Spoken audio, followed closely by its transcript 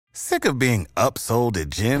Sick of being upsold at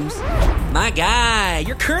gyms? My guy,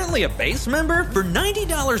 you're currently a base member? For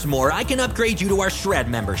 $90 more, I can upgrade you to our Shred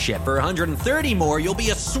membership. For $130 more, you'll be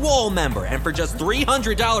a Swole member. And for just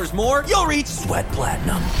 $300 more, you'll reach Sweat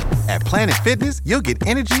Platinum. At Planet Fitness, you'll get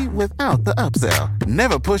energy without the upsell.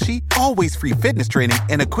 Never pushy, always free fitness training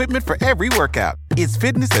and equipment for every workout. It's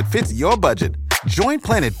fitness that fits your budget. Join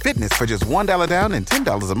Planet Fitness for just $1 down and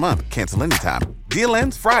 $10 a month. Cancel anytime. Deal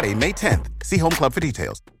ends Friday, May 10th. See Home Club for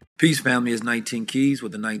details. Peace, family. It's 19 Keys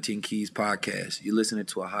with the 19 Keys podcast. You're listening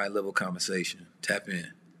to a high-level conversation. Tap in.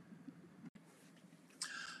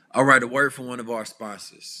 All right, a word from one of our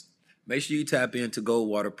sponsors. Make sure you tap into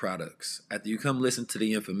Goldwater products. After you come listen to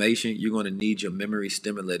the information, you're going to need your memory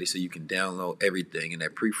stimulated so you can download everything in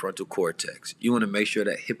that prefrontal cortex. You want to make sure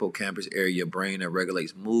that hippocampus area of your brain that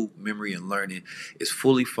regulates mood, memory, and learning is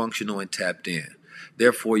fully functional and tapped in.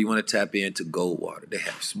 Therefore, you want to tap into Goldwater. They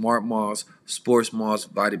have Smart Moss, Sports Moss,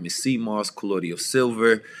 Vitamin C Moss, Colloidal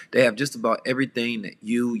Silver. They have just about everything that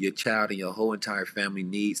you, your child, and your whole entire family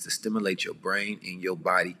needs to stimulate your brain and your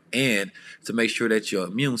body and to make sure that your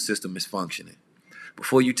immune system is functioning.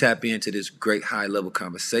 Before you tap into this great high-level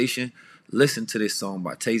conversation, listen to this song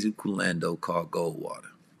by Tezu Kulando called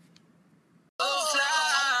Goldwater. 19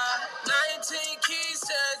 Keys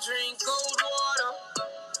said drink cold water.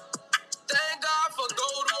 Thank God for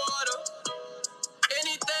gold water.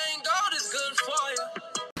 Anything gold is good for you.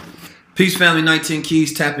 Peace, family. 19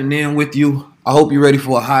 Keys tapping in with you. I hope you're ready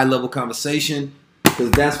for a high-level conversation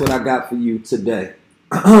because that's what I got for you today.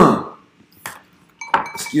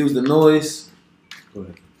 Excuse the noise. Go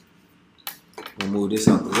ahead. We'll move this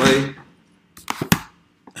out the way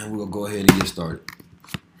and we'll go ahead and get started.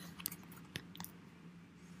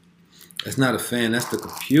 That's not a fan. That's the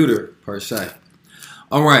computer per se.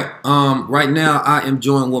 All right. Right now I am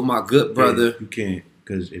joined with my good brother. Yeah, you can't,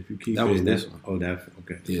 because if you keep that it, was this one. Oh, that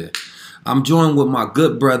okay. Yeah. I'm joined with my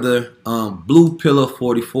good brother, Blue Pillar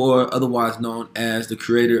 44, otherwise known as the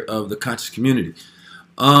creator of the Conscious Community.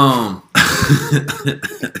 The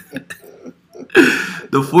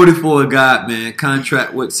 44 God, man,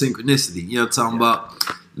 contract with synchronicity. You know what I'm talking about?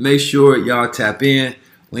 Make sure y'all tap in.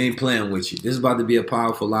 We ain't playing with you. This is about to be a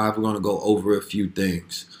powerful live. We're going to go over a few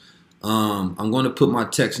things. I'm going to put my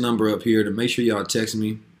text number up here to make sure y'all text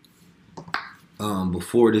me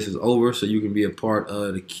before this is over so you can be a part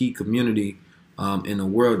of the key community in the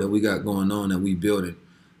world that we got going on that we building.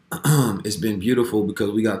 It's been beautiful because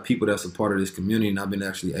we got people that's a part of this community, and I've been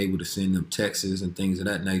actually able to send them texts and things of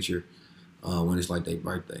that nature when it's like their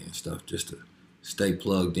birthday and stuff, just to stay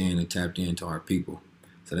plugged in and tapped into our people.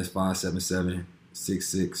 So that's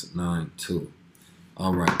 577-6692.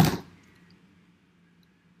 All right.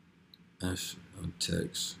 That's a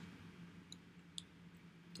text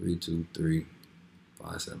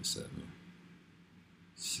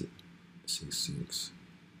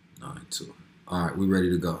 323-577-6692. All right, we ready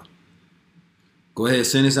to go. Go ahead,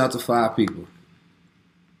 send this out to 5 people.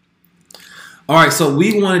 All right, so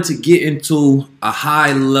we wanted to get into a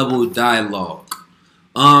high-level dialogue.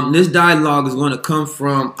 This dialogue is going to come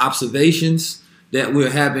from observations that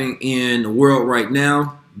we're having in the world right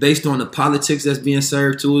now, based on the politics that's being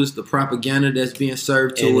served to us, the propaganda that's being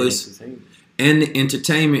served to us, and the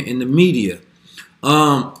entertainment and the media.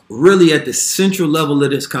 Really at the central level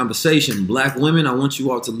of this conversation, black women, I want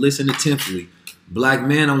you all to listen attentively. Black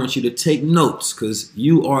men, I want you to take notes because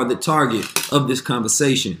you are the target of this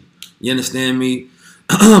conversation. You understand me?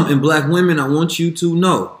 And black women, I want you to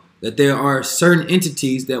know that there are certain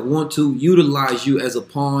entities that want to utilize you as a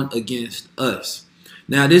pawn against us.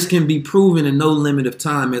 Now, this can be proven in no limit of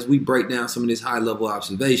time as we break down some of these high-level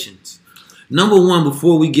observations. Number one,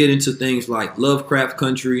 before we get into things like Lovecraft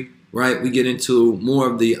Country, right, we get into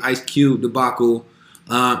more of the Ice Cube debacle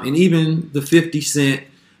and even the 50 Cent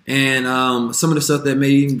and some of the stuff that may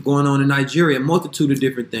be going on in Nigeria, a multitude of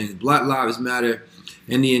different things, Black Lives Matter,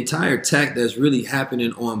 and the entire attack that's really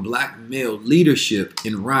happening on black male leadership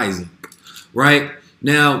in rising, right?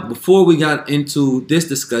 Now, before we got into this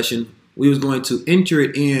discussion, we was going to enter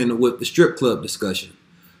it in with the strip club discussion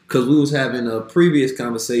because we was having a previous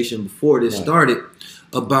conversation before this started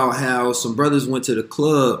about how some brothers went to the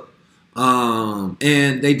club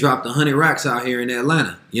and they dropped 100 racks out here in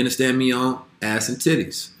Atlanta. You understand me on ass and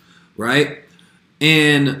titties, right?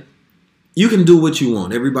 And you can do what you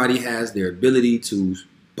want. Everybody has their ability to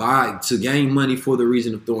gain money for the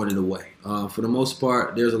reason of throwing it away. For the most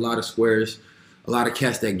part, there's a lot of squares, a lot of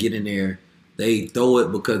cats that get in there. They throw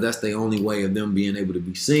it because that's the only way of them being able to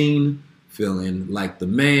be seen, feeling like the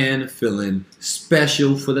man, feeling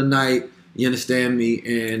special for the night. You understand me?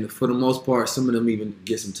 And for the most part, some of them even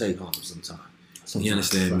get some take home sometimes. You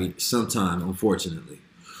understand me? Sometimes, unfortunately.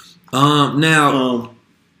 Now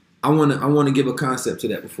I want to give a concept to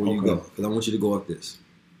that before you go, because I want you to go up this.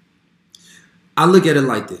 I look at it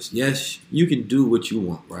like this. Yes, you can do what you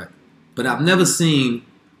want, right? But I've never seen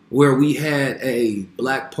where we had a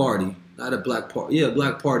black party, not a black party, yeah, a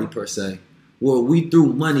black party per se, where we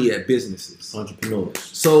threw money at businesses. Entrepreneurs.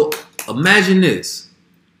 So imagine this.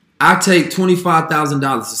 I take $25,000,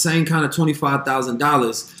 the same kind of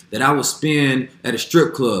 $25,000 that I would spend at a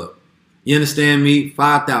strip club. You understand me?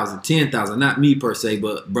 5,000, 10,000, not me per se,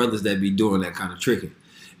 but brothers that be doing that kind of tricking.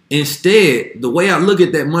 Instead, the way I look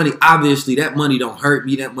at that money, obviously that money don't hurt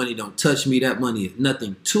me, that money don't touch me, that money is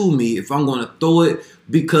nothing to me if I'm going to throw it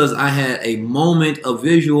because I had a moment of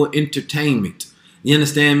visual entertainment. You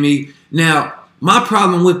understand me? Now, my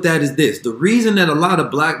problem with that is this. The reason that a lot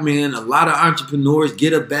of black men, a lot of entrepreneurs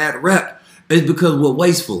get a bad rep is because we're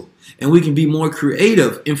wasteful and we can be more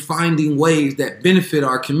creative in finding ways that benefit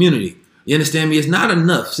our community. You understand me? It's not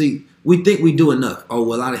enough. See, we think we do enough. Oh,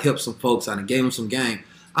 well, I done helped some folks. I done gave them some game.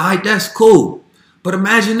 All right, that's cool. But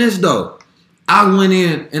imagine this, though. I went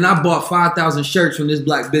in and I bought 5,000 shirts from this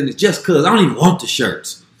black business just because. I don't even want the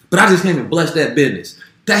shirts. But I just came and blessed that business.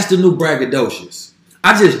 That's the new braggadocious.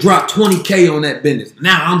 I just dropped 20K on that business.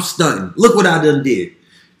 Now I'm stunting. Look what I done did.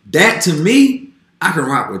 That, to me, I can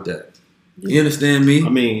rock with that. You understand me? I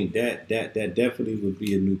mean, that definitely would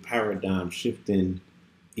be a new paradigm shifting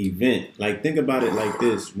event. Like, think about it like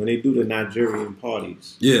this. When they do the Nigerian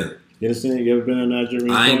parties. Yeah. You understand? You ever been on a Nigerian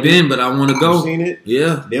party? I ain't been, but I want to go. You seen it?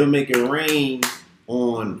 Yeah. They'll make it rain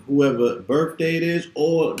on whoever birthday it is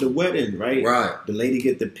or the wedding, right? Right. The lady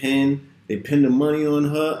get the pin. They pin the money on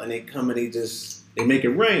her, and they come and they make it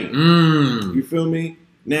rain. You feel me?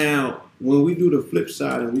 Now, when we do the flip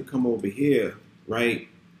side and we come over here, right?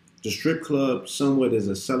 The strip club somewhat is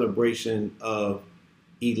a celebration of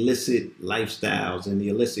illicit lifestyles and the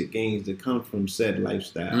illicit gains that come from said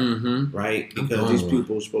lifestyle, right? Because these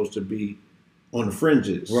people are supposed to be on the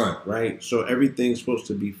fringes, right? So everything's supposed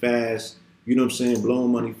to be fast. You know what I'm saying?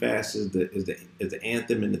 Blowing money fast is the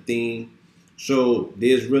anthem and the theme. So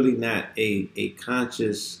there's really not a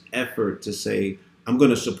conscious effort to say, I'm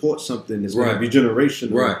going to support something that's going to be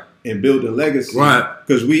generational and build a legacy.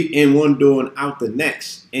 Because we in one door and out the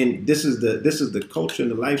next. And this is the culture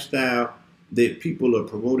and the lifestyle that people are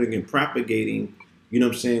promoting and propagating, you know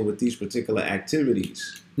what I'm saying, with these particular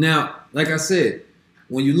activities. Now, like I said,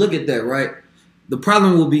 when you look at that, right, the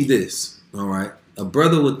problem will be this, all right? A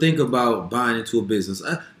brother would think about buying into a business.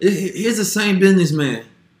 Here's the same businessman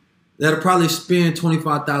that'll probably spend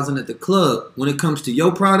 $25,000 at the club. When it comes to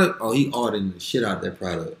your product, oh, he ordering the shit out of that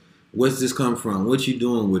product. Where's this come from? What you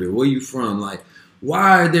doing with it? Where you from? Like,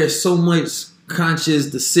 why are there so much conscious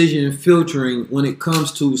decision filtering when it comes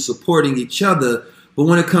to supporting each other, but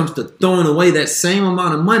when it comes to throwing away that same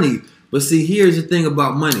amount of money? But see, here's the thing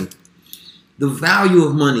about money. The value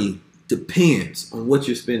of money depends on what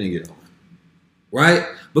you're spending it on, right?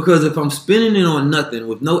 Because if I'm spending it on nothing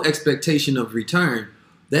with no expectation of return,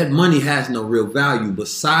 that money has no real value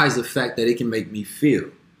besides the fact that it can make me feel,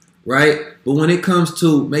 right? But when it comes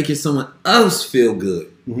to making someone else feel good,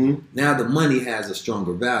 now the money has a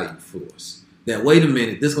stronger value for us. That, wait a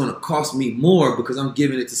minute, this is going to cost me more because I'm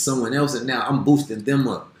giving it to someone else and now I'm boosting them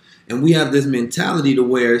up. And we have this mentality to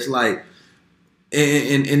where it's like,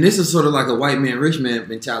 and this is sort of like a white man, rich man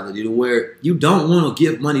mentality to where you don't want to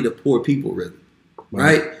give money to poor people, really,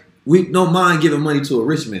 right? We don't mind giving money to a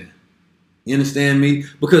rich man. You understand me?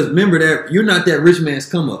 Because remember that you're not that rich man's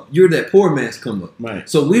come up. You're that poor man's come up. Right.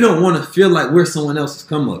 So we don't want to feel like we're someone else's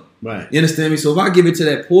come up. Right. You understand me? So if I give it to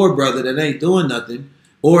that poor brother that ain't doing nothing,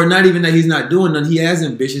 or not even that he's not doing nothing, he has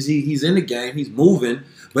ambitions, he's in the game, he's moving,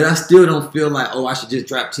 but I still don't feel like, oh, I should just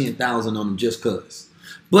drop 10,000 on him just cause.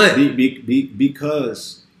 But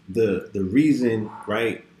because the reason,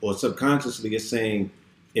 right, or subconsciously is saying,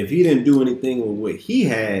 if he didn't do anything with what he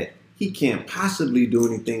had, he can't possibly do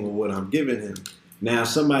anything with what I'm giving him. Now,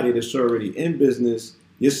 somebody that's already in business,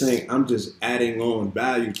 you're saying, I'm just adding on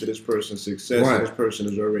value to this person's success, and this person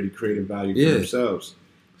has already created value for themselves.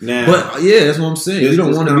 Now, but yeah, that's what I'm saying. You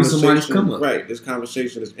don't want to be somebody's come up. Right. This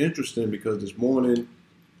conversation is interesting because this morning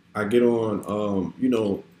I get on,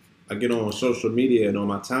 I get on social media and on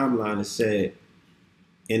my timeline it said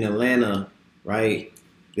in Atlanta, right,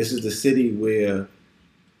 this is the city where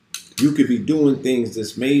you could be doing things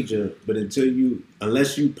that's major, but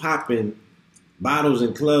unless you popping bottles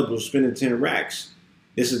in clubs or spending 10 racks,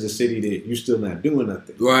 this is the city that you're still not doing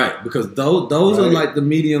nothing. Right, because those are like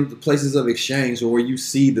the places of exchange or where you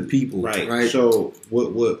see the people. Right. So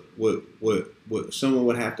what someone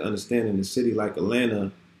would have to understand in a city like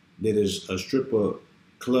Atlanta, that is a stripper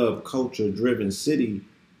club culture driven city,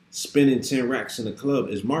 spending 10 racks in a club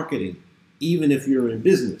is marketing, even if you're in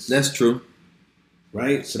business. That's true.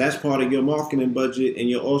 Right? So that's part of your marketing budget, and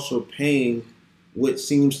you're also paying what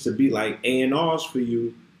seems to be like A&Rs for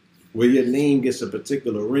you, where your name gets a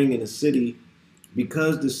particular ring in the city,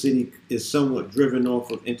 because the city is somewhat driven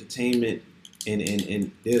off of entertainment,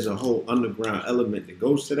 and there's a whole underground element that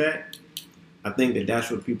goes to that. I think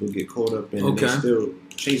that's what people get caught up in. Okay. And they're still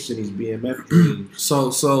chasing these BMF dreams.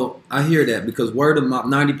 So I hear that, because word of mouth,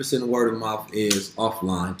 90% of word of mouth is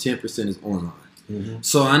offline, 10% is online. Mm-hmm.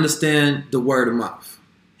 So I understand the word of mouth.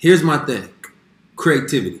 Here's my thing.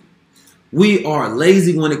 Creativity. We are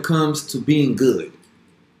lazy when it comes to being good.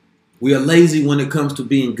 We are lazy when it comes to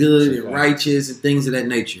being good and righteous and things of that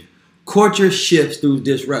nature. Culture shifts through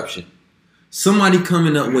disruption. Somebody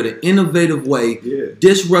coming up with an innovative way,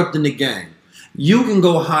 disrupting the game. You can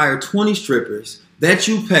go hire 20 strippers that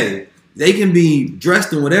you pay. They can be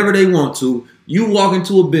dressed in whatever they want to. You walk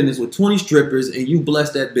into a business with 20 strippers and you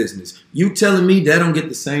bless that business. You telling me that don't get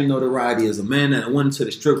the same notoriety as a man that went into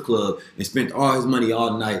the strip club and spent all his money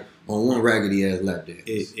all night on one raggedy ass lap dance?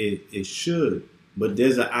 It should. But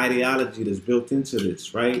there's an ideology that's built into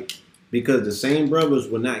this, right? Because the same brothers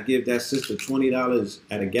would not give that sister $20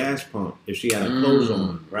 at a gas pump if she had her clothes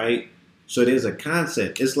on, right? So there's a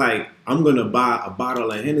concept. It's like, I'm going to buy a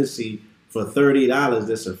bottle of Hennessy for $30.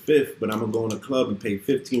 That's a fifth, but I'm going to go in a club and pay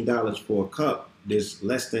 $15 for a cup that's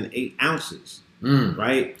less than 8 ounces,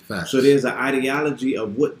 right? Facts. So there's an ideology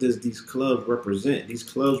of what does these clubs represent. These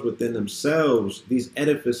clubs within themselves, these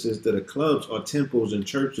edifices that are clubs are temples and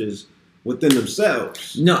churches within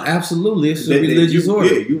themselves. No, absolutely. It's a religious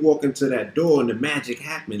order. Yeah, you walk into that door and the magic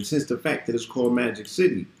happens, hence the fact that it's called Magic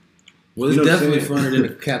City. Well, it's You know what I'm definitely saying? funner than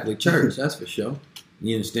the Catholic Church, that's for sure.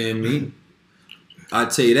 You understand me? I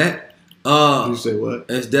tell you that. You say what?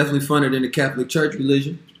 It's definitely funner than the Catholic Church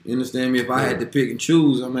religion. You understand me? If I had to pick and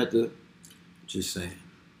choose, I'm at the... Just saying.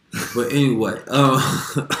 But anyway,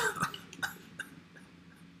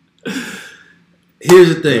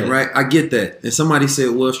 here's the thing, right? I get that. And somebody said,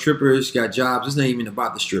 well, strippers got jobs. It's not even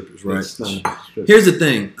about the strippers, right? It's not about strippers. Here's the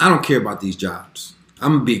thing. I don't care about these jobs.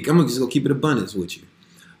 I'm gonna just go keep it abundance with you.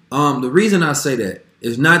 The reason I say that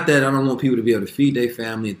is not that I don't want people to be able to feed their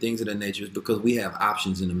family and things of that nature. It's because we have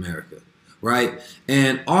options in America, right?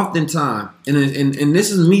 And oftentimes, and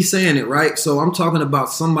this is me saying it, right? So I'm talking about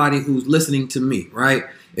somebody who's listening to me, right?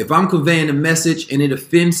 If I'm conveying a message and it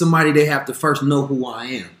offends somebody, they have to first know who I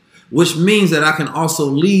am, which means that I can also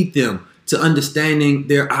lead them to understanding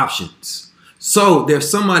their options. So there's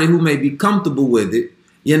somebody who may be comfortable with it,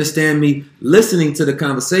 you understand me, listening to the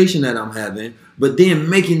conversation that I'm having, but then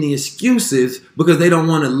making the excuses because they don't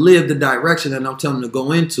want to live the direction that I'm telling them to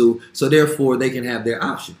go into, so therefore they can have their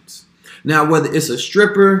options. Now, whether it's a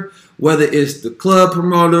stripper, whether it's the club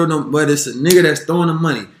promoter, whether it's a nigga that's throwing the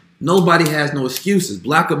money, nobody has no excuses.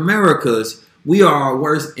 Black Americans, we are our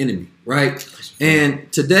worst enemy, right?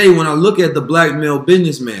 And today, when I look at the black male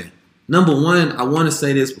businessman, number one, I want to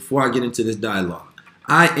say this before I get into this dialogue.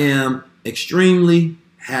 I am extremely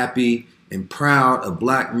happy and proud of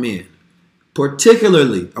black men.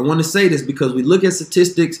 Particularly, I want to say this because we look at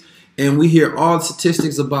statistics and we hear all the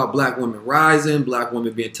statistics about black women rising, black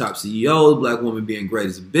women being top CEOs, black women being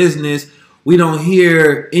greatest in business. We don't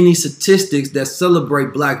hear any statistics that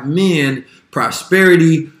celebrate black men,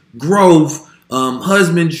 prosperity, growth,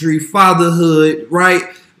 husbandry, fatherhood, right?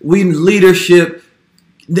 We leadership.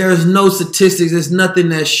 There's no statistics. There's nothing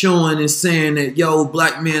that's showing and saying that, yo,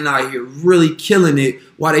 black men out here really killing it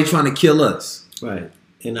while they trying to kill us. Right.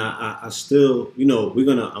 And I still, I'm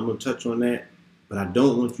gonna touch on that, but I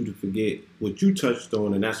don't want you to forget what you touched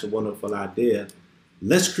on, and that's a wonderful idea.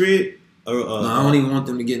 Let's create. No, I don't even want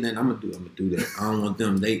them to get in that. I'm gonna do that. I don't want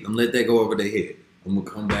them. I'm gonna let that go over their head. I'm gonna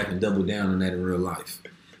come back and double down on that in real life.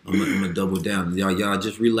 I'm gonna double down. Y'all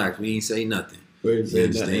just relax. We ain't say nothing.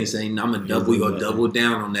 Ain't saying. I'm gonna double. We gonna double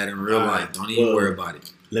down on that in real life. Don't even worry about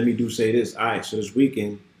it. Let me say this. All right. So this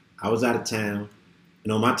weekend, I was out of town.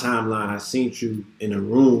 And on my timeline, I seen you in a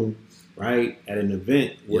room, right, at an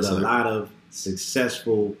event with a lot of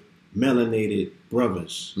successful melanated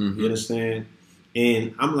brothers. Mm-hmm. You understand?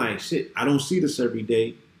 And I'm like, shit, I don't see this every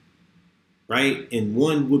day, right? And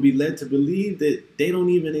one would be led to believe that they don't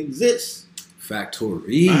even exist.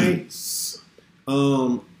 Factories.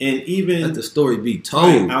 Right? And even let the story be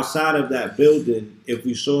told. Right, outside of that building, if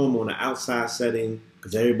we saw them on an outside setting,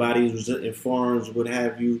 because everybody was in foreigns, what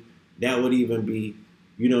have you, that would even be,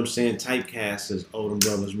 you know what I'm saying, typecast as, oh, them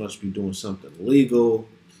brothers must be doing something illegal.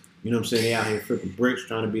 You know what I'm saying? They out here flipping bricks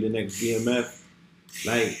trying to be the next BMF.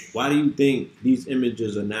 Like, why do you think these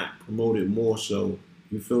images are not promoted more so?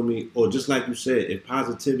 You feel me? Or just like you said, if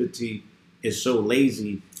positivity is so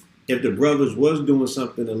lazy, if the brothers was doing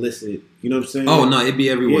something illicit, you know what I'm saying? Oh no, it'd be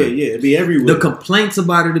everywhere. Yeah, it'd be everywhere. The complaints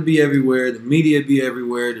about it would be everywhere. The media would be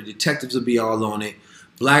everywhere. The detectives would be all on it.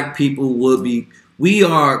 Black people would be. We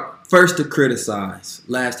are first to criticize,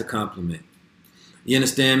 last to compliment. You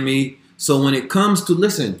understand me? So when it comes to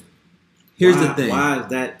here's the thing. Why is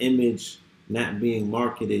that image not being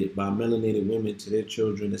marketed by melanated women to their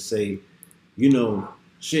children to say,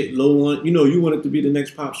 shit, low one, you want it to be the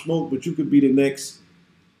next Pop Smoke, but you could be the next.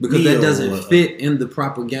 Because that doesn't fit in the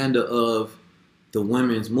propaganda of the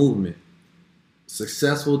women's movement.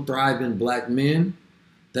 Successful, thriving black men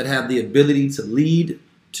that have the ability to lead,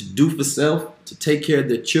 to do for self, to take care of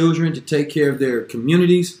their children, to take care of their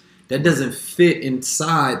communities, that doesn't fit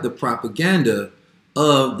inside the propaganda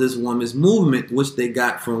of this women's movement, which they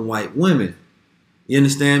got from white women. You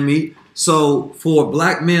understand me? So for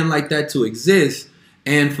black men like that to exist,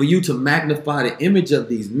 and for you to magnify the image of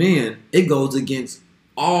these men, it goes against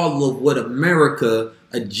all of what America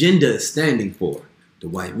agenda is standing for. The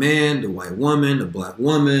white man, the white woman, the black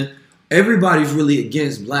woman. Everybody's really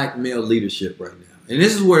against black male leadership right now. And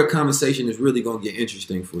this is where the conversation is really going to get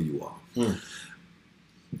interesting for you all.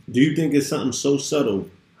 Do you think it's something so subtle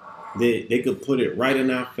that they could put it right in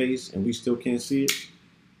our face and we still can't see it?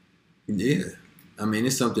 Yeah. I mean,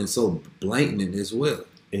 it's something so blatant as well.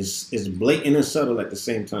 It's blatant and subtle at the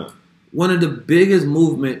same time. One of the biggest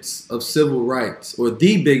movements of civil rights, or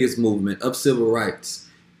the biggest movement of civil rights,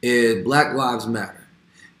 is Black Lives Matter.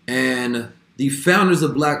 And the founders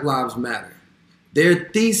of Black Lives Matter, their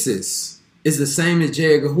thesis is the same as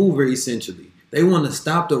J. Edgar Hoover, essentially. They want to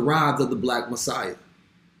stop the rise of the Black Messiah.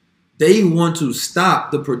 They want to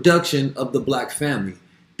stop the production of the black family.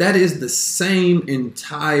 That is the same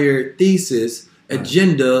entire thesis,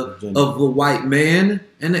 agenda of the white man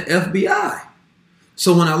and the FBI.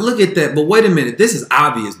 So when I look at that, but wait a minute, this is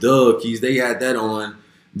obvious. Duh, Keys, they had that on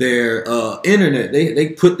their internet. They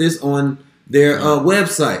put this on their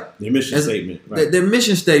website. Their mission statement. Right. Their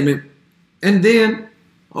mission statement. And then,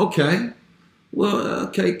 okay,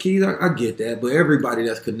 Keys, I get that. But everybody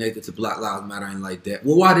that's connected to Black Lives Matter ain't like that.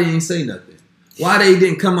 Well, why they ain't say nothing? Why they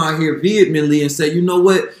didn't come out here vehemently and say, you know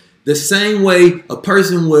what? The same way a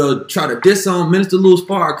person will try to disown Minister Louis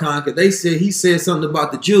Farrakhan because he said something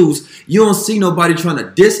about the Jews, you don't see nobody trying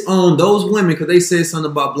to disown those women because they said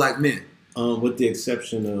something about black men. With the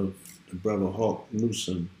exception of the brother Hawk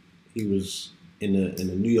Newsom, he was in the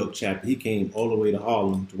New York chapter. He came all the way to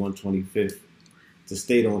Harlem to 125th to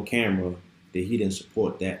state on camera that he didn't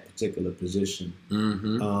support that particular position.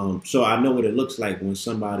 Mm-hmm. So I know what it looks like when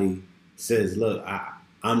somebody says, look,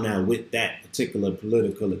 I'm not with that particular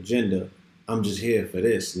political agenda. I'm just here for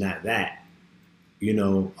this, not that.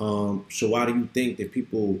 So why do you think that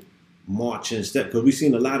people march in step? Because we've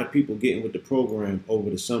seen a lot of people getting with the program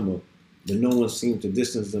over the summer, but no one seemed to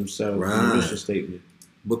distance themselves from the mission statement.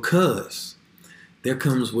 Because there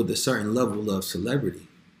comes with a certain level of celebrity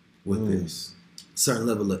with this. Certain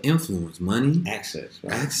level of influence, money, access,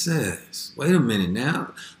 right? Access. Wait a minute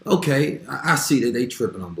now. Okay, I see that they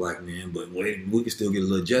tripping on black men, but wait, we can still get a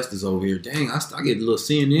little justice over here. Dang, I get a little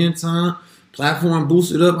CNN time, platform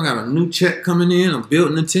boosted up. I got a new check coming in. I'm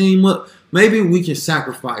building a team up. Maybe we can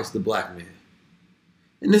sacrifice the black man.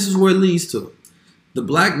 And this is where it leads to. The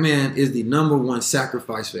black man is the number one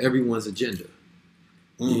sacrifice for everyone's agenda.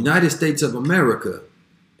 The United States of America,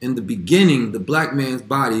 in the beginning, the black man's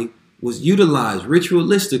body was utilized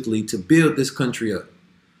ritualistically to build this country up.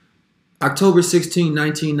 October 16,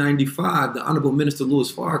 1995, the Honorable Minister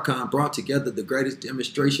Louis Farrakhan brought together the greatest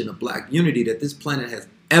demonstration of black unity that this planet has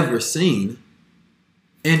ever seen.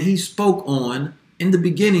 And he spoke on, in the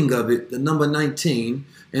beginning of it, the number 19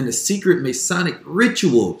 and the secret Masonic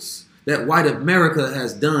rituals that white America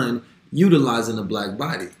has done utilizing the black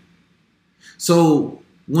body. So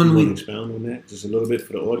when we expound on that just a little bit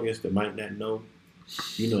for the audience that might not know,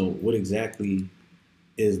 what exactly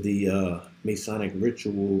is the Masonic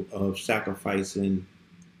ritual of sacrificing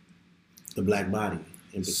the black body,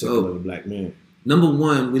 in particular the black man? Number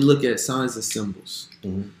one, we look at signs and symbols.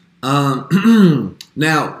 Mm-hmm.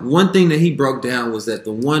 Now, one thing that he broke down was that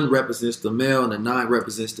the 1 represents the male and the 9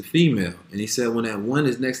 represents the female. And he said when that 1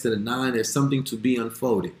 is next to the 9, there's something to be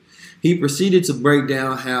unfolded. He proceeded to break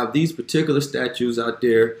down how these particular statues out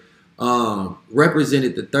there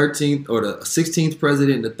represented the 13th or the 16th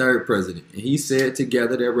president and the 3rd president. And he said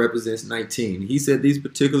together that represents 19. He said these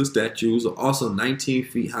particular statues are also 19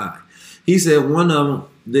 feet high. He said one of them,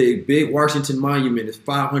 the big Washington Monument, is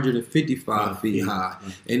 555 feet high.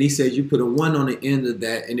 And he said you put a 1 on the end of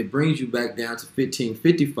that and it brings you back down to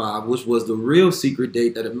 1555, which was the real secret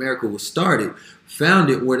date that America was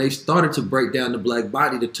founded, where they started to break down the black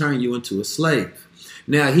body to turn you into a slave.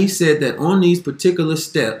 Now, he said that on these particular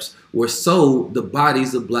steps were sold the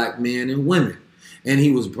bodies of black men and women. And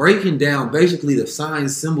he was breaking down basically the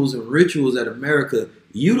signs, symbols, and rituals that America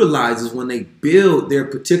utilizes when they build their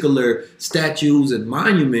particular statues and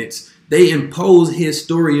monuments. They impose his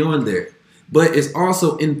story on there. But it's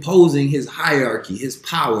also imposing his hierarchy, his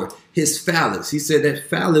power, his phallus. He said that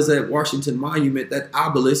phallus at Washington Monument, that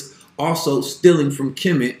obelisk, also stealing from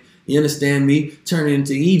Kemet, you understand me, turning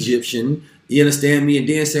into Egyptian, you understand me, and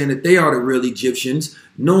then saying that they are the real Egyptians,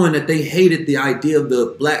 knowing that they hated the idea of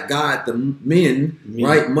the black god, the men,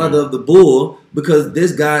 right, mother of the bull, because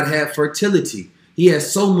this god had fertility. He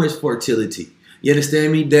has so much fertility. You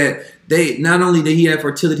understand me? That they not only did he have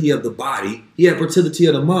fertility of the body, he had fertility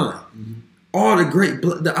of the mind. Mm-hmm. All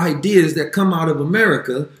the ideas that come out of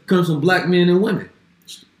America comes from black men and women.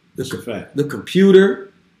 That's a fact. The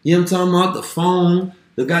computer, you know what I'm talking about? The phone,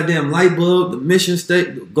 the goddamn light bulb, the mission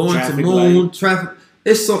state, going traffic to moon, light. Traffic.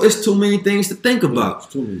 It's too many things to think about. It's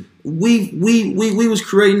too many. We was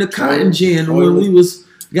creating the cotton gin when we was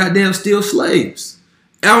goddamn still slaves.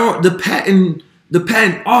 The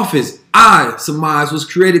patent office, I surmise, was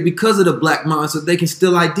created because of the black mind, so they can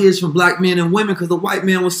steal ideas from black men and women, because the white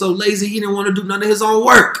man was so lazy he didn't want to do none of his own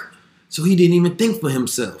work. So he didn't even think for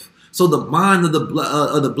himself. So the mind of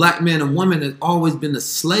the black man and woman has always been the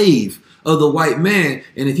slave of the white man.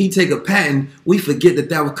 And if he take a patent, we forget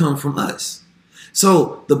that would come from us.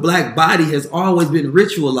 So the black body has always been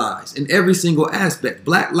ritualized in every single aspect.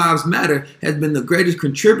 Black Lives Matter has been the greatest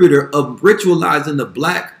contributor of ritualizing the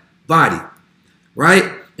black body,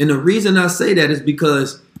 right? And the reason I say that is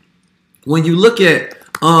because when you look at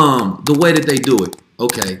the way that they do it,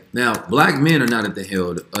 okay, now black men are not at the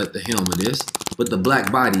helm of this, but the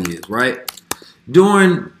black body is, right?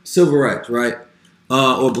 During civil rights, right,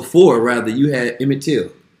 or before rather, you had Emmett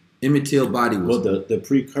Till. Emmett Till body was the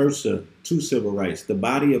precursor to civil rights. The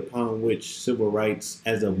body upon which civil rights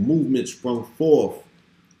as a movement sprung forth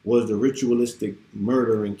was the ritualistic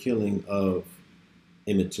murder and killing of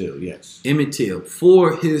Emmett Till, yes. Emmett Till,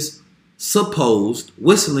 for his supposed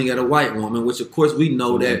whistling at a white woman, which of course we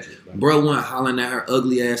know that bro went hollering at her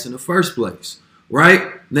ugly ass in the first place,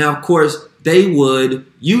 right? Now, of course, they would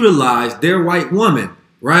utilize their white woman,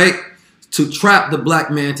 right, to trap the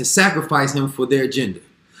black man, to sacrifice him for their agenda,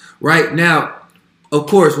 right? Now, of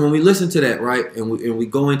course, when we listen to that, right, and we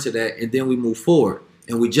go into that, and then we move forward,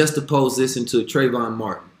 and we juxtapose this into Trayvon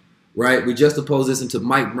Martin, right? We juxtapose this into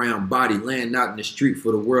Mike Brown body laying out in the street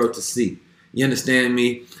for the world to see. You understand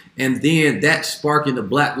me? And then that sparking the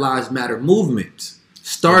Black Lives Matter movement,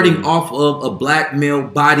 starting off of a black male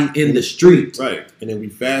body in the street. Right. And then we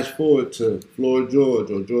fast forward to Floyd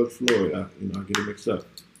George or George Floyd. I get it mixed up.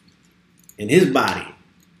 And his body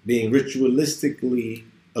being ritualistically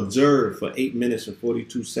observed for 8 minutes and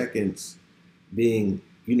 42 seconds being,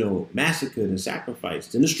 massacred and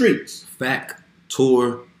sacrificed in the streets.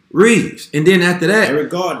 Reeves. And then after that, Eric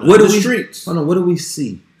Gardner, what do we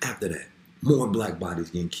see after that? More black bodies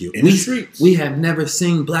getting killed. In the streets. We have never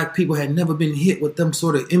seen black people, had never been hit with them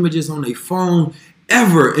sort of images on their phone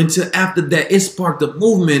ever until after that. It sparked a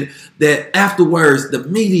movement that afterwards the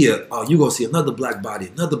media, you gonna see another black body,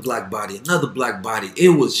 another black body, another black body. It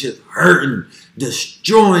was just hurting,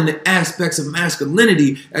 destroying the aspects of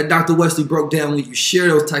masculinity that Dr. Wesley broke down. When you share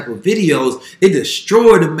those type of videos, it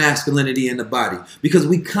destroyed the masculinity in the body because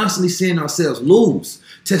we constantly seeing ourselves lose.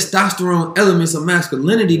 Testosterone elements of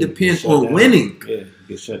masculinity depend on winning. Yeah,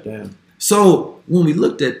 get shut down. So when we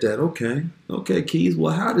looked at that, okay, Keys,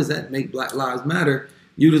 well, how does that make Black Lives Matter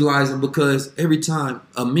utilizing? Because every time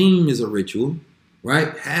a meme is a ritual,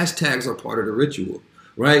 right? Hashtags are part of the ritual,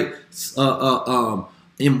 right?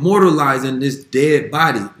 Immortalizing this dead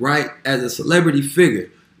body, right? As a celebrity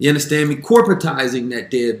figure. You understand me? Corporatizing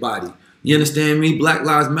that dead body. You understand me? Black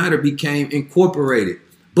Lives Matter became incorporated.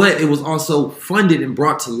 But it was also funded and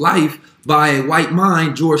brought to life by a white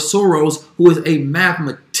mind, George Soros, who is a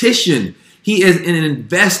mathematician. He is an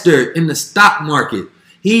investor in the stock market.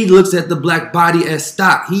 He looks at the black body as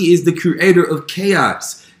stock. He is the creator of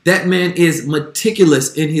chaos. That man is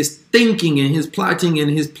meticulous in his thinking and his plotting and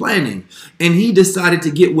his planning. And he decided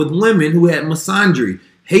to get with women who had misandry,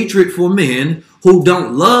 hatred for men, who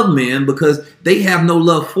don't love men because they have no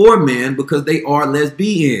love for men because they are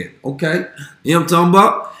lesbian. Okay? You know what I'm talking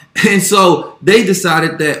about? And so they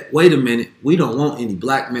decided that, wait a minute, we don't want any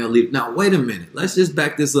black male leader. Now, wait a minute. Let's just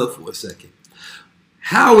back this up for a second.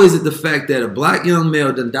 How is it the fact that a black young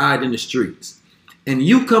male done died in the streets and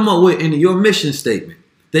you come up with in your mission statement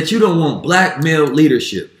that you don't want black male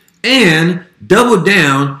leadership and double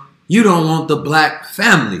down, you don't want the black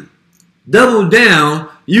family? Double down,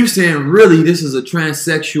 you saying really this is a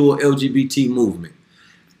transsexual LGBT movement.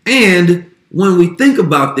 And when we think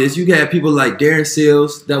about this, you had people like Darren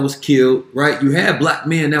Sills that was killed, right? You had black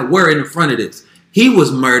men that were in the front of this. He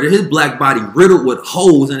was murdered. His black body riddled with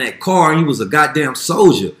holes in that car. And he was a goddamn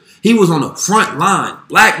soldier. He was on the front line.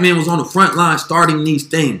 Black men was on the front line starting these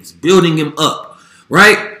things, building him up,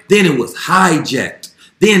 right? Then it was hijacked.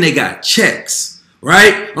 Then they got checks,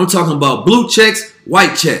 right? I'm talking about blue checks,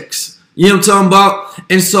 white checks. You know what I'm talking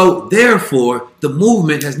about? And so, therefore, the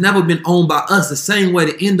movement has never been owned by us the same way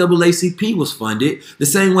the NAACP was funded, the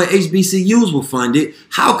same way HBCUs were funded.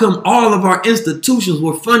 How come all of our institutions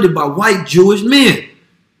were funded by white Jewish men?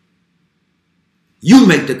 You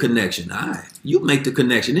make the connection. All right. You make the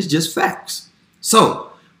connection. It's just facts.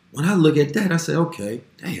 So, when I look at that, I say, okay,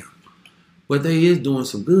 damn. But they is doing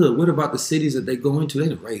some good. What about the cities that they go into? They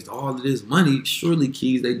done raised all of this money. Surely,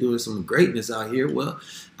 Keys, they doing some greatness out here. Well,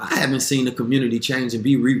 I haven't seen the community change and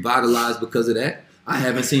be revitalized because of that. I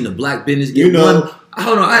haven't seen the black business get one.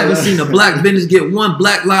 Hold on, I haven't seen the black business get one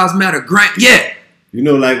Black Lives Matter grant yet. You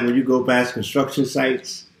know, like when you go past construction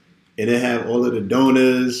sites and they have all of the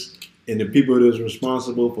donors and the people that's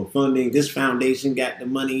responsible for funding. This foundation got the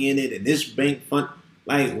money in it, and this bank fund.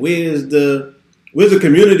 Like, where's the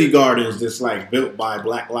community gardens that's like built by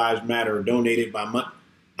Black Lives Matter or donated by money?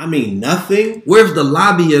 I mean, nothing. Where's the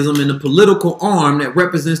lobbyism and the political arm that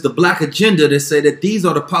represents the black agenda that say that these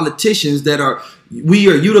are the politicians that we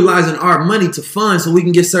are utilizing our money to fund so we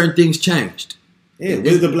can get certain things changed? Yeah,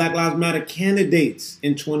 where's the Black Lives Matter candidates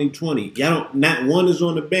in 2020? Not one is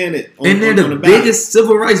on the ballot. And they're the biggest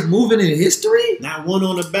civil rights movement in history? Not one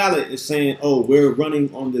on the ballot is saying, oh, we're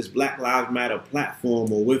running on this Black Lives Matter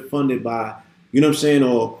platform, or we're funded by, you know what I'm saying,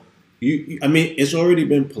 or I mean, it's already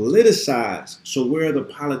been politicized. So where are the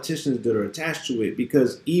politicians that are attached to it?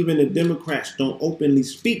 Because even the Democrats don't openly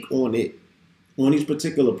speak on it on these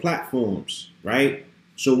particular platforms, right?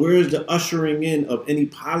 So where is the ushering in of any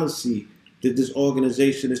policy that this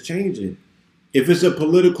organization is changing? If it's a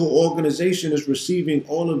political organization that's receiving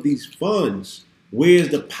all of these funds, where's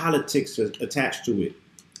the politics attached to it?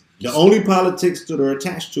 The only politics that are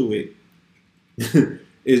attached to it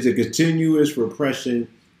is the continuous repression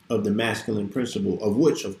of the masculine principle, of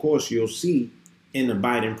which, of course, you'll see in the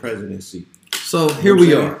Biden presidency. So here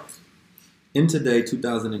we are in today,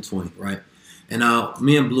 2020, right? And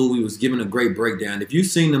me and Blue, we was giving a great breakdown. If you've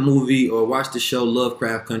seen the movie or watched the show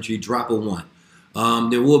Lovecraft Country, drop a 1.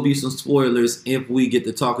 There will be some spoilers if we get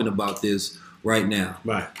to talking about this right now.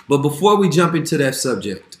 Right. But before we jump into that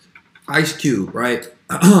subject, Ice Cube, right?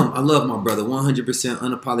 I love my brother, 100%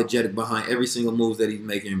 unapologetic behind every single move that he's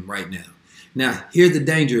making right now. Now, here's the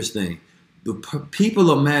dangerous thing. The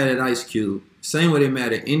people are mad at Ice Cube, same way they're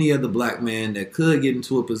mad at any other black man that could get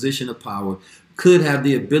into a position of power, could have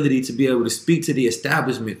the ability to be able to speak to the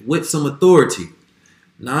establishment with some authority.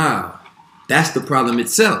 Nah, that's the problem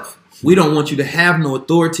itself. We don't want you to have no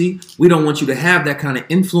authority. We don't want you to have that kind of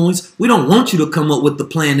influence. We don't want you to come up with the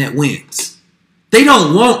plan that wins. They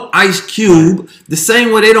don't want Ice Cube the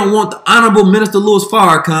same way they don't want the Honorable Minister Louis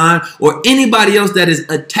Farrakhan or anybody else that is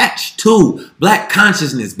attached to black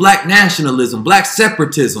consciousness, black nationalism, black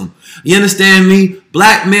separatism. You understand me?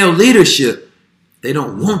 Black male leadership. They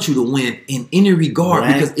don't want you to win in any regard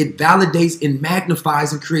because it validates and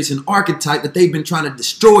magnifies and creates an archetype that they've been trying to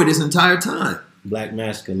destroy this entire time. Black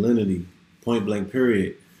masculinity, point blank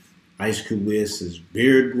period. Ice Cube wears his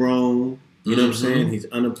beard grown. You know what I'm saying? He's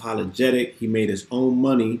unapologetic. He made his own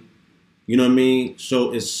money. You know what I mean?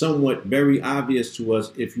 So it's somewhat very obvious to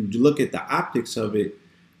us, if you look at the optics of it,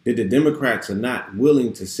 that the Democrats are not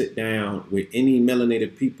willing to sit down with any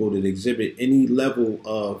melanated people that exhibit any level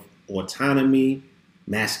of autonomy,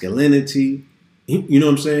 masculinity. You know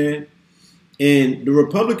what I'm saying? And the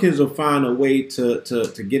Republicans will find a way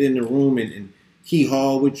to get in the room and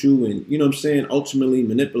hee-haw with you and, you know what I'm saying, ultimately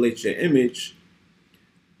manipulate your image.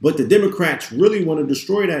 But the Democrats really want to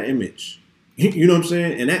destroy that image. You know what I'm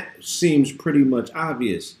saying? And that seems pretty much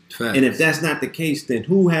obvious. Facts. And if that's not the case, then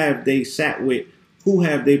who have they sat with? Who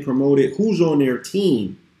have they promoted? Who's on their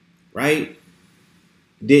team, right?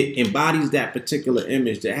 That embodies that particular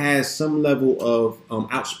image, that has some level of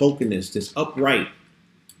outspokenness, that's upright,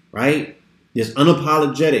 right? That's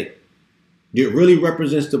unapologetic, that really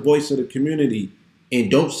represents the voice of the community. And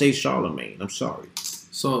don't say Charlemagne. I'm sorry.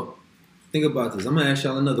 So think about this. I'm going to ask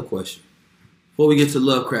y'all another question. Before we get to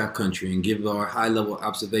Lovecraft Country and give our high-level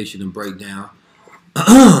observation and breakdown,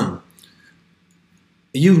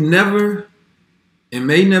 you never and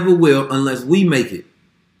may never will unless we make it.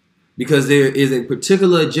 Because there is a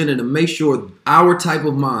particular agenda to make sure our type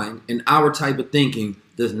of mind and our type of thinking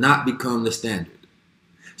does not become the standard.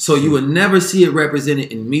 So you will never see it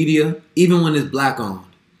represented in media, even when it's black owned.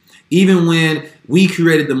 Even when we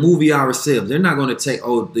created the movie ourselves, they're not going to take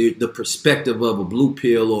the perspective of a Blue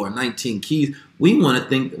Pill or 19 Keys. We want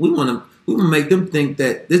to make them think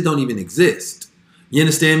that this don't even exist. You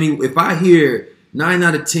understand me? If I hear 9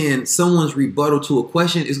 out of 10, someone's rebuttal to a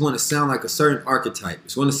question is going to sound like a certain archetype.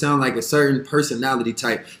 It's going to sound like a certain personality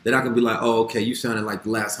type that I can be like, oh, okay, you sounded like the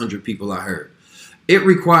last 100 people I heard. It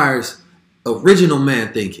requires original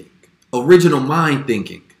man thinking, original mind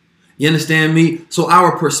thinking. You understand me? So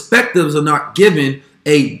our perspectives are not given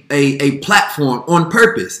a platform on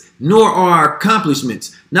purpose, nor are our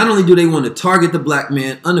accomplishments. Not only do they want to target the black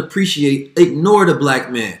man, ignore the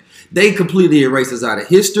black man, they completely erase us out of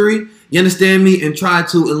history, you understand me, and try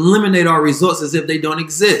to eliminate our results as if they don't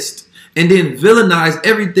exist. And then villainize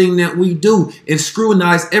everything that we do and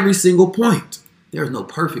scrutinize every single point. There's no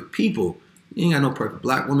perfect people. You ain't got no perfect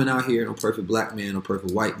black woman out here, no perfect black man, no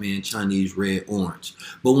perfect white man, Chinese, red, orange.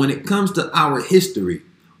 But when it comes to our history,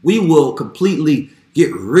 we will completely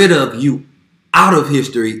get rid of you out of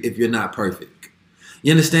history if you're not perfect.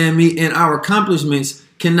 You understand me? And our accomplishments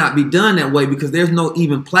cannot be done that way because there's no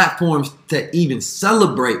even platforms that even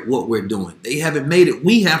celebrate what we're doing. They haven't made it.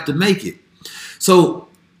 We have to make it. So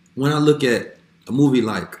when I look at a movie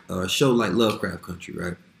like a show like Lovecraft Country,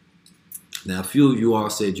 right? Now, a few of you all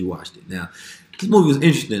said you watched it. Now, this movie was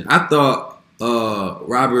interesting. I thought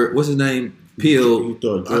Robert, what's his name? Peele. You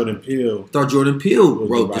thought Jordan Peele. Thought Jordan Peele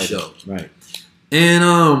wrote the show. Right.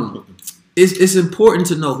 And it's important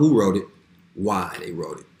to know who wrote it, why they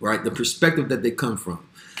wrote it, right? The perspective that they come from.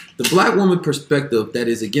 The black woman perspective that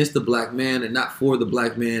is against the black man and not for the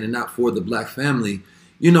black man and not for the black family,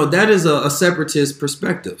 you know, that is a separatist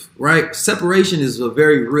perspective, right? Separation is a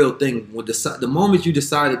very real thing. When the moment you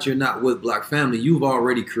decide that you're not with black family, you've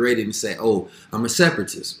already created and say, oh, I'm a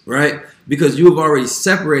separatist, right? Because you've already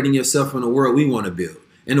separating yourself from the world we want to build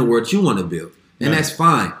and the world you want to build. And that's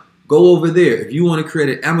fine. Go over there. If you want to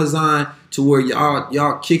create an Amazon to where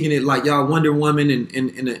y'all kicking it like y'all Wonder Woman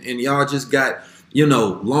and y'all just got, you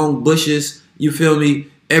know, long bushes, you feel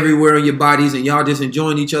me, everywhere on your bodies and y'all just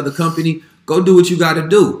enjoying each other company, go do what you got to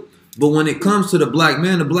do. But when it comes to the black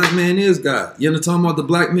man is God. You know what I'm talking about? The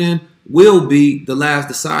black man will be the last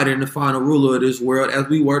decider and the final ruler of this world as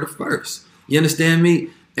we were the first. You understand me?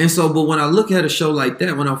 And so, but when I look at a show like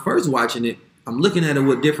that, when I'm first watching it, I'm looking at it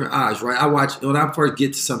with different eyes, right? When I first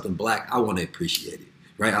get to something black, I want to appreciate it,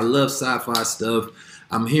 right? I love sci-fi stuff.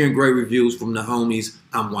 I'm hearing great reviews from the homies.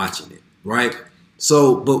 I'm watching it, right?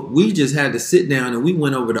 So, but we just had to sit down and we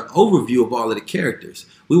went over the overview of all of the characters.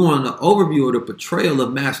 We wanted an overview of the portrayal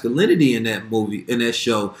of masculinity in that movie, in that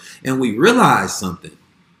show, and we realized something.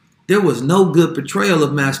 There was no good portrayal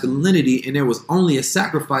of masculinity, and there was only a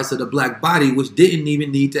sacrifice of the black body, which didn't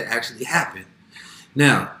even need to actually happen.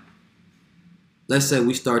 Now, let's say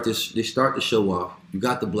they start the show off. You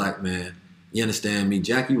got the black man, you understand me,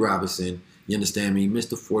 Jackie Robinson, you understand me,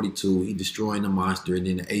 Mr. 42, he destroying the monster, and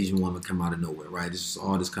then the Asian woman come out of nowhere, right? This is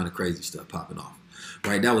all this kind of crazy stuff popping off,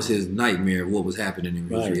 right? That was his nightmare of what was happening in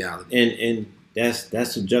his reality. And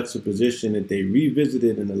that's a juxtaposition that they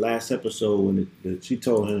revisited in the last episode when she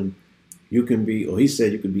told him, you can be, or he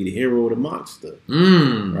said you could be the hero or the monster,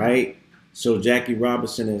 right? So Jackie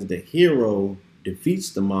Robinson as the hero defeats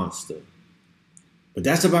the monster. But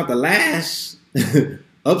that's about the last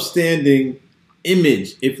upstanding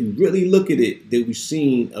image, if you really look at it, that we've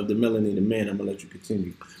seen of the melanated man. I'm going to let you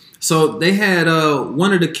continue. So they had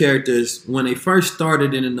one of the characters, when they first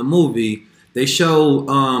started in the movie, they show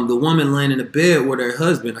the woman laying in the bed with her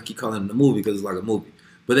husband. I keep calling it the movie because it's like a movie.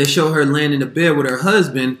 But they show her laying in the bed with her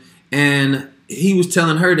husband, and he was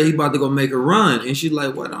telling her that he about to go make a run. And she's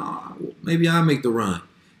like, what? Maybe I'll make the run.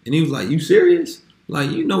 And he was like, you serious? Like,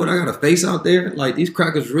 you know what I got to face out there? Like, these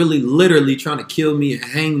crackers really literally trying to kill me and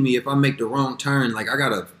hang me if I make the wrong turn. Like, I got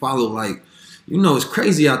to follow, like, you know, it's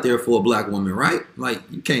crazy out there for a black woman, right? Like,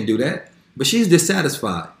 you can't do that. But she's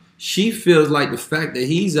dissatisfied. She feels like the fact that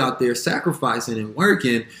he's out there sacrificing and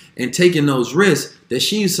working and taking those risks, that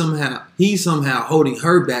he's somehow holding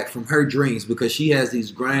her back from her dreams because she has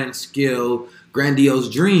these grandiose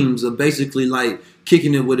dreams of basically like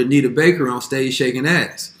kicking it with Anita Baker on stage shaking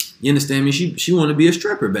ass. You understand me? She want to be a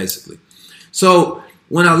stripper, basically. So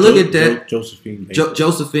when I look at that,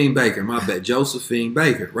 Josephine Baker, my bad, Josephine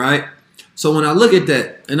Baker, right? So when I look at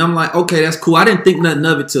that, and I'm like, okay, that's cool. I didn't think nothing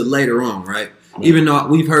of it till later on, right? Even though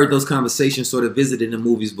we've heard those conversations sort of visited in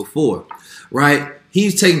movies before, right?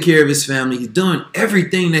 He's taking care of his family. He's done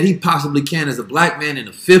everything that he possibly can as a black man in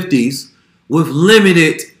the 50s with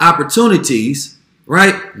limited opportunities,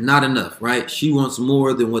 right? Not enough, right? She wants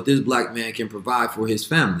more than what this black man can provide for his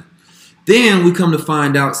family. Then we come to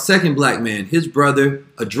find out, second black man, his brother,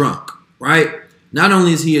 a drunk, right? Not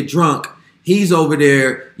only is he a drunk, he's over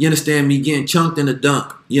there, you understand me, getting chunked in the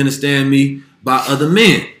dunk, you understand me, by other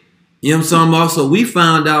men. You know what I'm talking about? So we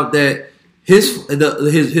found out that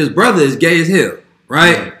his brother is gay as hell,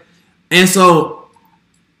 right? And so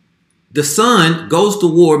the son goes to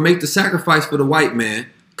war, make the sacrifice for the white man,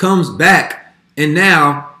 comes back, and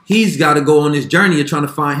now he's got to go on this journey of trying to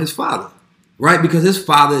find his father, right? Because his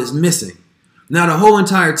father is missing. Now, the whole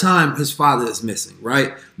entire time, his father is missing,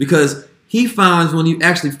 right? Because he finds, when he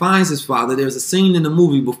actually finds his father, there's a scene in the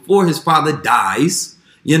movie before his father dies.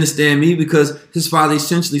 You understand me? Because his father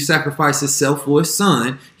essentially sacrificed himself for his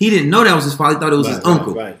son. He didn't know that was his father. He thought it was his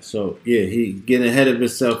uncle. Right. So, yeah, he getting ahead of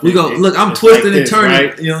himself. We go, look, I'm twisting and turning.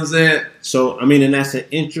 Right? You know what I'm saying? So, I mean, and that's an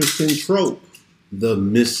interesting trope. The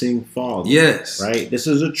missing father. Yes. Right? This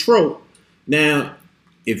is a trope. Now,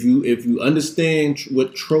 if you understand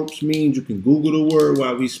what tropes means, you can Google the word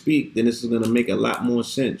while we speak, then this is going to make a lot more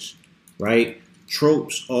sense, right?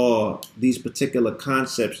 Tropes are these particular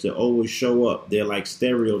concepts that always show up. They're like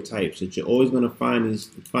stereotypes that you're always going to find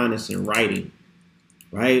this in writing,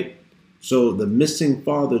 right? So the missing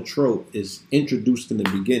father trope is introduced in the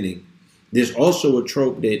beginning. There's also a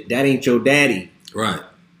trope that ain't your daddy. Right.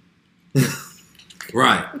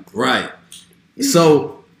 Right.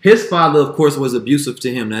 So his father, of course, was abusive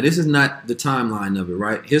to him. Now, this is not the timeline of it,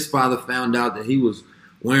 right? His father found out that he was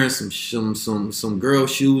wearing some girl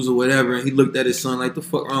shoes or whatever, and he looked at his son like, the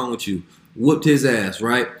fuck wrong with you? Whooped his ass,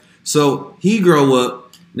 right? So he grow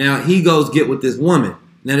up. Now, he goes get with this woman.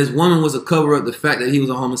 Now, this woman was a cover up the fact that he was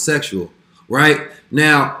a homosexual, right?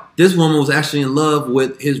 Now, this woman was actually in love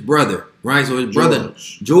with his brother, right? So his brother,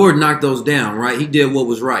 George, knocked those down, right? He did what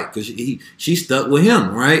was right because she stuck with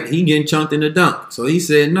him, right? He getting chunked in the dunk. So he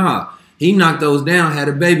said, nah. He knocked those down, had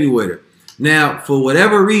a baby with her. Now, for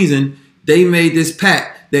whatever reason, they made this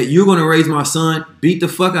pact that you're going to raise my son, beat the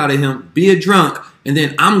fuck out of him, be a drunk, and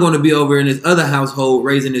then I'm going to be over in this other household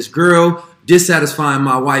raising this girl, dissatisfying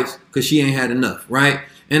my wife because she ain't had enough, right?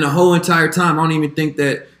 And the whole entire time, I don't even think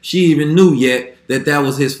that she even knew yet that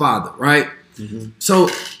was his father, right? Mm-hmm. So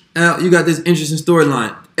you got this interesting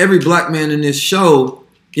storyline. Every black man in this show,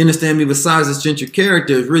 you understand me, besides this ginger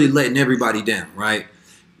character, is really letting everybody down, right?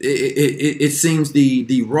 It seems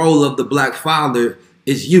the role of the black father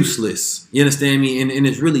is useless, you understand me? And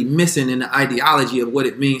it's really missing in the ideology of what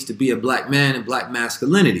it means to be a black man and black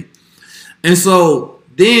masculinity. And so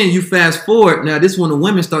then you fast forward, now this is when the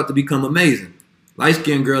women start to become amazing.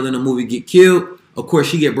 Light-skinned girl in the movie get killed. Of course,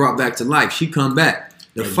 she get brought back to life. She come back.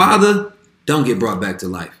 The father don't get brought back to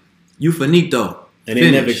life. You finito. And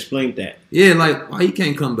they never explained that. Yeah, like, why he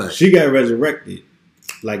can't come back? She got resurrected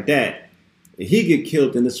like that. And he get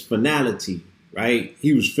killed in this finality, right?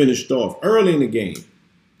 He was finished off early in the game.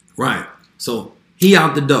 Right. So he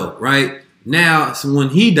out the door, right? Now, so when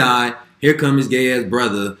he died, here comes his gay-ass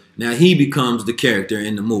brother. Now he becomes the character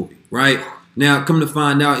in the movie, right? Now, come to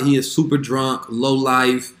find out, he is super drunk, low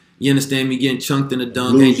life. You understand me? Getting chunked in the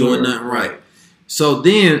dunk, ain't doing nothing right. So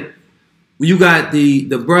then you got the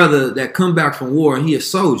brother that come back from war, and he a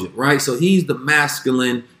soldier, right? So he's the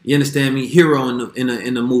masculine, you understand me, hero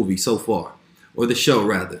in the movie so far, or the show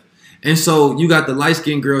rather. And so you got the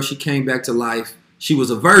light-skinned girl. She came back to life. She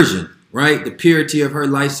was a virgin, right? The purity of her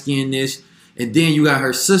light-skinnedness. And then you got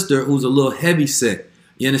her sister, who's a little heavy set.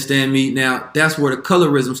 You understand me? Now, that's where the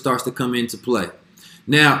colorism starts to come into play.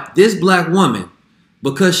 Now, this black woman,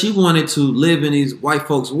 because she wanted to live in these white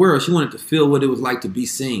folks' world, she wanted to feel what it was like to be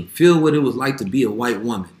seen, feel what it was like to be a white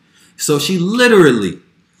woman. So she literally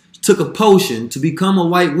took a potion to become a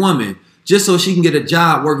white woman just so she can get a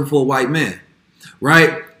job working for a white man,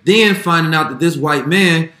 right? Then finding out that this white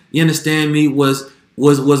man, you understand me, was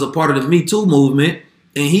a part of the Me Too movement,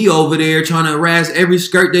 and he over there trying to harass every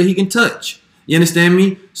skirt that he can touch. You understand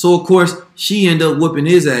me? So, of course, she ended up whooping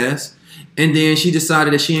his ass, and then she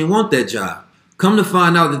decided that she didn't want that job. Come to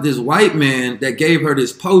find out that this white man that gave her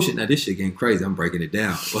this potion, now this shit getting crazy, I'm breaking it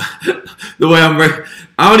down. The way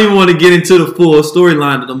I don't even want to get into the full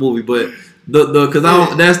storyline of the movie, but because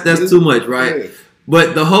that's too much, right?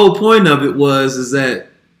 But the whole point of it is that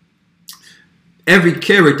every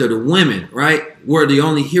character, the women, right, were the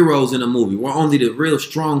only heroes in the movie. Were only the real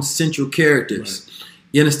strong central characters. Right.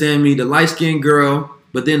 You understand me? The light-skinned girl,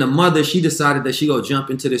 but then the mother, she decided that she gonna jump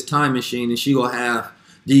into this time machine and she gonna have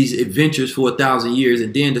these adventures for 1,000 years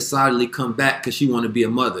and then decidedly come back because she want to be a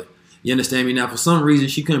mother. You understand me? Now, for some reason,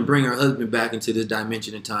 she couldn't bring her husband back into this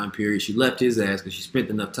dimension and time period. She left his ass because she spent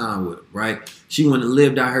enough time with him, right? She went and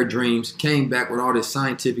lived out her dreams, came back with all this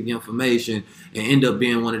scientific information, and ended up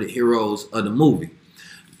being one of the heroes of the movie.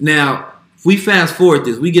 Now, if we fast forward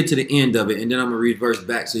this, we get to the end of it, and then I'm going to reverse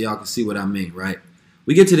back so y'all can see what I mean, right?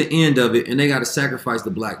 We get to the end of it, and they got to sacrifice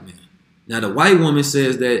the black man. Now, the white woman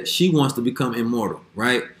says that she wants to become immortal,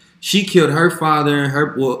 right? She killed her father and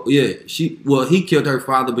he killed her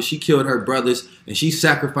father, but she killed her brothers, and she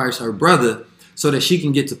sacrificed her brother so that she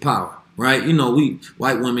can get to power, right? You know, we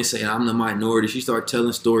white women say, I'm the minority. She started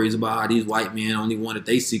telling stories about how these white men only wanted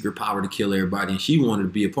their secret power to kill everybody, and she wanted to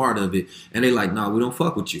be a part of it. And they like, we don't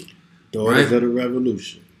fuck with you. Daughters of the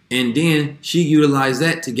revolution. And then she utilized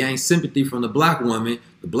that to gain sympathy from the black woman.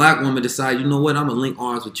 The black woman decided, you know what, I'm going to link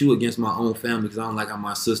arms with you against my own family because I don't like how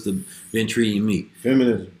my sister been treating me.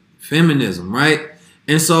 Feminism, right?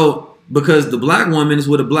 And so, because the black woman is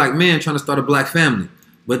with a black man trying to start a black family.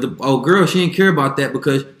 But the old girl, she didn't care about that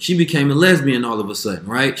because she became a lesbian all of a sudden,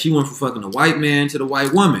 right? She went from fucking a white man to the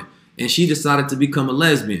white woman. And she decided to become a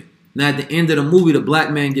lesbian. Now, at the end of the movie, the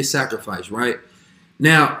black man gets sacrificed, right?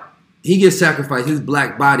 Now, he gets sacrificed. His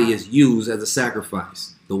black body is used as a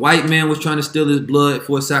sacrifice. The white man was trying to steal his blood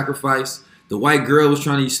for a sacrifice. The white girl was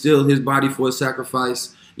trying to steal his body for a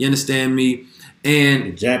sacrifice. You understand me? And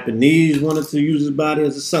the Japanese wanted to use his body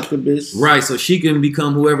as a succubus. Right, so she can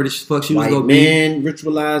become whoever the fuck she was going to be. White man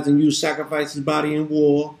ritualized and used sacrifice his body in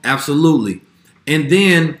war. Absolutely. And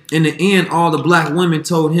then, in the end, all the black women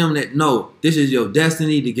told him that, no, this is your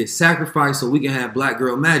destiny to get sacrificed so we can have black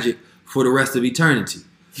girl magic for the rest of eternity.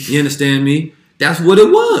 You understand me? That's what it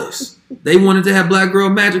was. They wanted to have black girl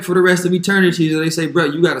magic for the rest of eternity. So they say, bro,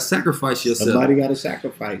 you got to sacrifice yourself. Somebody got to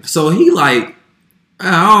sacrifice. So he like,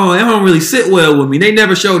 oh, it don't really sit well with me. They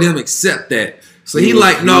never showed him accept that. So he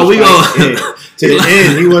like, no, we go. To the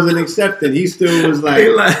end, he wasn't accepting. He still was like,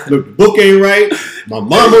 look, the book ain't right. My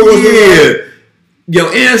mama wasn't right. Your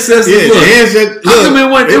ancestors, look. How come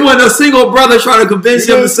it wasn't a single brother trying to convince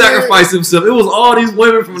him to sacrifice himself? It was all these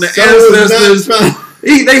women from the ancestors.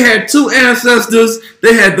 They had two ancestors.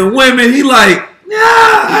 They had the women. He like,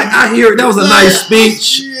 I hear it. That was a nice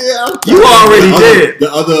speech. Yeah, you already did.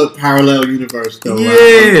 The other parallel universe, though. Yeah.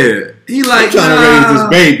 Right? He like, I'm trying to raise this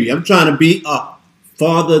baby. I'm trying to be a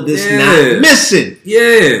father that's not missing.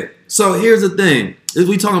 Yeah. So here's the thing.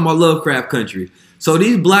 We talking about Lovecraft Country. So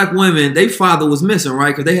these black women, their father was missing,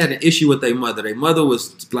 right? Because they had an issue with their mother. Their mother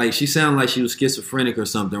was like, she sounded like she was schizophrenic or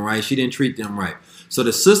something, right? She didn't treat them right. So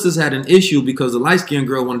the sisters had an issue because the light-skinned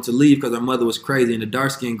girl wanted to leave because her mother was crazy, and the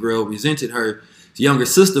dark-skinned girl resented her younger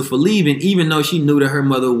sister for leaving, even though she knew that her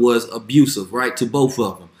mother was abusive, right, to both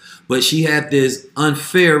of them. But she had this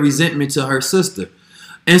unfair resentment to her sister.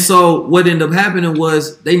 And so what ended up happening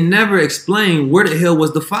was they never explained where the hell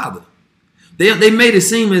was the father. They made it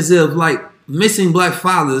seem as if, like, missing black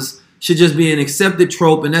fathers should just be an accepted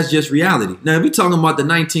trope, and that's just reality. Now, if we're talking about the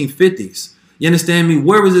 1950s, you understand me?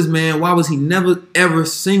 Where was this man? Why was he never, ever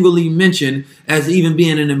singly mentioned as even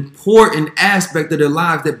being an important aspect of their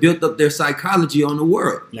lives that built up their psychology on the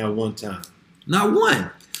world? Not one time. Not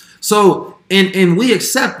one. So, and we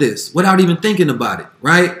accept this without even thinking about it,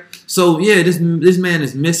 right? So, yeah, this man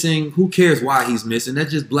is missing. Who cares why he's missing?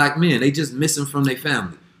 That's just black men. They just missing from their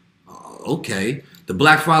family. Okay. The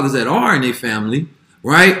black fathers that are in their family,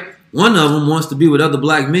 right? One of them wants to be with other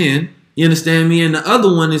black men. You understand me? And the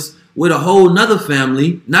other one is with a whole nother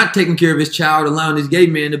family, not taking care of his child, allowing this gay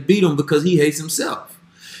man to beat him because he hates himself.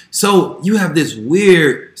 So you have this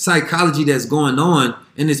weird psychology that's going on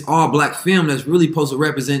in this all black film that's really supposed to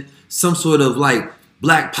represent some sort of like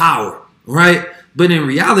black power, right? But in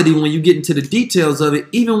reality, when you get into the details of it,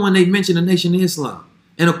 even when they mention the Nation of Islam,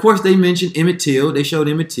 and of course they mentioned Emmett Till, they showed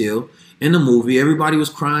Emmett Till in the movie. Everybody was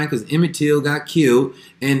crying because Emmett Till got killed,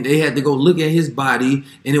 and they had to go look at his body,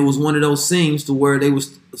 and it was one of those scenes to where they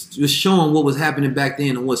was showing what was happening back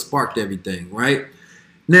then and what sparked everything, right?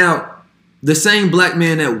 Now, the same black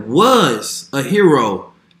man that was a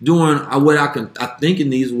hero during what I think in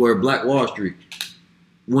these were Black Wall Street,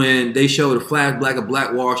 when they showed a flashback of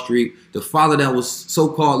Black Wall Street, the father that was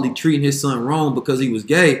so-calledly treating his son wrong because he was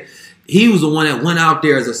gay, he was the one that went out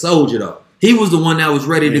there as a soldier, though. He was the one that was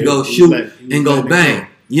ready to go shoot and go bang.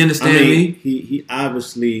 You understand me? He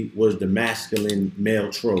obviously was the masculine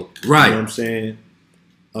male trope. Right. You know what I'm saying?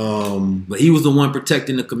 But he was the one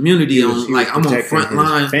protecting the community. I'm on front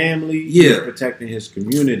line. Family. Yeah. He was protecting his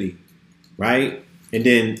community. Right? And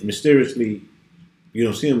then mysteriously, you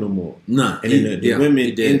don't see him no more. Nah. And then the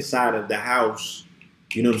women inside of the house,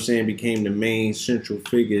 you know what I'm saying, became the main central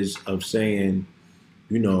figures of saying,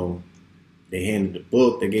 you know, they handed the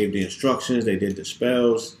book, they gave the instructions, they did the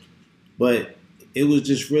spells, but it was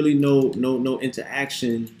just really no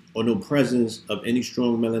interaction or no presence of any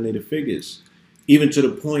strong melanated figures, even to the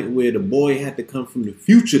point where the boy had to come from the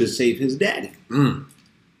future to save his daddy.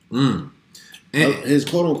 His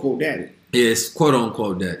quote unquote daddy. Yeah, it's quote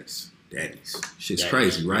unquote daddies. Shit's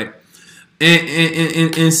crazy, right?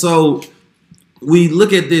 And so we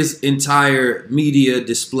look at this entire media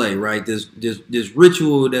display, right? This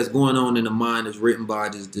ritual that's going on in the mind is written by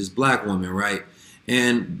this black woman, right?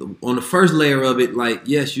 And on the first layer of it, like,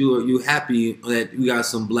 yes, you happy that we got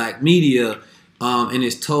some black media, and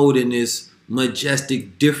it's told in this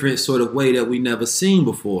majestic, different sort of way that we never seen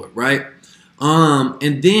before, right?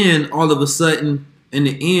 And then all of a sudden, in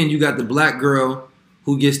the end, you got the black girl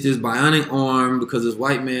who gets this bionic arm because this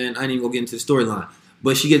white man, I ain't even gonna get into the storyline,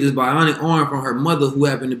 but she gets this bionic arm from her mother who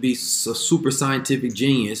happened to be a super scientific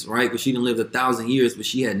genius, right? Because she done lived 1,000 years, but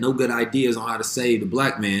she had no good ideas on how to save the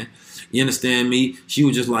black man. You understand me? She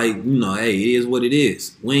was just like, hey, it is what it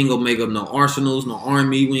is. We ain't gonna make up no arsenals, no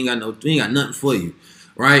army. We ain't got nothing for you,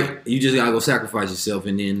 right? You just gotta go sacrifice yourself,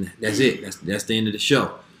 and then that's it. That's the end of the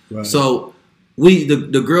show. Right. So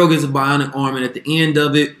the girl gets a bionic arm, and at the end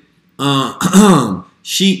of it,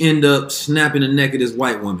 she end up snapping the neck of this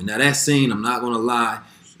white woman. Now that scene, I'm not gonna lie,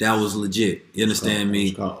 that was legit. You understand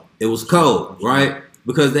me? It was cold, right?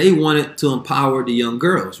 Because they wanted to empower the young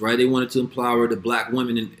girls, right? They wanted to empower the black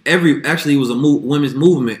women, and actually it was a women's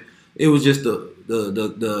movement. It was just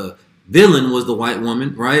the villain was the white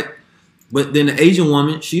woman, right? But then the Asian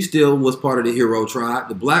woman, she still was part of the hero tribe.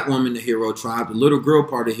 The black woman, the hero tribe. The little girl,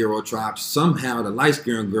 part of the hero tribe. Somehow the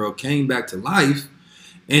light-skinned girl came back to life,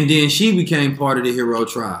 and then she became part of the hero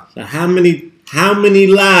tribe. So how many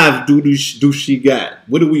lives do she got?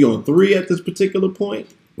 What are we on, 3 at this particular point?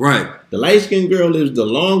 Right. The light-skinned girl lives the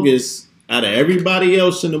longest out of everybody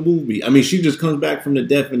else in the movie. I mean, she just comes back from the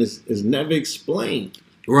death and is never explained.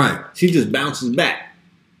 Right. She just bounces back.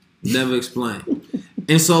 Never explained.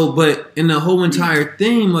 And so, but in the whole entire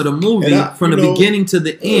theme of the movie, from the beginning to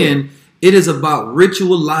the end, it is about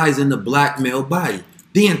ritualizing the black male body.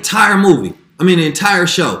 The entire movie. I mean, the entire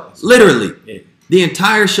show. Literally. Yeah. The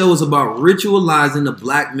entire show is about ritualizing the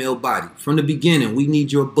black male body. From the beginning, we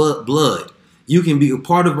need your blood. You can be a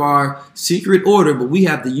part of our secret order, but we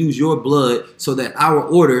have to use your blood so that our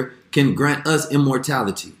order can grant us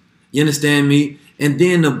immortality. You understand me? And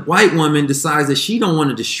then the white woman decides that she don't want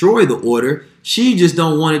to destroy the order. She just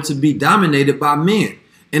don't want it to be dominated by men.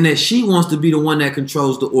 And that she wants to be the one that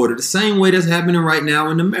controls the order. The same way that's happening right now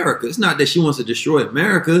in America. It's not that she wants to destroy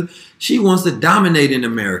America. She wants to dominate in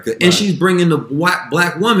America. And she's bringing the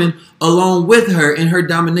black woman along with her in her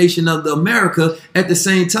domination of the America at the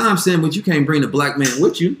same time saying, but you can't bring the black man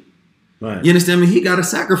with you. Right. You understand me? He got to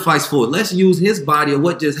sacrifice for it. Let's use his body or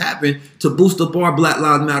what just happened to boost up our Black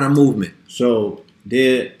Lives Matter movement. So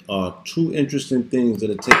there are 2 interesting things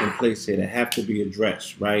that are taking place here that have to be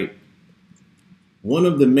addressed, right? One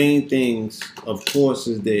of the main things, of course,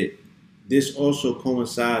 is that this also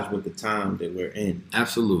coincides with the time that we're in.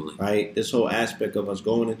 Absolutely. Right? This whole aspect of us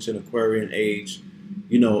going into the Aquarian age,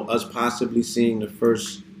 us possibly seeing the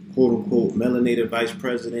first quote-unquote melanated vice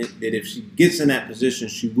president, that if she gets in that position,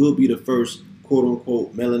 she will be the first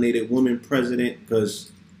quote-unquote melanated woman president,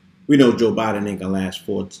 because we know Joe Biden ain't gonna last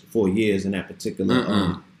 4 years in that particular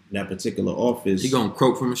office. He gonna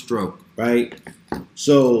croak from a stroke. Right?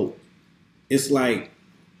 So it's like,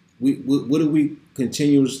 what are we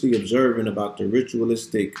continuously observing about the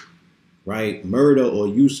ritualistic, right, murder or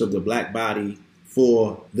use of the black body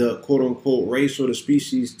for the quote-unquote race or the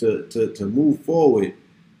species to move forward?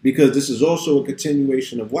 Because this is also a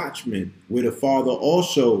continuation of Watchmen, where the father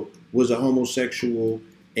also was a homosexual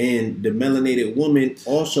and the melanated woman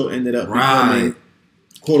also ended up becoming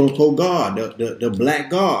quote-unquote God, the black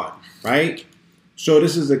God, right? So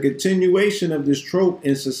this is a continuation of this trope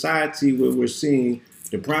in society where we're seeing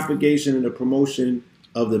the propagation and the promotion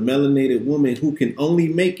of the melanated woman who can only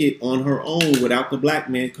make it on her own without the black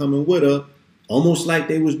man coming with her, almost like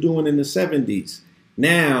they was doing in the 70s.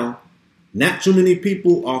 Now, not too many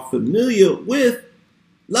people are familiar with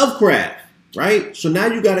Lovecraft, right? So now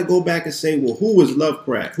you got to go back and say, well, who was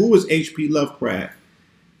Lovecraft? Who was H.P. Lovecraft?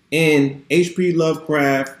 And H.P.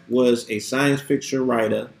 Lovecraft was a science fiction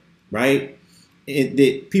writer, right? And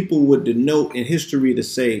that people would denote in history to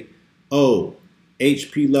say, oh,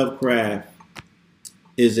 H.P. Lovecraft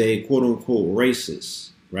is a quote-unquote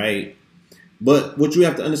racist, right? But what you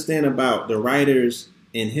have to understand about the writers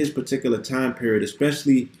in his particular time period,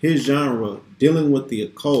 especially his genre, dealing with the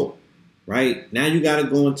occult, right? Now you got to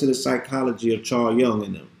go into the psychology of Carl Jung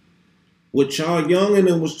and them. What Carl Jung and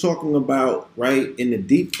them was talking about, right, in the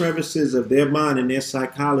deep crevices of their mind and their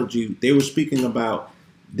psychology, they were speaking about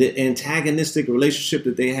the antagonistic relationship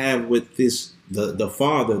that they have with the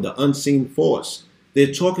father, the unseen force.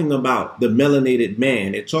 They're talking about the melanated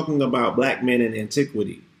man. They're talking about black men in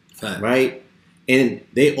antiquity, right? And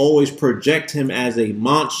they always project him as a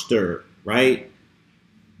monster, right?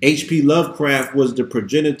 H.P. Lovecraft was the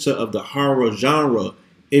progenitor of the horror genre.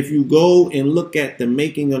 If you go and look at the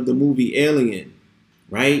making of the movie Alien,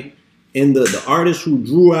 right? And the artist who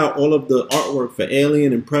drew out all of the artwork for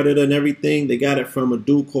Alien and Predator and everything, they got it from a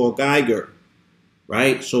dude called Geiger,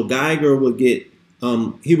 right? So Geiger would get,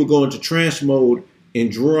 he would go into trance mode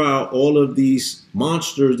and draw out all of these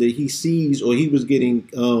monsters that he sees or he was getting,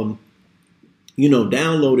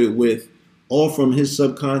 downloaded with, all from his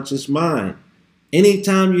subconscious mind.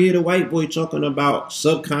 Anytime you hear the white boy talking about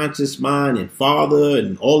subconscious mind and father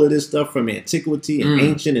and all of this stuff from antiquity and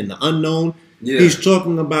ancient and the unknown, he's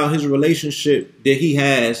talking about his relationship that he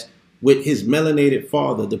has with his melanated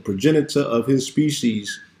father, the progenitor of his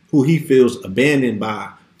species, who he feels abandoned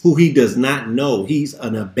by, who he does not know. He's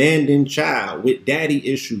an abandoned child with daddy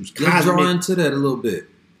issues. Let's draw into that a little bit,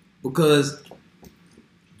 because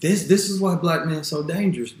this is why black man's so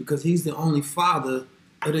dangerous, because he's the only father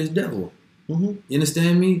of this devil. You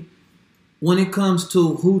understand me? When it comes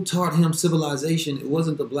to who taught him civilization, it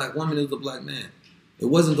wasn't the black woman, it was the black man. It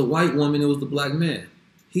wasn't the white woman, it was the black man.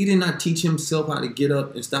 He did not teach himself how to get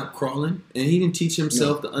up and stop crawling, and he didn't teach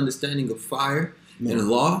himself the understanding of fire and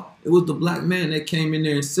law. It was the black man that came in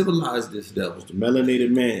there and civilized this devil. The melanated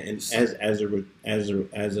man, and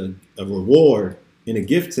as a reward and a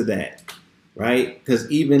gift to that, right?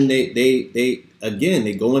 Because even they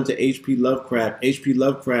go into H.P. Lovecraft. H.P.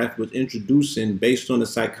 Lovecraft was introducing, based on the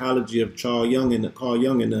psychology of Carl Jung and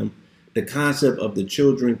them, the concept of the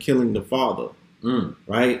children killing the father.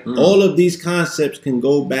 Right? All of these concepts can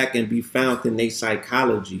go back and be found in their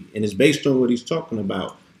psychology, and it's based on what he's talking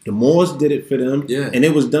about. The Moors did it for them, and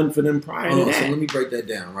it was done for them prior to that. So let me break that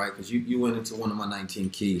down, right? Because you went into one of my 19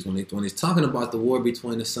 keys when he's talking about the war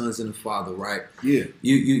between the sons and the father, right? Yeah.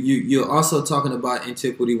 You're also talking about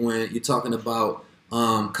antiquity when you're talking about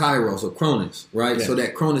Kairos or Cronus, right? Yes. So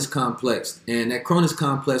that Cronus complex, and that Cronus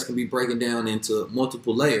complex can be broken down into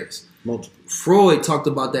multiple layers. Freud talked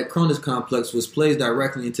about that Cronus complex, was plays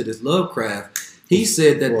directly into this Lovecraft. He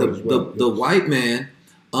said that the white man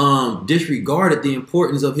disregarded the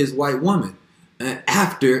importance of his white woman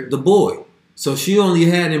after the boy. So she only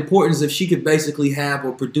had importance if she could basically have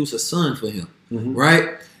or produce a son for him,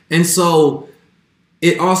 right? And so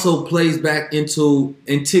it also plays back into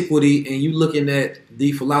antiquity, and you looking at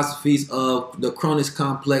the philosophies of the Cronus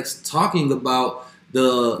complex talking about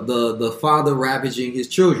the father ravaging his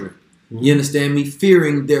children. You understand me?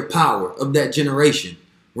 Fearing their power of that generation,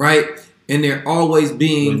 right? And they're always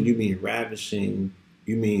being... When you mean ravishing,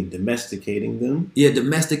 you mean domesticating them? Yeah,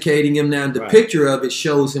 domesticating him. Now, the picture of it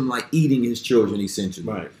shows him like eating his children, essentially.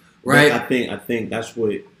 Right? I think that's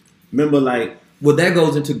what... Remember, like... Well, that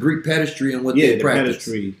goes into Greek pederastry and what they practice.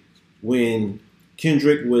 Yeah, the pederastry. When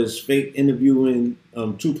Kendrick was fake interviewing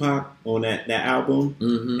Tupac on that album,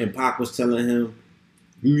 and Pac was telling him,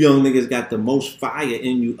 you young niggas got the most fire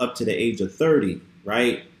in you up to the age of 30,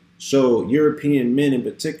 right? So European men in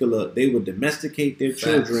particular, they would domesticate their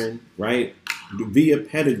children, right? Via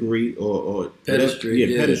pedigree or pederastry,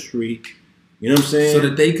 pederastry. You know what I'm saying? So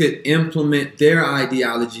that they could implement their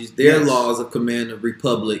ideologies, their laws of command of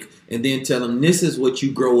republic, and then tell them this is what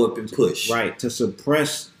you grow up and push. Right, to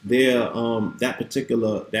suppress their that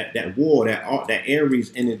particular that war, that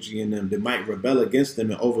Aries energy in them that might rebel against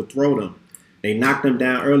them and overthrow them. They knock them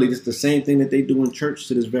down early. It's the same thing that they do in church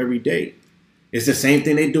to this very day. It's the same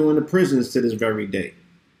thing they do in the prisons to this very day.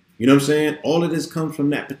 You know what I'm saying? All of this comes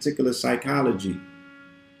from that particular psychology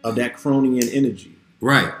of that Cronian energy.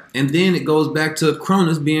 Right. And then it goes back to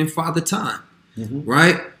Cronus being father time.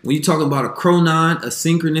 Right? When you talk about a chronon, a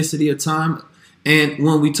synchronicity of time, and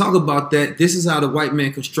when we talk about that, this is how the white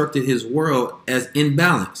man constructed his world as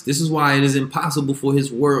imbalance. This is why it is impossible for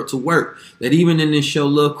his world to work. That even in this show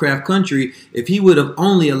Lovecraft Country, if he would have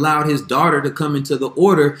only allowed his daughter to come into the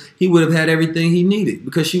order, he would have had everything he needed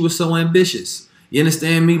because she was so ambitious. You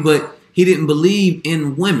understand me? But he didn't believe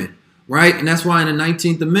in women, right? And that's why in the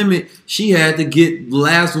 19th Amendment, she had to get the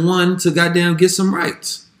last one to goddamn get some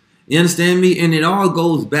rights. You understand me? And it all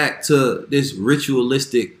goes back to this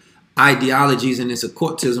ritualistic ideologies and this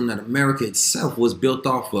occultism that America itself was built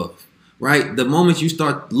off of, right? The moment you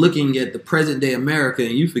start looking at the present day America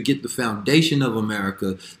and you forget the foundation of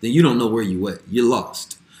America, then you don't know where you at. You're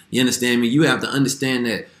lost. You understand me? You have to understand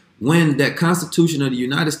that when that Constitution of the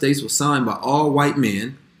United States was signed by all white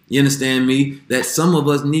men, you understand me, that some of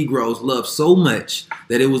us Negroes loved so much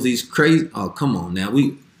that it was these crazy, oh, come on now.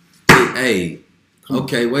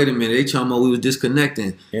 Okay, wait a minute. They talking about we was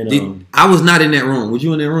disconnecting. And, I was not in that room. Was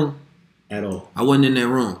you in that room? At all. I wasn't in that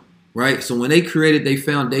room, right? So when they created their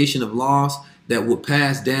foundation of laws that would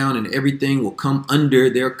pass down and everything will come under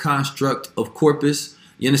their construct of corpus,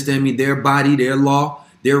 you understand me, their body, their law,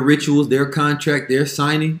 their rituals, their contract, their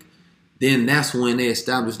signing, then that's when they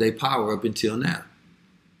establish their power up until now.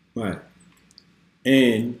 Right.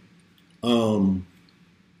 And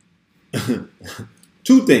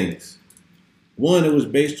two things. One, it was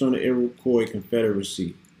based on the Iroquois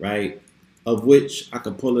Confederacy, right? Of which I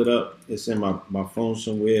could pull it up. It's in my phone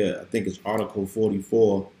somewhere. I think it's Article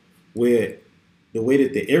 44, where the way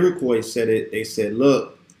that the Iroquois said it, they said,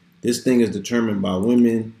 look, this thing is determined by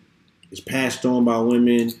women. It's passed on by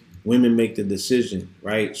women. Women make the decision,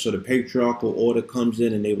 right? So the patriarchal order comes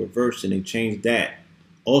in and they reverse and they change that.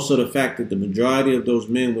 Also, the fact that the majority of those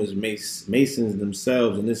men was Masons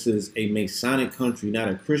themselves, and this is a Masonic country, not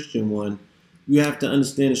a Christian one. You have to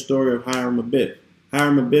understand the story of Hiram Abiff.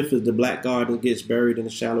 Hiram Abiff is the black god that gets buried in a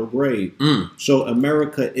shallow grave. So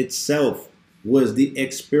America itself was the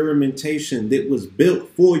experimentation that was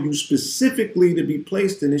built for you specifically to be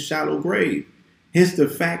placed in a shallow grave. Hence the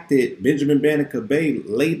fact that Benjamin Banneker Bay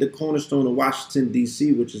laid the cornerstone of Washington,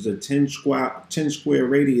 D.C., which is a 10 square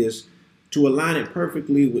radius, to align it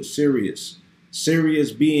perfectly with Sirius.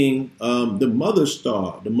 Sirius being the mother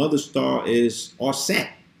star. The mother star is Auset,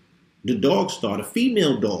 the dog star, the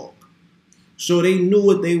female dog. So they knew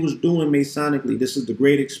what they was doing Masonically. This is the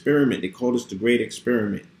Great Experiment. They call this the Great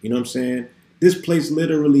Experiment. You know what I'm saying? This place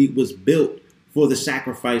literally was built for the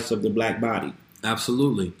sacrifice of the black body.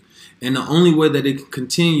 Absolutely. And the only way that it can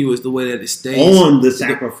continue is the way that it stays on the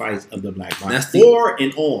sacrifice of the black body. That's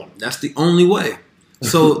That's the only way.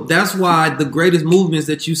 So that's why the greatest movements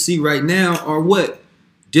that you see right now are what?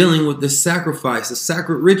 Dealing with the sacrifice, the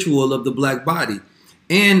sacred ritual of the black body.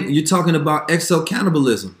 And you're talking about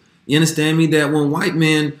exo-cannibalism. You understand me? That when white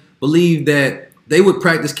men believe that they would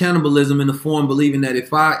practice cannibalism in the form believing that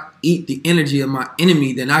if I eat the energy of my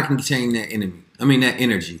enemy, then I can change that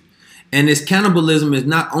energy. And this cannibalism is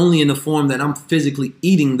not only in the form that I'm physically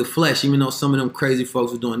eating the flesh, even though some of them crazy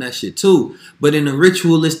folks were doing that shit too, but in the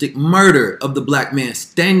ritualistic murder of the black man,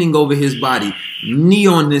 standing over his body, knee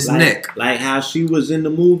on his neck. Like how she was in the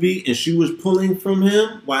movie and she was pulling from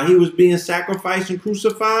him while he was being sacrificed and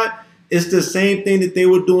crucified. It's the same thing that they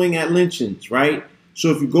were doing at lynchings, right? So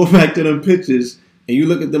if you go back to them pictures and you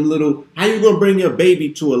look at them little, how you going to bring your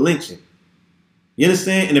baby to a lynching? You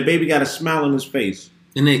understand? And the baby got a smile on his face.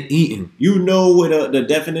 And they eating. You know where the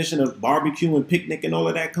definition of barbecue and picnic and all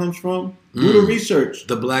of that comes from? Do the research.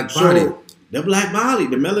 The black body. So, the black body,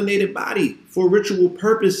 the melanated body, for ritual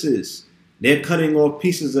purposes. They're cutting off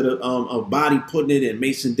pieces of the body, putting it in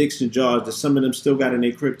Mason-Dixon jars that some of them still got in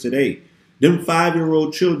their crib today. Them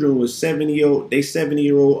 5-year-old children was 70-year-old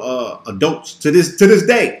adults to this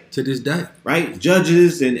day. To this day. Right?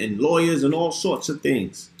 Judges and lawyers and all sorts of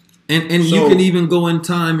things. And so, you can even go in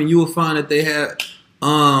time and you will find that they have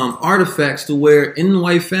artifacts to where in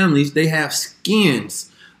white families they have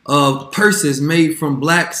skins of purses made from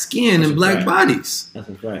black skin and black bodies. That's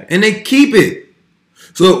a fact. And they keep it.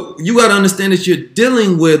 So you got to understand that you're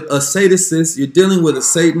dealing with a sadist, you're dealing with a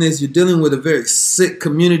Satanist, you're dealing with a very sick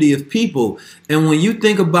community of people. And when you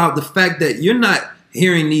think about the fact that you're not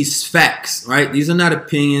hearing these facts, right? These are not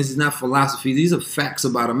opinions, it's not philosophy, these are facts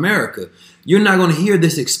about America. You're not going to hear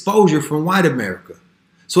this exposure from white America.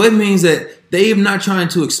 So it means that they're not trying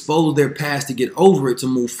to expose their past to get over it, to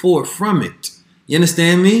move forward from it. You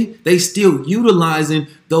understand me? They still utilizing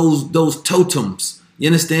those totems. You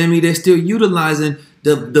understand me? They're still utilizing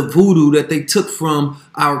the voodoo that they took from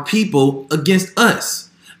our people against us.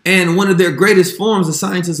 And one of their greatest forms, the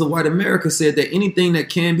scientists of white America said that anything that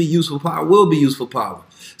can be used for power will be used for power.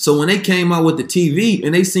 So when they came out with the TV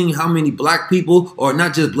and they seen how many black people, or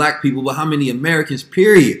not just black people, but how many Americans,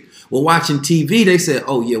 period, were watching TV, they said,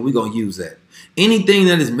 oh yeah, we're going to use that. Anything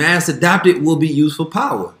that is mass adopted will be used for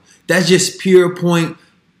power. That's just pure point.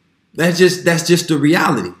 That's just the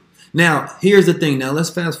reality. Now, here's the thing. Now, let's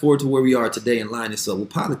fast forward to where we are today and line this up with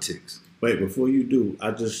politics. Wait, before you do,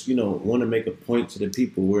 I just, want to make a point to the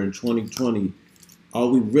people. We're in 2020. Are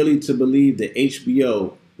we really to believe that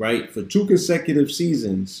HBO, right, for 2 consecutive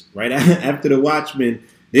seasons, right, after The Watchmen,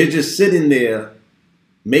 they're just sitting there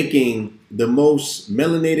making the most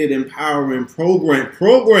melanated, empowering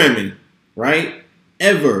programming, right,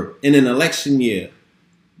 ever in an election year?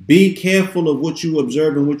 Be careful of what you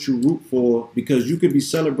observe and what you root for, because you could be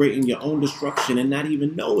celebrating your own destruction and not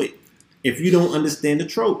even know it if you don't understand the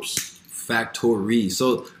tropes. Factory.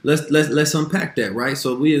 So let's unpack that, right?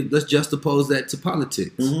 So let's juxtapose that to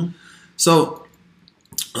politics. Mm-hmm. So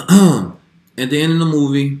at the end of the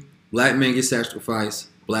movie, black men get sacrificed,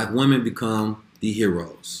 black women become the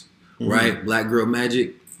heroes, right? Black girl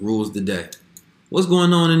magic rules the day. What's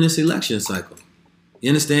going on in this election cycle? You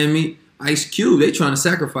understand me? Ice Cube, they trying to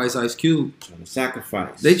sacrifice Ice Cube. Trying to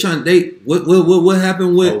sacrifice. What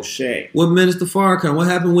happened with O'Shea? What Minister Farrakhan? What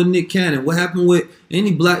happened with Nick Cannon? What happened with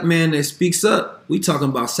any black man that speaks up? We talking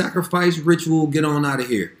about sacrifice, ritual, get on out of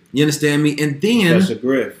here. You understand me? And then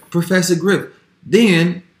Professor Griff.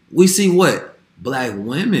 Then we see what? Black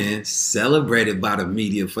women celebrated by the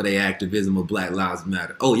media for their activism of Black Lives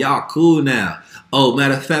Matter. Oh, y'all cool now. Oh,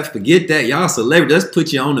 matter of fact, forget that. Y'all celebrity. Let's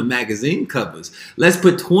put you on the magazine covers. Let's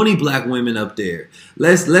put 20 black women up there.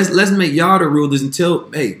 Let's make y'all the rulers until,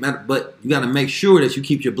 hey, but you got to make sure that you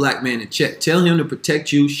keep your black man in check. Tell him to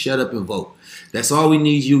protect you. Shut up and vote. That's all we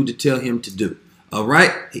need you to tell him to do. All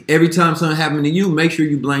right? Every time something happened to you, make sure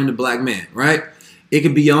you blame the black man, right? It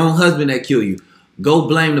could be your own husband that killed you. Go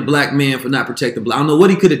blame the black man for not protecting black. I don't know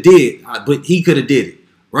what he could have did, but he could have did it,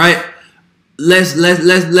 right? Let's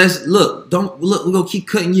look. Don't look. We're gonna keep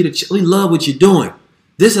cutting you to. We love what you're doing.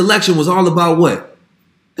 This election was all about what?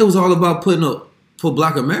 It was all about for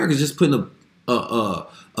Black Americans, just putting a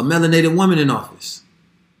melanated woman in office.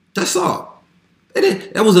 That's all.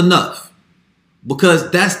 That was enough,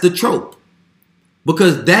 because that's the trope.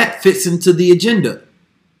 Because that fits into the agenda.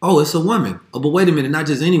 Oh, it's a woman. Oh, but wait a minute, not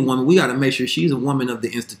just any woman. We got to make sure she's a woman of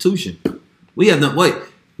the institution. We got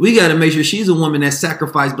to make sure she's a woman that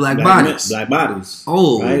sacrificed black bodies. Black bodies.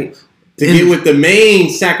 Oh. Right? To get with the main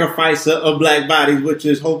sacrificer of black bodies, which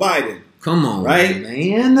is Joe Biden. Come on, right?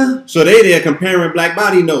 Man. So they're comparing black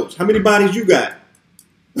body notes. How many bodies you got?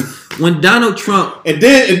 When Donald Trump... And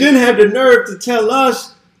then have the nerve to tell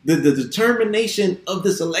us the determination of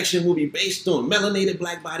this election will be based on melanated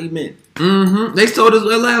black body men. Mm-hmm. They told us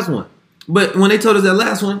that last one. But when they told us that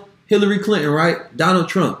last one, Hillary Clinton, right? Donald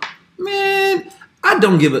Trump. Man, I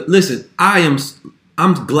don't give a... Listen,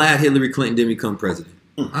 I'm glad Hillary Clinton didn't become president.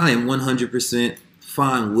 I am 100%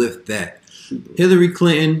 fine with that. Hillary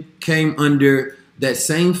Clinton came under that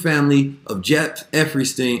same family of Jeffrey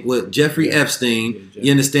Epstein,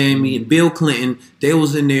 you understand me, and Bill Clinton. They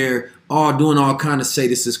was in there all doing all kind of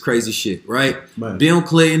sadist, crazy shit, right? Bill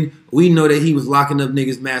Clinton, we know that he was locking up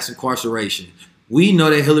niggas mass incarceration. We know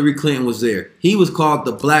that Hillary Clinton was there. He was called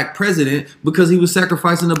the black president because he was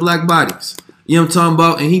sacrificing the black bodies. You know what I'm talking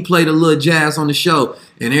about? And he played a little jazz on the show,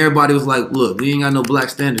 and everybody was like, look, we ain't got no black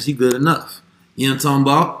standards. He good enough. You know what I'm talking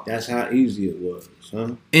about? That's how easy it was,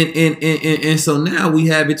 huh? And so now we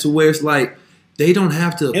have it to where it's like they don't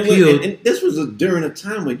have to appeal. And this was during a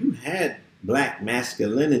time when you had black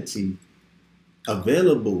masculinity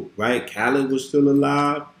available, right? Khaled was still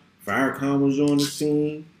alive. Farrakhan was on the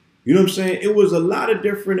scene. You know what I'm saying? It was a lot of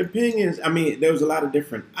different opinions. I mean, there was a lot of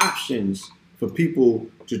different options for people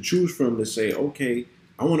to choose from to say, okay,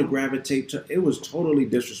 I want to gravitate to. It was totally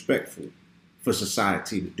disrespectful for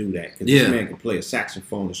society to do that. Because this man can play a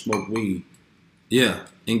saxophone and smoke weed. Yeah,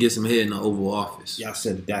 and get some head in the Oval Office. Y'all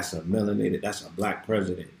said that that's a melanated, that's a black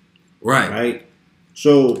president. Right. Right?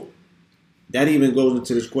 So that even goes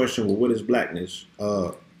into this question, well, what is blackness?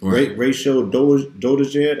 Rachel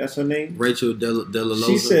Dolezal, that's her name? Rachel Dolezal.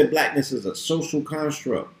 She said blackness is a social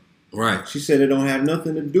construct. Right. She said it don't have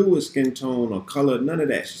nothing to do with skin tone or color, none of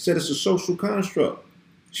that. She said it's a social construct.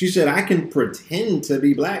 She said I can pretend to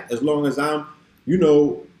be black as long as I'm,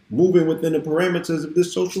 moving within the parameters of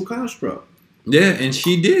this social construct. Yeah, and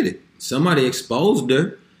she did it. Somebody exposed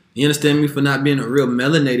her. You understand me, for not being a real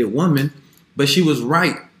melanated woman, but she was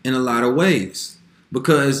right in a lot of ways.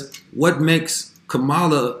 Because what makes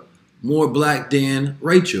Kamala more black than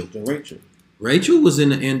Rachel? Rachel was in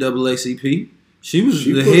the NAACP. She was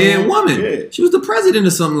the head woman. Yeah. She was the president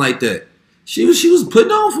or something like that. She was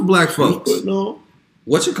putting on for black folks.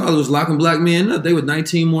 Whatchamacallit was locking black men up. They were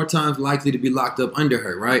 19 more times likely to be locked up under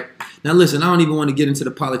her, right? Now listen, I don't even want to get into the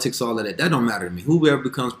politics, all of that. That don't matter to me. Whoever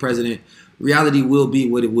becomes president, reality will be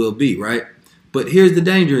what it will be, right? But here's the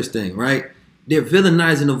dangerous thing, right? They're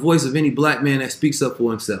villainizing the voice of any black man that speaks up for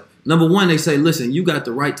himself. Number one, they say, listen, you got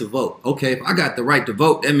the right to vote. Okay, if I got the right to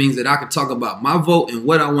vote, that means that I can talk about my vote and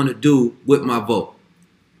what I want to do with my vote.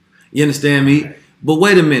 You understand me? But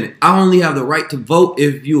wait a minute. I only have the right to vote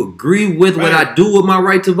if you agree with what I do with my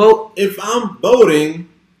right to vote? If I'm voting,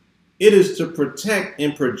 it is to protect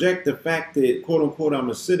and project the fact that, quote unquote,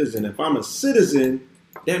 I'm a citizen. If I'm a citizen,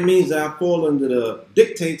 that means that I fall under the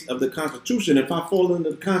dictates of the Constitution. If I fall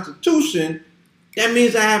under the Constitution, that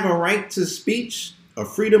means I have a right to speech, a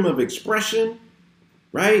freedom of expression,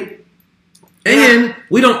 right? And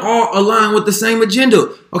we don't all align with the same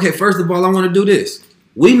agenda. Okay, first of all, I want to do this.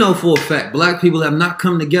 We know for a fact black people have not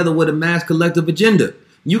come together with a mass collective agenda.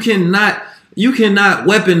 You cannot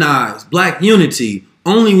weaponize black unity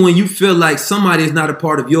only when you feel like somebody is not a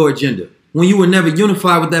part of your agenda, when you were never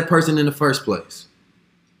unified with that person in the first place.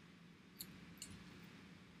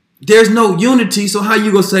 There's no unity, so how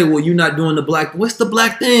you gonna say, well, you're not doing the black? What's the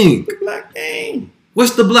black thing? The black thing.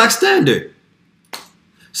 What's the black standard?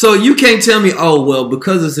 So you can't tell me, oh, well,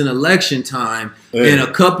 because it's an election time and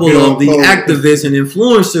a couple of the activists and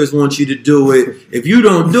influencers want you to do it. If you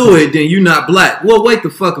don't do it, then you're not black. Well, wait the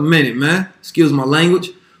fuck a minute, man. Excuse my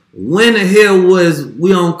language. When the hell was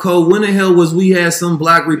we on code? When the hell was we had some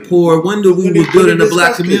black rapport? When did we was building the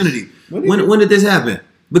black community? When did this happen?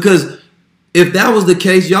 Because if that was the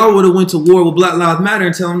case, y'all would have went to war with Black Lives Matter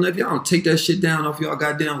and tell them, if y'all don't take that shit down off y'all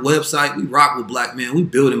goddamn website, we rock with black men. We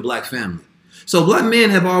building black family. So black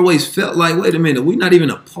men have always felt like, wait a minute, we're not even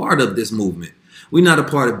a part of this movement. We're not a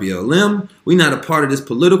part of BLM. We're not a part of this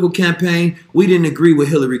political campaign. We didn't agree with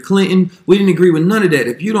Hillary Clinton. We didn't agree with none of that.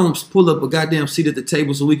 If you don't pull up a goddamn seat at the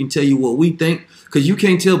table so we can tell you what we think, because you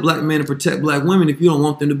can't tell black men to protect black women if you don't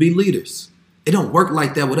want them to be leaders. It don't work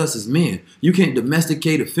like that with us as men. You can't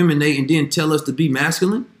domesticate, effeminate, and then tell us to be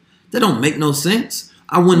masculine. That don't make no sense.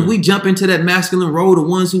 When we jump into that masculine role, the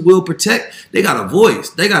ones who will protect, they got a voice.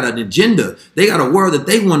 They got an agenda. They got a world that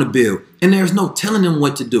they want to build. And there's no telling them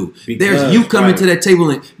what to do. There's you coming to that table.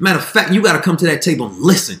 And matter of fact, you got to come to that table and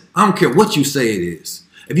listen. I don't care what you say it is.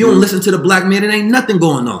 If you don't listen to the black man, it ain't nothing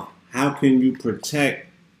going on. How can you protect,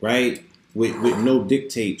 right, with no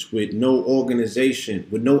dictates, with no organization,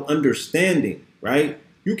 with no understanding, right?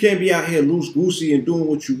 You can't be out here loose-goosey and doing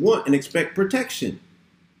what you want and expect protection.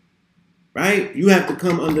 Right? You have to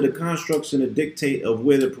come under the constructs and the dictate of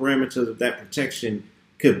where the parameters of that protection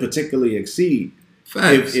could particularly exceed.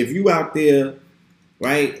 Facts. If you out there,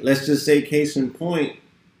 right, let's just say case in point,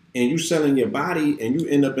 and you selling your body and you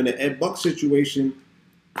end up in an Ed Buck situation,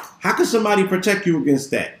 how can somebody protect you against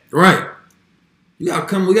that? Right. You gotta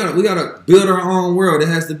come, we gotta build our own world. It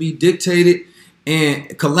has to be dictated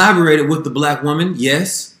and collaborated with the black woman,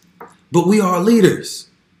 yes. But we are leaders.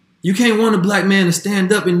 You can't want a black man to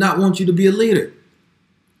stand up and not want you to be a leader.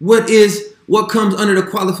 What comes under the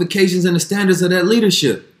qualifications and the standards of that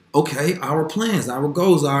leadership? Okay, our plans, our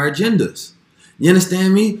goals, our agendas. You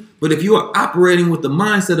understand me? But if you are operating with the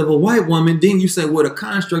mindset of a white woman, then you say, well, the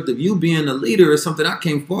construct of you being a leader is something I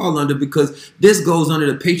can't fall under because this goes under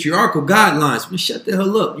the patriarchal guidelines. Well, shut the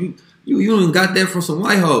hell up. You even got that from some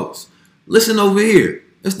white hoes. Listen over here.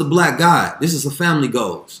 It's the black guy. This is a family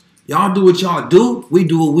goals. Y'all do what y'all do, we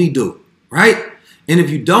do what we do, right? And if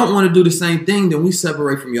you don't want to do the same thing, then we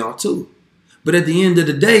separate from y'all too. But at the end of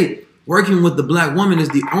the day, working with the black woman is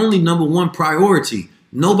the only number one priority.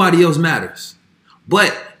 Nobody else matters.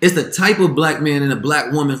 But it's the type of black man and a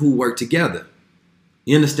black woman who work together.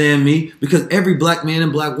 You understand me? Because every black man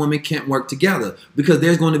and black woman can't work together because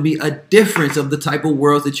there's going to be a difference of the type of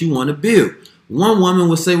worlds that you want to build. One woman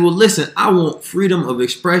will say, well, listen, I want freedom of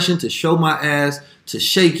expression to show my ass, to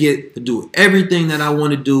shake it, to do everything that I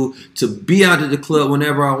want to do, to be out at the club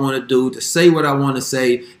whenever I want to do, to say what I want to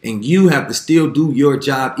say, and you have to still do your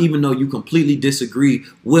job even though you completely disagree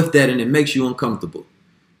with that and it makes you uncomfortable.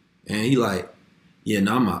 And he like, yeah,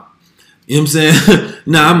 no, I'm out. You know what I'm saying?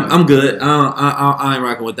 No, I'm good. I ain't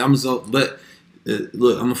rocking with that.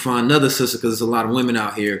 Look, I'm going to find another sister because there's a lot of women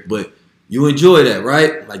out here, but you enjoy that,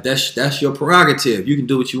 right? Like that's your prerogative. You can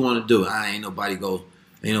do what you want to do. Ain't nobody go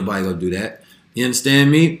do that. You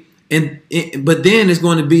understand me? But then it's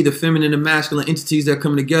going to be the feminine and masculine entities that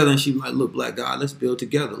come together, and she like, look, black God, let's build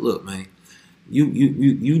together. Look, man,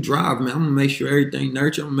 you drive, man. I'm gonna make sure everything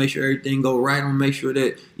nurture. I'm gonna make sure everything go right. I'm gonna make sure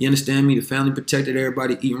that you understand me. The family protected,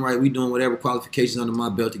 everybody eating right. We doing whatever qualifications under my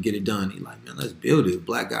belt to get it done. He like, man, let's build it.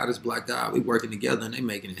 Black God is black God. We working together, and they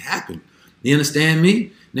making it happen. You understand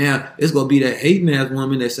me? Now it's gonna be that hating ass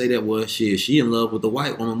woman that say that, well, she in love with the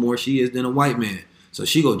white woman more she is than a white man. So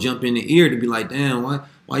she go jump in the ear to be like, damn,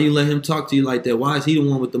 why you let him talk to you like that? Why is he the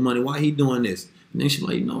one with the money? Why he doing this? And then she's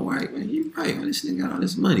like, you know, right, man, you right, man, this nigga got all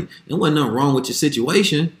this money. There wasn't nothing wrong with your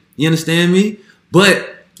situation. You understand me?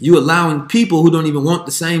 But you allowing people who don't even want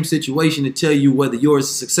the same situation to tell you whether yours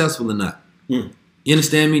is successful or not. You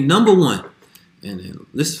understand me? Number one, and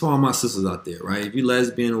this is for all my sisters out there, right? If you're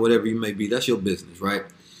lesbian or whatever you may be, that's your business, right?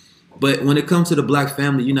 But when it comes to the black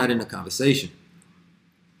family, you're not in the conversation.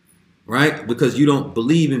 Right? Because you don't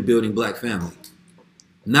believe in building black family.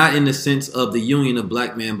 Not in the sense of the union of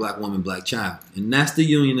black man, black woman, black child. And that's the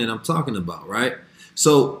union that I'm talking about, right?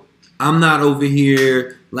 So I'm not over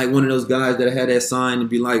here like one of those guys that had that sign and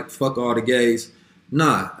be like, fuck all the gays.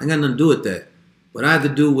 Nah, I got nothing to do with that. What I have to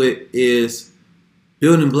do with is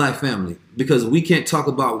building black family. Because we can't talk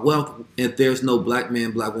about wealth if there's no black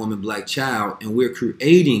man, black woman, black child. And we're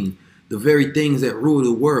creating the very things that rule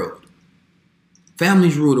the world.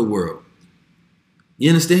 Families rule the world. You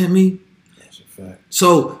understand me? That's a fact.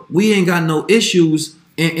 So we ain't got no issues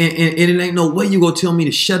And it ain't no way you gonna tell me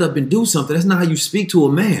to shut up and do something. That's not how you speak to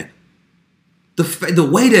a man. The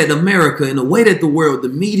way that America and the way that the world, the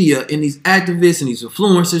media and these activists and these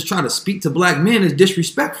influencers try to speak to black men is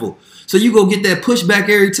disrespectful. So you go get that pushback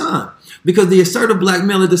every time. Because the assertive black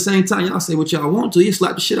male at the same time, y'all say what y'all want to, you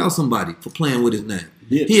slap the shit out of somebody for playing with his name.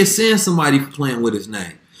 Yeah. He is send somebody for playing with his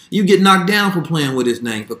name. You get knocked down for playing with his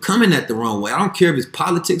name, for coming at the wrong way. I don't care if it's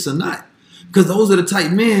politics or not. Because those are the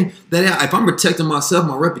type men that if I'm protecting myself,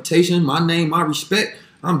 my reputation, my name, my respect,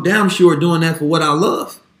 I'm damn sure doing that for what I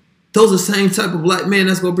love. Those are the same type of black men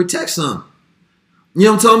that's going to protect some. You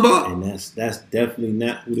know what I'm talking about? And that's definitely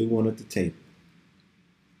not who they want at the table.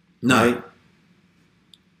 No. Right?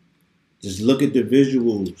 Just look at the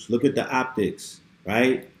visuals. Look at the optics.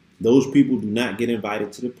 Right? Those people do not get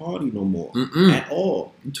invited to the party no more. At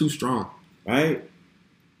all. You're too strong. Right?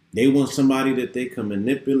 They want somebody that they can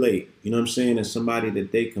manipulate. You know what I'm saying? And somebody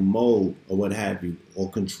that they can mold or what have you. Or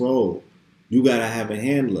control. You got to have a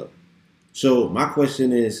handler. So my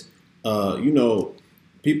question is,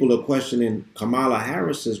 people are questioning Kamala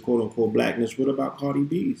Harris's quote-unquote blackness. What about Cardi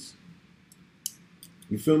B's?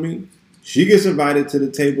 You feel me? She gets invited to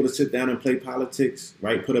the table to sit down and play politics,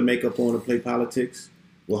 right? Put her makeup on and play politics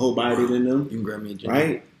with Joe Biden in them. You can grab me a gin.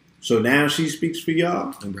 Right? So now she speaks for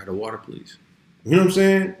y'all. And grab the water, please. You know what I'm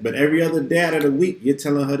saying? But every other day out of the week, you're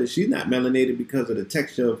telling her that she's not melanated because of the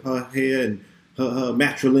texture of her hair and her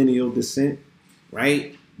matrilineal descent,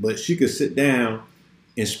 right? But she could sit down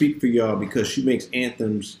and speak for y'all because she makes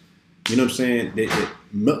anthems, you know what I'm saying, that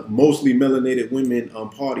mostly melanated women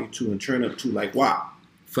party to and turn up to like WAP.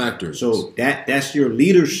 Factors. So that's your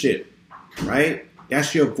leadership, right?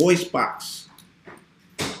 That's your voice box.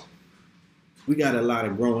 We got a lot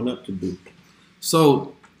of growing up to do.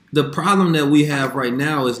 So the problem that we have right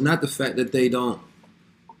now is not the fact that they don't,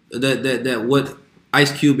 that what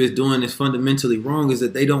Ice Cube is doing is fundamentally wrong, is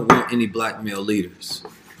that they don't want any black male leaders.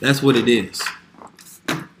 That's what it is.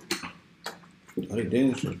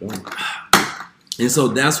 And so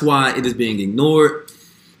that's why it is being ignored.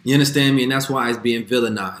 You understand me? And that's why it's being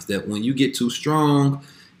villainized. That when you get too strong,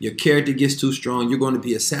 your character gets too strong, you're going to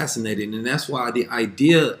be assassinated. And that's why the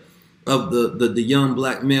idea of the young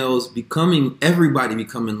black males everybody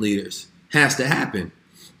becoming leaders has to happen.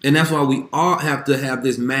 And that's why we all have to have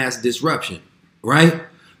this mass disruption, right?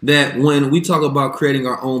 That when we talk about creating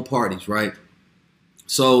our own parties, right?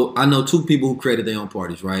 So I know two people who created their own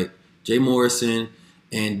parties, right? Jay Morrison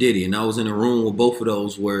and Diddy. And I was in a room where both of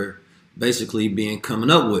those were basically coming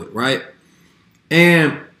up with, right?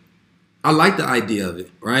 And I like the idea of it,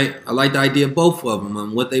 right? I like the idea of both of them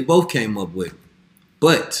and what they both came up with.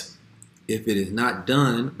 But if it is not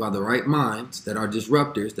done by the right minds that are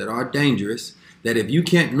disruptors, that are dangerous, that if you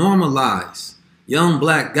can't normalize young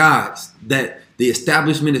black guys that the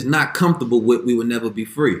establishment is not comfortable with, we will never be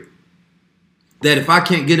free. That if I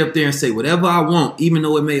can't get up there and say whatever I want, even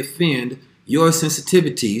though it may offend your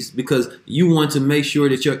sensitivities, because you want to make sure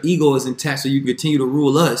that your ego is intact so you can continue to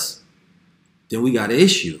rule us, then we got an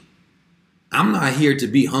issue. I'm not here to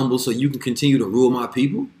be humble so you can continue to rule my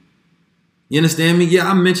people. You understand me? Yeah,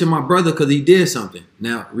 I mentioned my brother because he did something.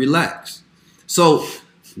 Now, relax. So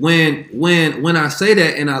when I say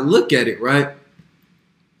that and I look at it, right?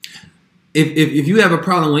 If you have a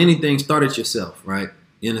problem with anything, start it yourself, right?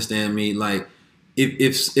 You understand me? Like,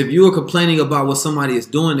 if you are complaining about what somebody is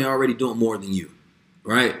doing, they're already doing more than you,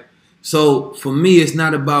 right? So for me, it's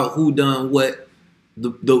not about who done what.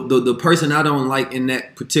 The person I don't like in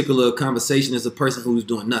that particular conversation is the person who's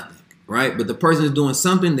doing nothing, right? But the person who's doing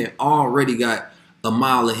something, they already got a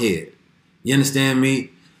mile ahead. You understand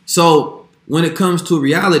me? So when it comes to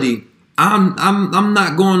reality, I'm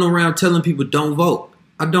not going around telling people don't vote.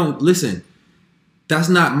 I don't listen. That's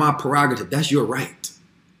not my prerogative. That's your right.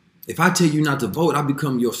 If I tell you not to vote, I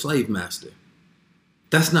become your slave master.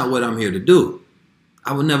 That's not what I'm here to do.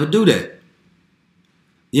 I would never do that.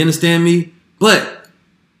 You understand me? But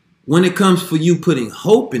when it comes for you putting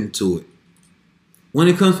hope into it, when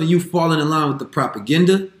it comes for you falling in line with the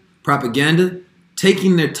propaganda,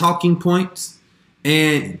 taking their talking points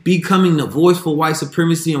and becoming the voice for white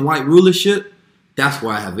supremacy and white rulership, that's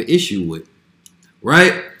where I have an issue with,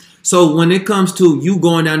 right? So when it comes to you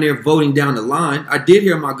going down there voting down the line, I did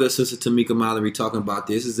hear my good sister Tamika Mallory talking about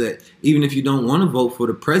this, is that even if you don't want to vote for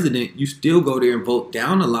the president, you still go there and vote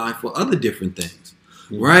down the line for other different things,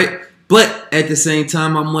 right? But at the same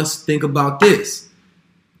time, I must think about this.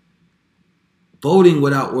 Voting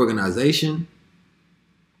without organization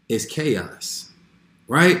is chaos,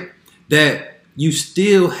 right? That you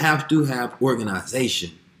still have to have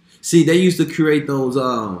organization. See, they used to create those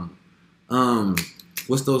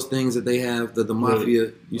what's those things that they have that the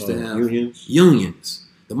mafia used to have? Unions. Unions.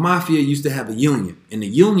 The mafia used to have a union, and the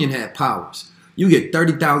union had powers. You get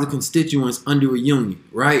 30,000 constituents under a union,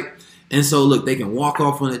 right? And so, look, they can walk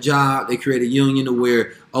off on a job. They create a union to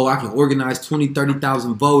where, oh, I can organize 20,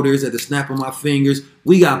 30,000 voters at the snap of my fingers.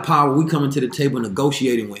 We got power. We coming to the table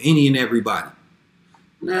negotiating with any and everybody.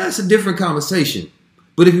 Now, that's a different conversation.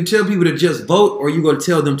 But if you tell people to just vote, or you go to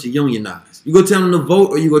tell them to unionize, you go tell them to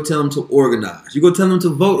vote, or you go tell them to organize, you go tell them to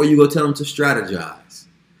vote, or you go tell them to strategize.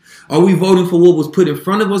 Are we voting for what was put in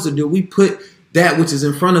front of us, or do we put that which is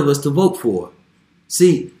in front of us to vote for?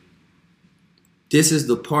 See, this is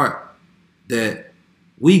the part that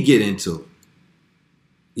we get into.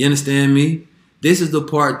 You understand me? This is the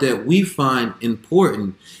part that we find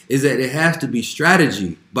important, is that there has to be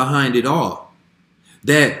strategy behind it all.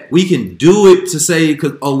 That we can do it to say,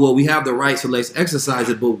 because, oh, well, we have the right, so let's exercise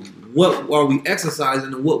it, but what are we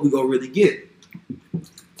exercising and what we gonna really get?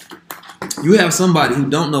 You have somebody who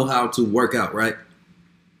don't know how to work out, right?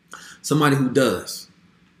 Somebody who does.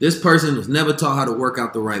 This person was never taught how to work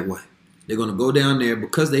out the right way. They're going to go down there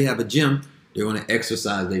because they have a gym. They're going to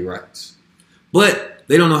exercise their rights. But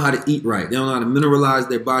they don't know how to eat right. They don't know how to mineralize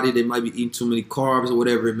their body. They might be eating too many carbs or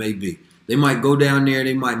whatever it may be. They might go down there.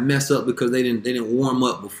 They might mess up because they didn't warm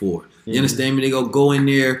up before. You understand me? They go in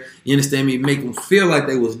there. You understand me? Make them feel like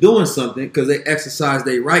they was doing something because they exercised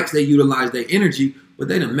their rights. They utilized their energy, but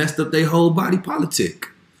they done messed up their whole body politic.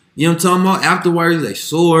 You know what I'm talking about? Afterwards, they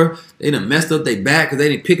sore. They done messed up their back because they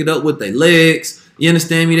didn't pick it up with their legs. You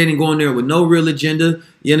understand me? They didn't go in there with no real agenda.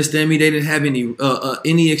 You understand me? They didn't have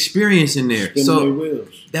any experience in there.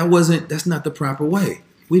 That's not the proper way.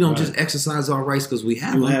 We don't just exercise our rights because we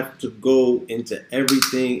have them. You have to go into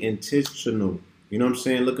everything intentional. You know what I'm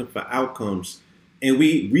saying? Looking for outcomes. And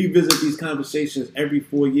we revisit these conversations every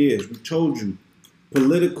 4 years. We told you,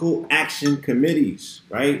 political action committees,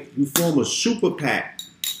 right? You form a super PAC.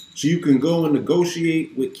 So you can go and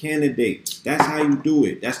negotiate with candidates. That's how you do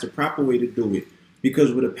it. That's the proper way to do it.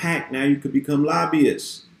 Because with a PAC, now you could become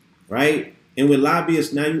lobbyists, right? And with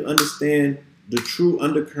lobbyists, now you understand the true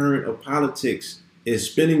undercurrent of politics is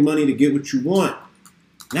spending money to get what you want.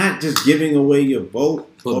 Not just giving away your vote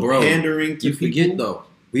or pandering to people. You forget, though,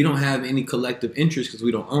 we don't have any collective interest because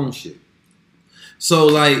we don't own shit. So,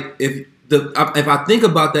 like, if I think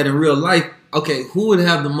about that in real life, okay, who would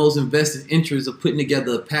have the most invested interest of putting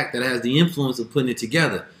together a PAC that has the influence of putting it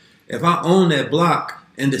together? If I own that block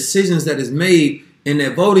and decisions that is made in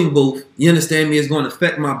that voting booth, you understand me, is going to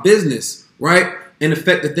affect my business, right? And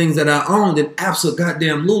affect the things that I own, then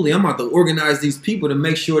absolutely, I'm about to organize these people to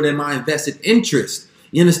make sure that my invested interests,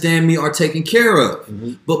 you understand me, are taken care of.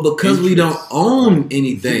 Mm-hmm. But because we don't own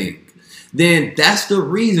anything, then that's the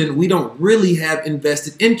reason we don't really have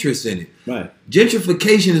invested interest in it. Right.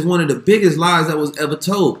 Gentrification is one of the biggest lies that was ever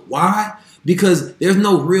told. Why? Because there's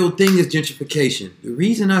no real thing as gentrification. The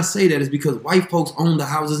reason I say that is because white folks owned the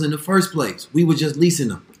houses in the first place. We were just leasing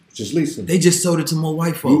them. They just sold it to more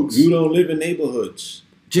white folks. You don't live in neighborhoods.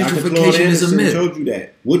 Gentrification is a myth. Told you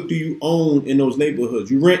that. What do you own in those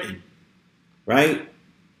neighborhoods? You renting, right?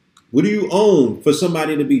 What do you own for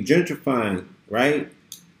somebody to be gentrifying, right?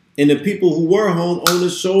 And the people who were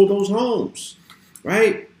homeowners sold those homes,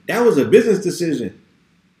 right? That was a business decision.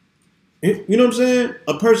 You know what I'm saying?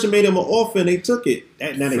 A person made them an offer and they took it.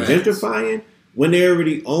 Now they're gentrifying when they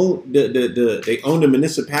already own they own the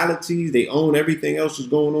municipalities, they own everything else that's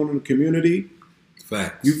going on in the community.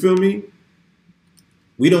 Facts. You feel me?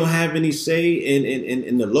 We don't have any say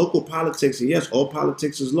in the local politics. And yes, all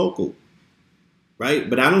politics is local, right?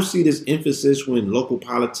 But I don't see this emphasis when local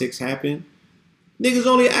politics happen. Niggas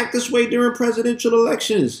only act this way during presidential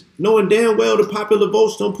elections, knowing damn well the popular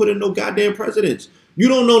votes don't put in no goddamn presidents. You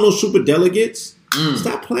don't know no super delegates.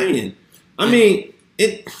 Stop playing. And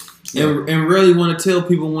really want to tell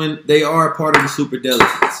people when they are part of the super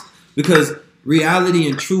delegates, because reality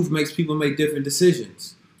and truth makes people make different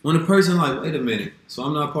decisions. When a person like, wait a minute, so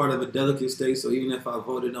I'm not part of a delegate state, so even if I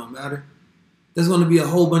vote, it don't matter. There's going to be a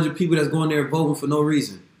whole bunch of people that's going there voting for no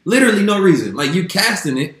reason, literally no reason. Like you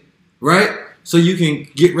casting it, right? So you can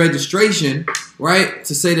get registration, right,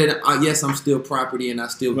 to say that, yes, I'm still property and I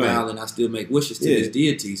still vow and I still make wishes to these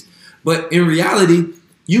deities. But in reality,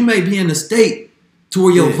 you may be in a state to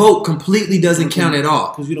where your vote completely doesn't count at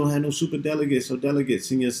all. Because you don't have no super delegates or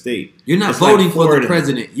delegates in your state. You're not voting for the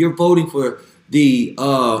president. You're voting for the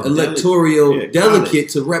electoral delegate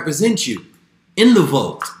to represent you in the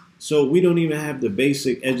vote. So we don't even have the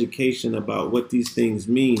basic education about what these things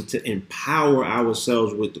mean to empower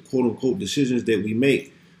ourselves with the quote-unquote decisions that we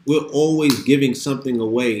make. We're always giving something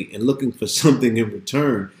away and looking for something in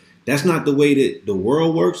return. That's not the way that the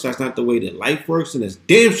world works. That's not the way that life works. And it's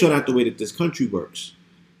damn sure not the way that this country works.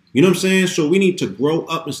 You know what I'm saying? So we need to grow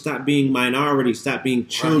up and stop being minorities, stop being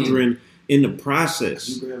children in the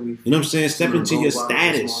process. You know what I'm saying? Step into your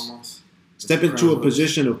status. Step into a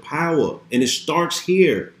position of power. And it starts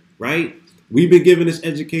here, right? We've been given this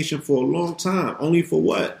education for a long time. Only for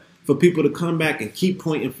what? For people to come back and keep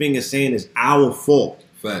pointing fingers saying it's our fault.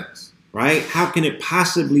 Facts. Right? How can it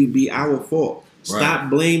possibly be our fault? Stop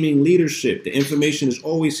blaming leadership. The information is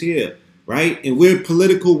always here. Right? And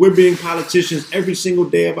we're being politicians every single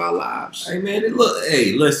day of our lives. Hey, man,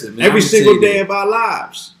 listen, man. Every single day of our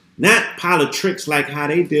lives. Not politics like how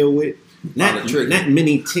they deal with. Not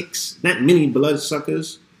many ticks, not many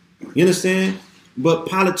bloodsuckers. You understand? But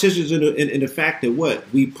politicians in the fact that what?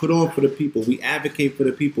 We put on for the people. We advocate for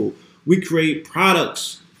the people. We create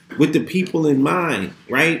products with the people in mind,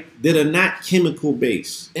 right? That are not chemical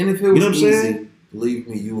based. And if it was easy, believe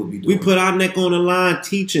me, you would be doing We put our neck on the line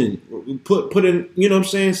teaching. We put in, you know what I'm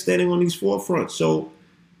saying, standing on these forefronts. So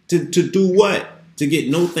to do what? To get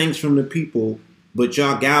no thanks from the people, but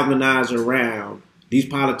y'all galvanize around these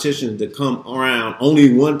politicians that come around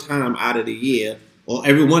only one time out of the year or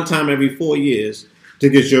every 4 years to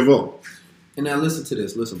get your vote. And now listen to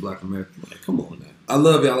this. Listen, Black America. Come on now. I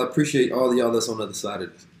love y'all. I appreciate all of y'all that's on the other side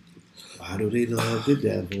of this. Why do they love the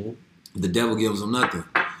devil? The devil gives them nothing.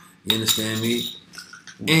 You understand me?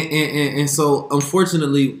 And so,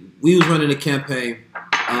 unfortunately, we was running a campaign,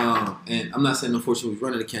 and I'm not saying unfortunately we was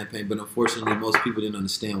running a campaign, but unfortunately most people didn't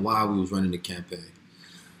understand why we was running the campaign.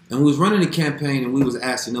 And we was running the campaign and we was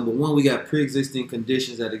asking, number one, we got pre-existing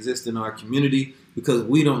conditions that exist in our community because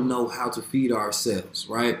we don't know how to feed ourselves,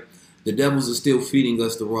 right? The devils are still feeding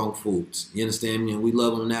us the wrong foods. You understand me? And we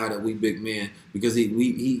love him now that we big men because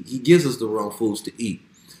he gives us the wrong foods to eat.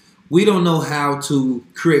 We don't know how to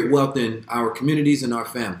create wealth in our communities and our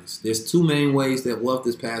families. There's two main ways that wealth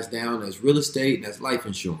is passed down. That's real estate and that's life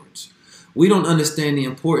insurance. We don't understand the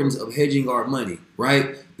importance of hedging our money,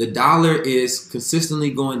 right? The dollar is consistently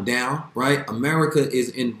going down, right? America is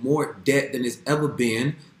in more debt than it's ever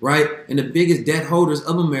been, right? And the biggest debt holders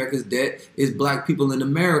of America's debt is black people in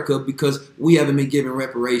America because we haven't been given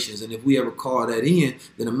reparations. And if we ever call that in,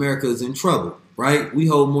 then America is in trouble, right? We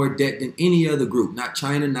hold more debt than any other group, not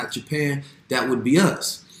China, not Japan. That would be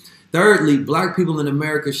us. Thirdly, black people in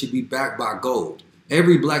America should be backed by gold.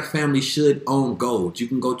 Every black family should own gold. You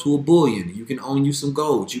can go to a bullion. You can own you some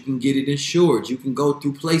gold. You can get it insured. You can go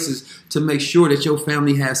through places to make sure that your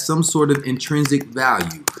family has some sort of intrinsic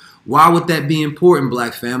value. Why would that be important,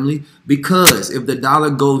 black family? Because if the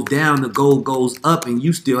dollar goes down, the gold goes up and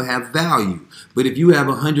you still have value. But if you have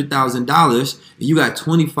 $100,000 and you got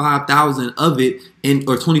 25,000 of it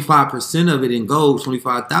or 25% of it in gold,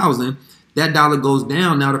 25,000, that dollar goes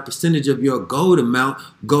down. Now the percentage of your gold amount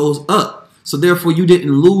goes up. So therefore, you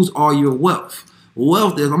didn't lose all your wealth.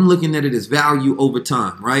 Wealth is, I'm looking at it as value over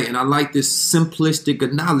time, right? And I like this simplistic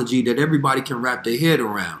analogy that everybody can wrap their head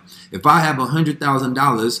around. If I have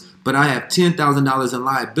 $100,000, but I have $10,000 in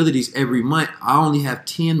liabilities every month, I only have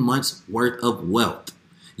 10 months worth of wealth.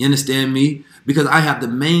 You understand me? Because I have to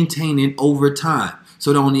maintain it over time.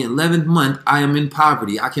 So that on the 11th month, I am in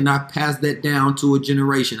poverty. I cannot pass that down to a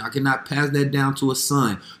generation. I cannot pass that down to a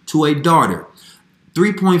son, to a daughter.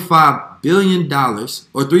 $3.5 billion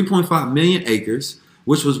or 3.5 million acres,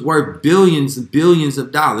 which was worth billions and billions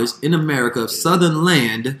of dollars in America of southern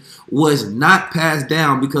land, was not passed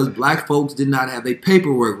down because black folks did not have their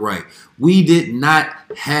paperwork right. We did not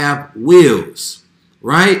have wills,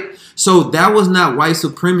 right? So that was not white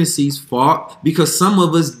supremacy's fault because some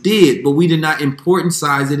of us did, but we did not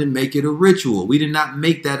importancize it and make it a ritual. We did not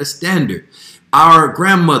make that a standard. Our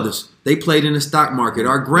grandmothers, they played in the stock market.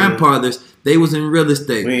 Our grandfathers, they was in real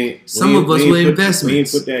estate. Some of us were investments. We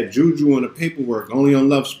ain't put that juju on the paperwork, only on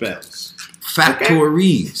love spells.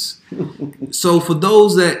 Factories. So for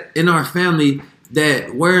those that in our family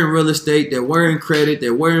that were in real estate, that were in credit,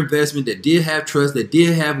 that were investment, that did have trust, that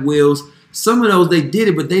did have wills, some of those they did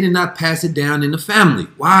it, but they did not pass it down in the family.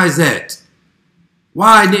 Why is that?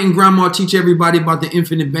 Why didn't grandma teach everybody about the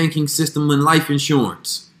infinite banking system and life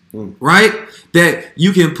insurance? Right? That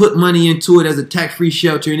you can put money into it as a tax-free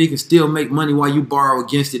shelter and it can still make money while you borrow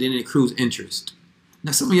against it and it accrues interest.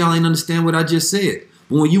 Now, some of y'all ain't understand what I just said.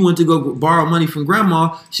 But when you went to go borrow money from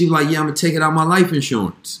grandma, she was like, yeah, I'm going to take it out of my life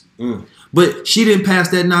insurance. But she didn't pass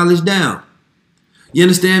that knowledge down. You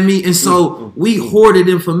understand me? And so we hoarded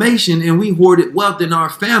information and we hoarded wealth in our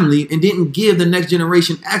family and didn't give the next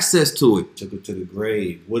generation access to it. Took it to the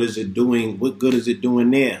grave. What is it doing? What good is it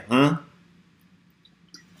doing there, huh?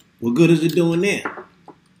 What good is it doing there?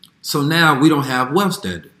 So now we don't have wealth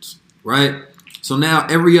standards, right? So now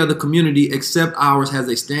every other community except ours has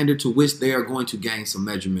a standard to which they are going to gain some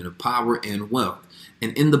measurement of power and wealth.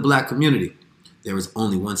 And in the black community, there is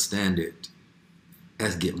only one standard.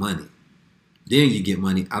 That's get money. Then you get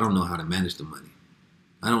money. I don't know how to manage the money.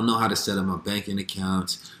 I don't know how to set up my banking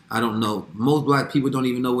accounts. I don't know. Most black people don't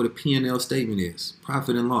even know what a P&L statement is,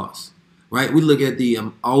 profit and loss, right? We look at the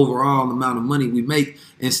overall amount of money we make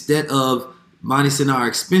instead of minusing our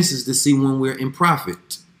expenses to see when we're in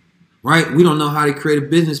profit, right? We don't know how to create a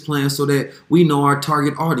business plan so that we know our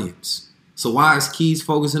target audience. So why is Keys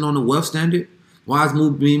focusing on the wealth standard? Why is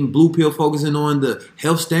Blue Pill focusing on the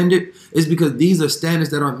health standard? It's because these are standards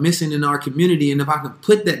that are missing in our community. And if I can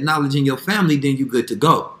put that knowledge in your family, then you're good to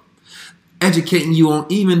go. Educating you on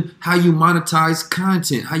even how you monetize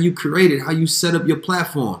content, how you create it, how you set up your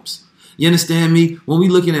platforms. You understand me? When we're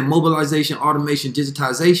looking at mobilization, automation,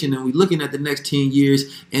 digitization, and we're looking at the next 10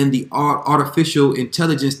 years and the artificial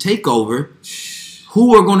intelligence takeover,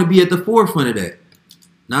 who are going to be at the forefront of that?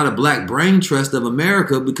 Not a black brain trust of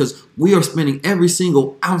America, because we are spending every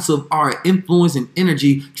single ounce of our influence and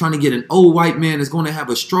energy trying to get an old white man that's going to have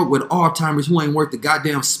a stroke with Alzheimer's who ain't worth the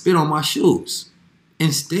goddamn spit on my shoes.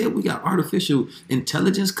 Instead, we got artificial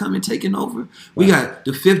intelligence coming, taking over. We got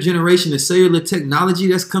the 5th generation of cellular technology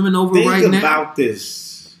that's coming over right now. Think about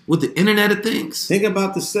this. With the Internet of Things. Think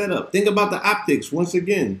about the setup. Think about the optics once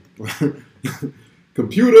again.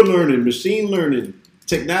 Computer learning, machine learning.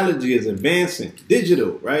 Technology is advancing,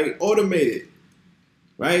 digital, right? Automated,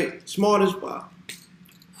 right? Smart as fuck.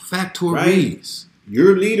 Factories. Right?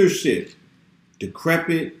 Your leadership,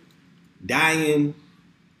 decrepit, dying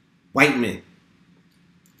white men,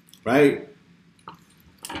 right?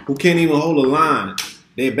 Who can't even hold a line.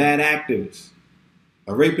 They're bad actors,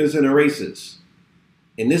 a rapist and a racist.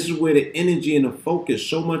 And this is where the energy and the focus,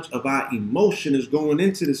 so much of our emotion is going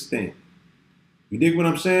into this thing. You dig what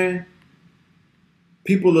I'm saying?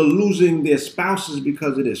 People are losing their spouses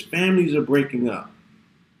because of this. Families are breaking up.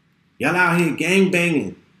 Y'all out here gang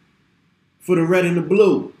banging for the red and the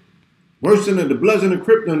blue. Worse than the Bloods and the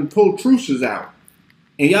Crips done pulled truces out.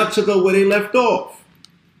 And y'all took up where they left off.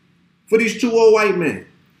 For these 2 old white men,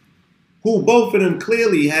 who both of them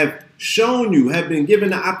clearly have shown you, have been given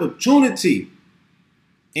the opportunity,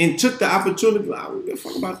 and took the opportunity. I don't give a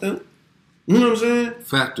fuck about them. You know what I'm saying?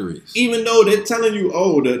 Factories. Even though they're telling you,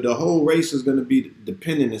 oh, the whole race is going to be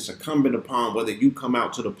dependent and succumbent upon whether you come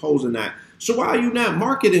out to the polls or not. So why are you not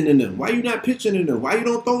marketing in them? Why are you not pitching in them? Why you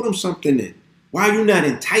don't throw them something in? Why are you not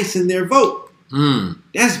enticing their vote?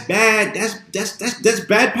 That's bad. That's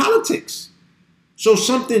bad politics. So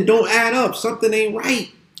something don't add up. Something ain't right.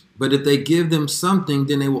 But if they give them something,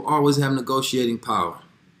 then they will always have negotiating power.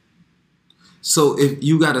 So if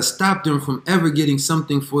you got to stop them from ever getting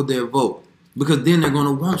something for their vote, because then they're going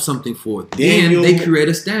to want something for it. Then they create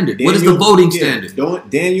a standard. What is the voting standard?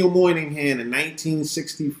 Daniel Moynihan in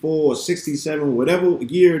 1964 or 67, whatever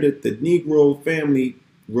year that the Negro Family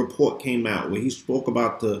Report came out, where he spoke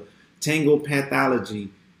about the tango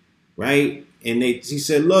pathology, right? And he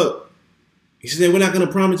said, look, he said, we're not going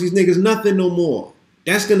to promise these niggas nothing no more.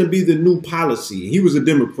 That's going to be the new policy. He was a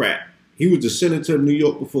Democrat. He was the senator of New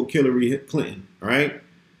York before Hillary Clinton, all right?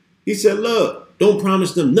 He said, look, don't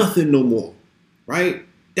promise them nothing no more, right?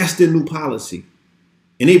 That's their new policy.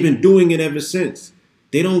 And they've been doing it ever since.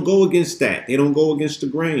 They don't go against that. They don't go against the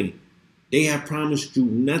grain. They have promised you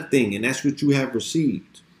nothing, and that's what you have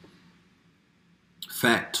received.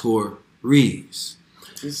 Factories.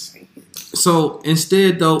 So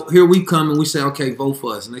instead, though, here we come and we say, okay, vote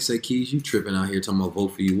for us. And they say, Keys, you tripping out here talking about vote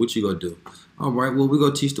for you. What you gonna do? All right, well, we're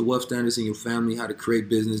going to teach the wealth standards in your family, how to create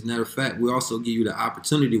business. Matter of fact, we also give you the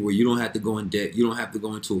opportunity where you don't have to go in debt. You don't have to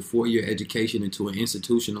go into a 4-year education, into an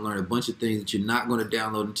institution to learn a bunch of things that you're not going to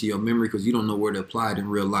download into your memory because you don't know where to apply it in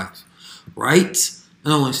real life, right?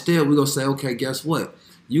 No, instead, we're going to say, okay, guess what?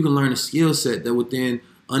 You can learn a skill set that within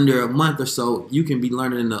under a month or so, you can be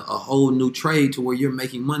learning a whole new trade to where you're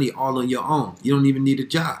making money all on your own. You don't even need a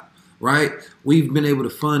job, right? We've been able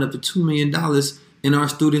to fund up to $2 million in our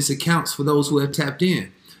students' accounts for those who have tapped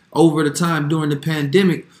in. Over the time during the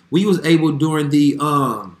pandemic, we was able during the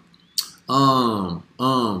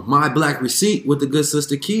My Black Receipt with the good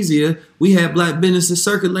sister Kezia, we had black businesses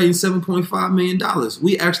circulating $7.5 million.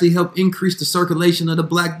 We actually helped increase the circulation of the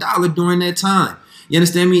black dollar during that time. You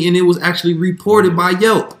understand me? And it was actually reported by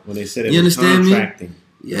Yelp. When they said it was contracting.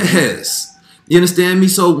 Yes. You understand me?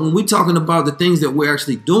 So when we're talking about the things that we're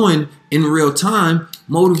actually doing in real time,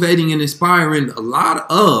 motivating and inspiring a lot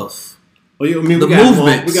of the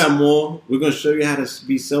movements. We got more. We're going to show you how to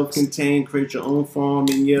be self-contained, create your own farm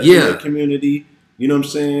in your community. You know what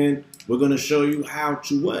I'm saying? We're going to show you how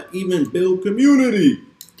to even build community.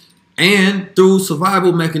 And through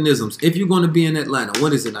survival mechanisms. If you're going to be in Atlanta,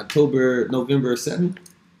 what is it, November 7th?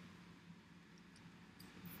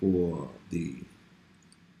 for the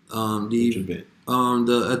The event?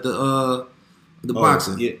 The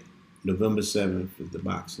boxing. Yeah, November 7th is the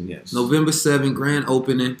boxing. Yes, November 7th, grand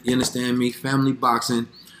opening. You understand me? Family boxing.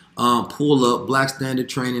 Pull up, Black Standard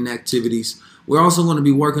training activities. We're also going to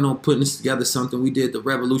be working on putting together something. We did the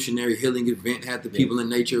Revolutionary Healing event, had the people in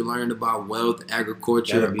nature learn about wealth,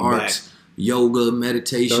 agriculture, arts, yoga,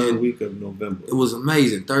 meditation. Third week of November. It was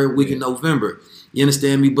amazing. Third week of November. You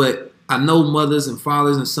understand me? But I know mothers and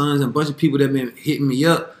fathers and sons and a bunch of people that have been hitting me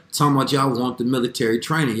up talking about y'all want the military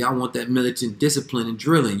training. Y'all want that militant discipline and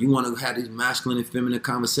drilling. You want to have these masculine and feminine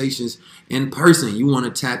conversations in person. You want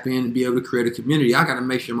to tap in and be able to create a community. I got to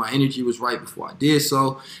make sure my energy was right before I did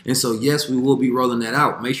so. And so, yes, we will be rolling that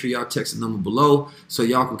out. Make sure y'all text the number below so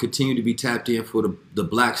y'all can continue to be tapped in for the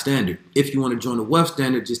Black Standard. If you want to join the Wealth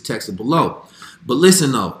Standard, just text it below. But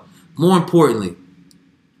listen, though, more importantly,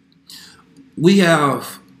 we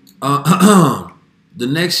have the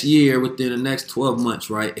next year, within the next 12 months,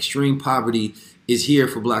 right, extreme poverty is here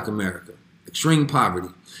for Black America. Extreme poverty.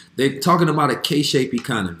 They're talking about a K-shaped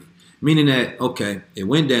economy, meaning that, okay, it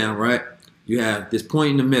went down, right? You have this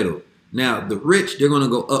point in the middle. Now, the rich, they're going to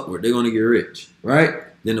go upward. They're going to get rich, right?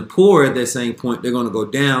 Then the poor at that same point, they're going to go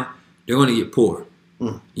down. They're going to get poor.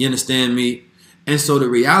 You understand me? And so the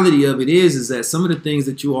reality of it is that some of the things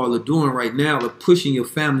that you all are doing right now are pushing your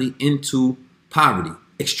family into poverty.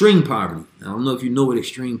 Extreme poverty. I don't know if you know what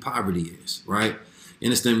extreme poverty is, right? You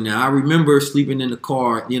understand me? Now, I remember sleeping in the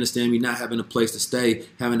car, you understand me, not having a place to stay,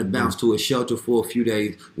 having to bounce to a shelter for a few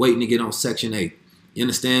days, waiting to get on Section 8. You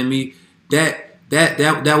understand me? That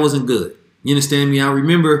wasn't good. You understand me? I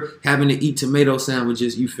remember having to eat tomato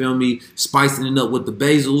sandwiches, you feel me, spicing it up with the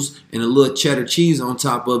basils and a little cheddar cheese on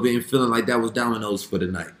top of it and feeling like that was Domino's for the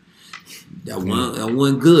night. That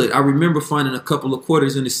wasn't good. I remember finding a couple of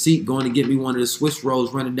quarters in the seat, going to get me one of the Swiss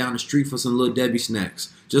rolls, running down the street for some Little Debbie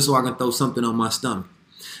snacks, just so I can throw something on my stomach.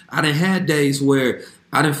 I done had days where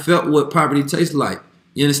I done felt what poverty tastes like.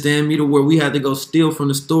 You understand me? To where we had to go steal from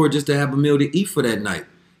the store just to have a meal to eat for that night.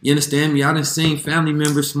 You understand me? I done seen family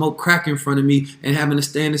members smoke crack in front of me and having to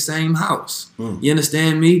stay in the same house. You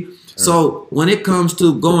understand me? So when it comes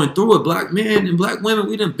to going through it, Black men and Black women,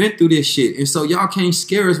 we done been through this shit. And so y'all can't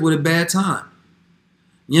scare us with a bad time.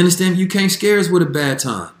 You understand? You can't scare us with a bad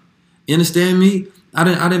time. You understand me? I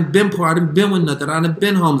done been poor. I done been with nothing. I done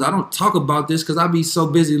been homeless. I don't talk about this because I be so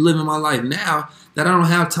busy living my life now that I don't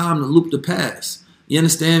have time to loop the past. You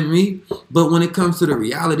understand me? But when it comes to the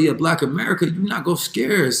reality of Black America, you're not going to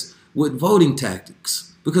scare us with voting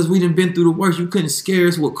tactics because we done been through the worst. You couldn't scare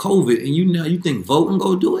us with COVID, and you think voting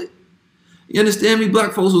go do it? You understand me?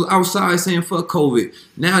 Black folks was outside saying fuck COVID.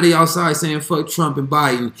 Now they outside saying fuck Trump and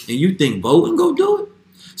Biden, and you think voting go do it?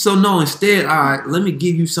 So no, instead, all right, let me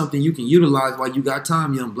give you something you can utilize while you got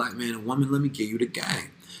time, young Black man and woman. Let me give you the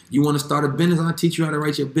game. You want to start a business? I'll teach you how to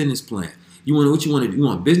write your business plan. You want what you want to do? You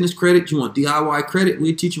want business credit? You want DIY credit?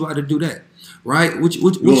 We'll teach you how to do that. Right? What you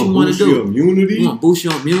want to do? Your immunity? You want to boost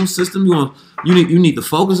your immune system? You need to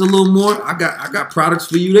focus a little more. I got products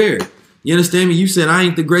for you there. You understand me? You said I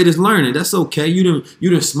ain't the greatest learner. That's okay. You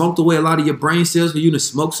done smoked away a lot of your brain cells because you done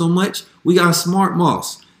smoked so much. We got smart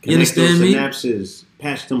moss. You understand me? Synapses.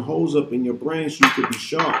 Patch them holes up in your brain so you could be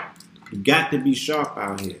sharp. You got to be sharp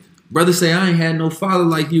out here. Brother say I ain't had no father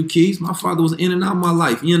like you, Keys. My father was in and out of my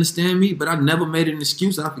life. You understand me? But I never made an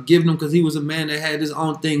excuse. I forgive him because he was a man that had his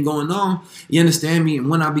own thing going on. You understand me? And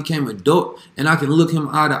when I became adult and I can look him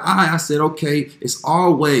eye to eye, I said, okay, it's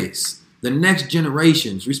always the next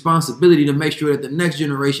generation's responsibility to make sure that the next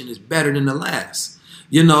generation is better than the last.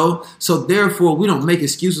 You know, so therefore we don't make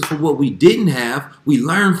excuses for what we didn't have. We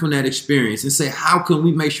learn from that experience and say, how can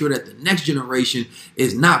we make sure that the next generation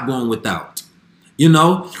is not born without? You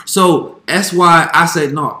know, so that's why I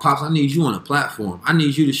said, no, Pops, I need you on a platform. I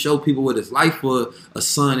need you to show people what it's like for a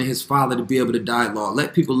son and his father to be able to dialogue.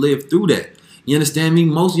 Let people live through that. You understand me?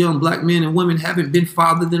 Most young Black men and women haven't been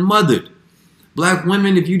fathered and mothered. Black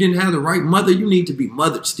women, if you didn't have the right mother, you need to be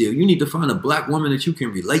mothered still. You need to find a Black woman that you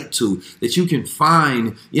can relate to, that you can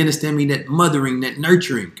find, you understand me, that mothering, that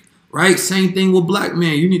nurturing, right? Same thing with Black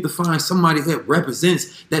men. You need to find somebody that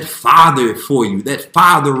represents that father for you, that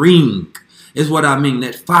fathering is what I mean,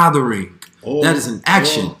 that fathering. That is an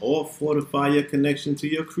action. Or fortify your connection to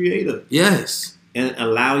your creator. Yes. And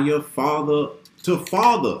allow your father to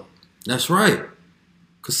father. That's right.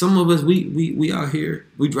 Because some of us, we out here,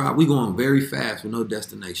 we going very fast with no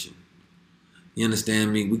destination. You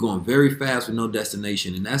understand me? We're going very fast with no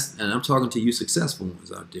destination. And I'm talking to you successful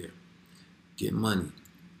ones out there. Get money.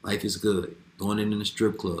 Life is good. Going in the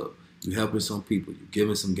strip club. You helping some people. You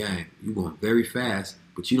giving some game. You going very fast,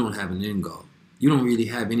 but you don't have an end goal. You don't really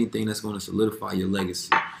have anything that's going to solidify your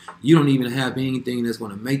legacy. You don't even have anything that's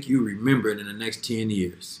going to make you remembered in the next 10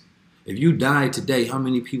 years. If you die today, how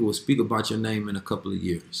many people will speak about your name in a couple of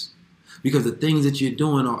years? Because the things that you're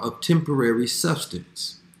doing are of temporary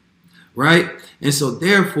substance, right? And so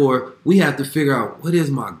therefore, we have to figure out, what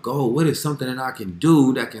is my goal? What is something that I can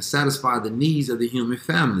do that can satisfy the needs of the human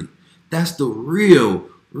family? That's the real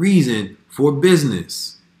reason for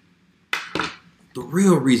business. The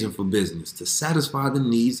real reason for business, to satisfy the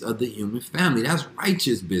needs of the human family. That's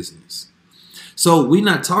righteous business. So we're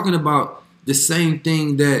not talking about the same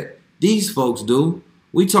thing that these folks do.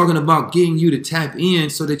 We're talking about getting you to tap in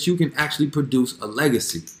so that you can actually produce a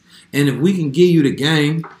legacy. And if we can give you the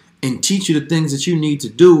game and teach you the things that you need to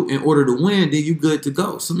do in order to win, then you're good to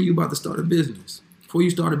go. Some of you about to start a business. Before you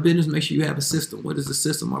start a business, make sure you have a system. What is the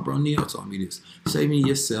system? My bro Neil taught me this. Saving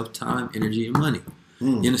yourself time, energy, and money.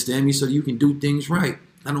 You understand me? So you can do things right.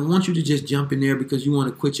 I don't want you to just jump in there because you want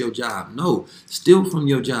to quit your job. No, steal from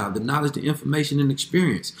your job the knowledge, the information, and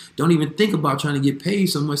experience. Don't even think about trying to get paid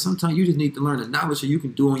so much. Sometimes you just need to learn the knowledge so you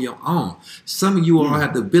can do on your own. Some of you all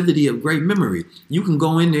have the ability of great memory. You can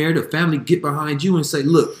go in there, the family get behind you and say,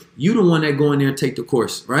 look, you the one that go in there and take the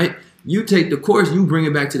course, right? You take the course, you bring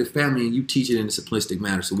it back to the family, and you teach it in a simplistic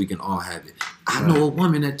manner so we can all have it. I know a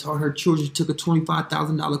woman that taught her children, she took a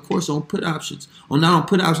 $25,000 course on put options, or not on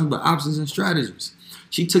put options, but options and strategies.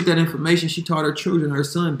 She took that information, she taught her children. Her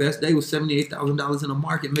son, best day, was $78,000 in the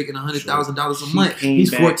market, making $100,000 a month.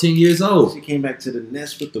 He's 14 years old. She came back to the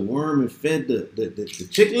nest with the worm and fed the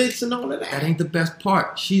chicklets and all of that. That ain't the best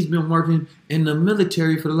part. She's been working in the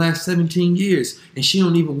military for the last 17 years, and she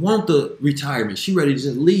don't even want the retirement. She ready to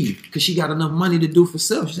just leave because she got enough money to do for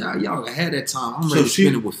self. She said, oh, y'all had that time. I'm ready to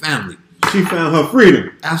spend it with family. She found her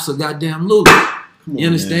freedom. Absolutely. You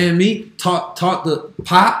understand me? Taught the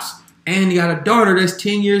pops. And he got a daughter that's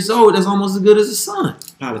 10 years old that's almost as good as a son.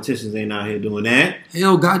 Politicians ain't out here doing that.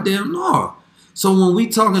 Hell, goddamn no. So when we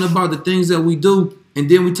talking about the things that we do, and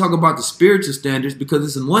then we talk about the spiritual standards, because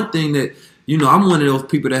it's one thing that, you know, I'm one of those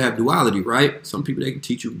people that have duality, right? Some people, they can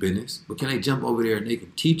teach you business, but can they jump over there and they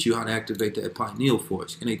can teach you how to activate that pineal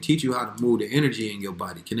force? Can they teach you how to move the energy in your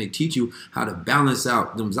body? Can they teach you how to balance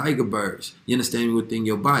out them zygobursts, you understand me, within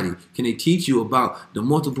your body? Can they teach you about the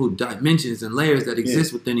multiple dimensions and layers that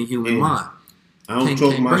exist within the human mind? I don't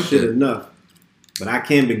talk my shit enough, but I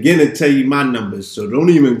can't begin to tell you my numbers, so don't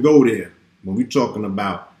even go there when we're talking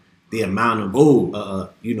about the amount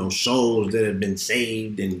of souls that have been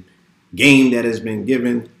saved and game that has been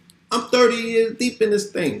given. I'm 30 years deep in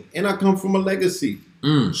this thing, and I come from a legacy.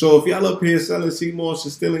 So if y'all up here selling CMOS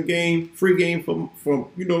and stealing game, free game from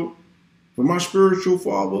my spiritual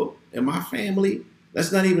father and my family,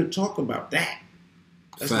 let's not even talk about that.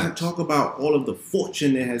 Let's not talk about all of the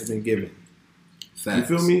fortune that has been given. Facts.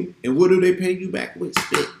 You feel me? And what do they pay you back with?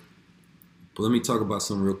 Spit. But let me talk about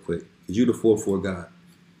something real quick. Because you the 4-4 guy.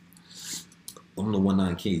 I'm the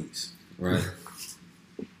 1-9 keys, right?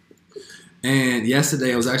 And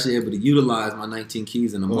yesterday, I was actually able to utilize my 19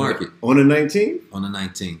 keys in the market. On the 19th? On the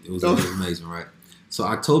 19th. It was amazing, right? So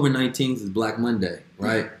October 19th is Black Monday,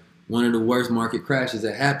 right? One of the worst market crashes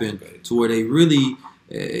that happened to where they really,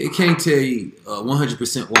 it can't tell you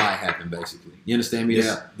 100% why it happened, basically. You understand me?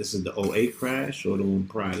 This is the 08 crash or the one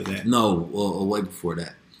prior to that? No, or way before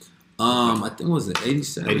that. I think, was it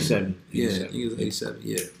 87? 87. Yeah, I think it was 87,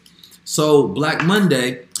 yeah. So Black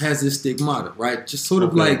Monday has this stigmata, right? Just sort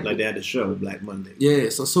of like they had the show Black Monday. Yeah,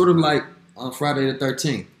 so sort of like on Friday the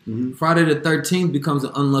 13th. Mm-hmm. Friday the 13th becomes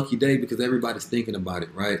an unlucky day because everybody's thinking about it,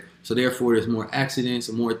 right? So therefore, there's more accidents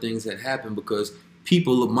and more things that happen because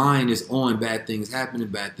people's mind is on bad things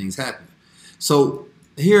happening. So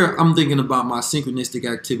here I'm thinking about my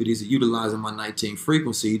synchronistic activities of utilizing my 19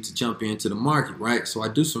 frequency to jump into the market, right? So I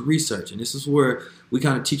do some research, and this is where we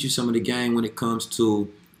kind of teach you some of the game when it comes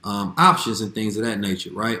to options and things of that nature,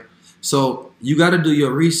 right? So you got to do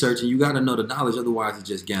your research and you got to know the knowledge, otherwise it's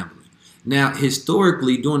just gambling. Now,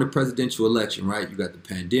 historically, during the presidential election, right, you got the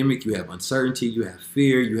pandemic, you have uncertainty, you have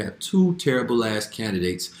fear, you have two terrible ass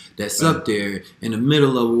candidates that's up there in the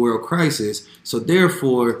middle of a world crisis. So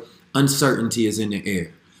therefore, uncertainty is in the air.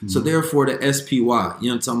 Mm-hmm. So therefore, the SPY, you know what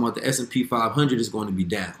I'm talking about, the S&P 500 is going to be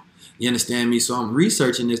down. You understand me? So I'm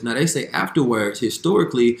researching this. Now, they say afterwards,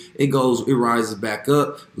 historically, it rises back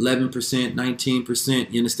up 11%,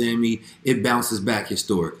 19%. You understand me? It bounces back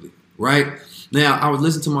historically, right? Now, I was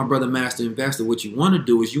listening to my brother, Master Investor. What you want to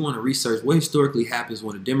do is you want to research what historically happens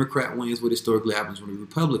when a Democrat wins, what historically happens when a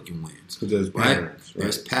Republican wins. There's patterns. Right?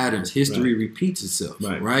 There's patterns. History repeats itself,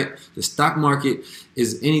 right? The stock market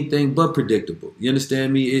is anything but predictable. You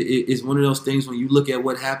understand me? It's one of those things when you look at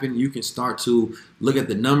what happened, you can start to look at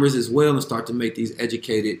the numbers as well and start to make these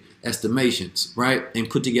educated estimations, right? And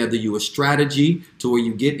put together you a strategy to where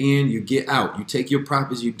you get in, you get out. You take your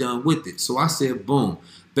profits, you're done with it. So I said, boom.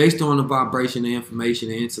 Based on the vibration and information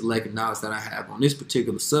and intellect and knowledge that I have on this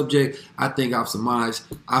particular subject, I think I've surmised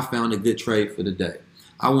I found a good trade for the day.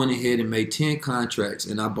 I went ahead and made 10 contracts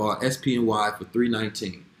and I bought SPY for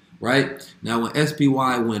 $319. Right? Now, when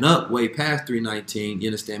SPY went up way past $319, you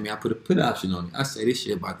understand me? I put a put option on it. I say this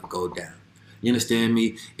shit about to go down. You understand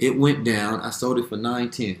me? It went down. I sold it for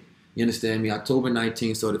 $910. You understand me? October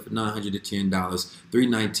 19, sold it for $910.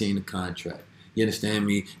 $319 a contract. You understand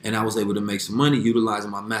me? And I was able to make some money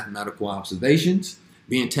utilizing my mathematical observations,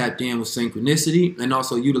 being tapped in with synchronicity, and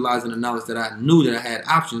also utilizing the knowledge that I knew that I had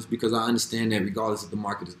options because I understand that regardless if the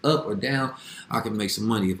market is up or down, I can make some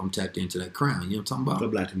money if I'm tapped into that crown. You know what I'm talking about?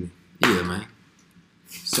 Look black to me. Yeah, man.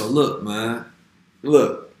 So look, man.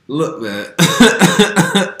 Look, man.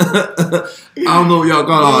 I don't know if y'all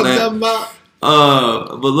got all that.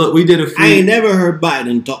 But look, we did a few. I ain't never heard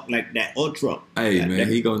Biden talk like that or Trump. Hey, man,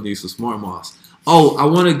 he gonna need some smart moss. Oh, I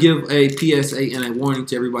want to give a PSA and a warning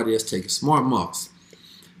to everybody that's taking smart moss.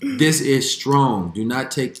 This is strong. Do not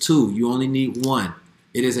take 2. You only need 1.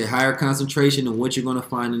 It is a higher concentration than what you're going to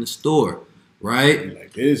find in the store, right?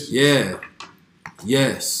 Like this? Yeah.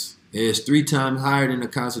 Yes. It's 3 times higher than the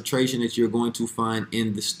concentration that you're going to find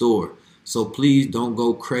in the store. So please don't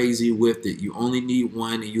go crazy with it. You only need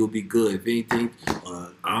 1 and you'll be good. If anything,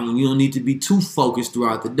 you don't need to be too focused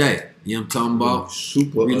throughout the day. You know what I'm talking about?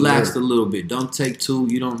 Super relaxed alert. a little bit. Don't take 2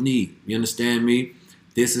 you don't need. You understand me?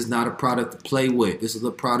 This is not a product to play with. This is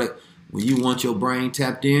a product when you want your brain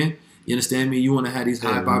tapped in. You understand me? You want to have these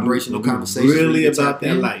high vibrational conversations. Really about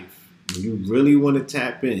that life. When you really want to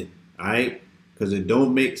tap in, all right? Because it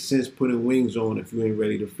don't make sense putting wings on if you ain't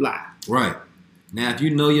ready to fly. Right. Now, if you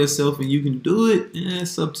know yourself and you can do it,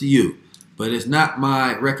 it's up to you. But it's not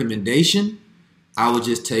my recommendation. I would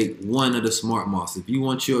just take 1 of the smart moss. If you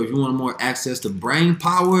want more access to brain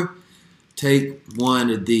power, take 1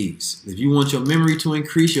 of these. If you want your memory to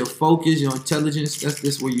increase, your focus, your intelligence,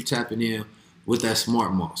 that's where you tapping in with that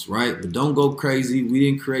smart moss, right? But don't go crazy. We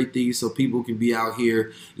didn't create these so people can be out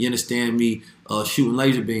here, you understand me, shooting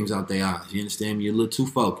laser beams out their eyes. You understand me? You're a little too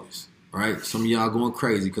focused, right? Some of y'all going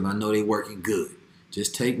crazy because I know they working good.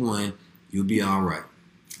 Just take 1. You'll be all right.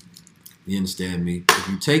 You understand me? If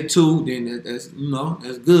you take 2, then that's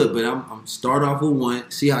good. But I'm start off with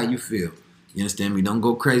 1. See how you feel. You understand me? Don't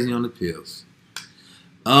go crazy on the pills.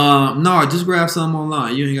 No, just grab something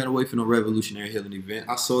online. You ain't got to wait for no revolutionary healing event.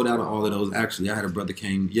 I sold out of all of those. Actually, I had a brother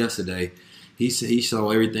came yesterday. He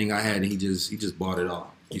saw everything I had and he just bought it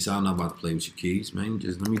all. He said, I'm not about to play with your keys, man.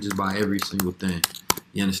 Let me just buy every single thing.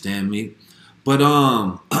 You understand me? But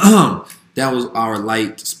that was our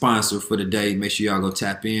light sponsor for the day. Make sure y'all go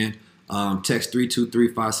tap in. Text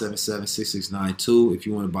 323-577-6692 if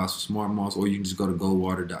you want to buy some smart moss, or you can just go to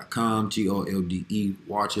goldwater.com, GOLDE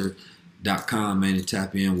water.com, man, and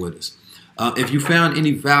tap in with us. If you found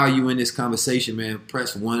any value in this conversation, man,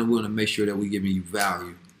 press 1. We want to make sure that we're giving you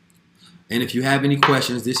value. And if you have any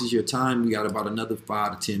questions, this is your time. We got about another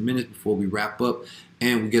 5 to 10 minutes before we wrap up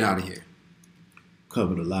and we get out of here.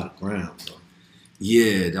 Covered a lot of ground, bro.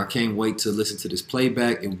 Yeah, I can't wait to listen to this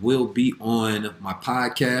playback. It will be on my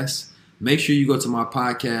podcast. Make sure you go to my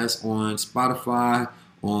podcast on Spotify,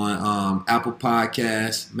 on Apple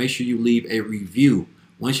Podcasts. Make sure you leave a review.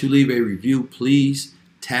 Once you leave a review, please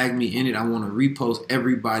tag me in it. I want to repost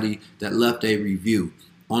everybody that left a review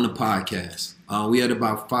on the podcast. We at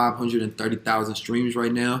about 530,000 streams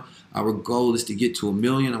right now. Our goal is to get to 1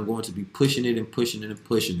 million. I'm going to be pushing it and pushing it and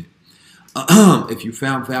pushing it. If you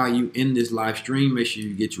found value in this live stream, make sure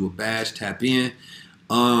you get you a badge, tap in.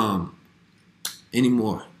 Any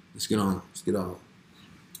more? Let's get on.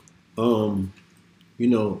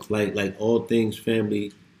 Like all things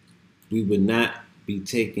family, we would not be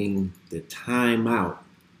taking the time out,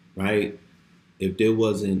 right? If there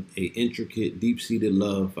wasn't a intricate, deep-seated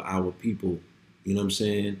love for our people, you know what I'm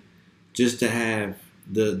saying? Just to have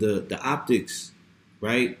the optics,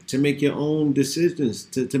 right? To make your own decisions,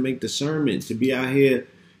 to make discernment, to be out here,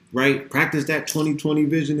 right? Practice that 20/20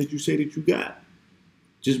 vision that you say that you got.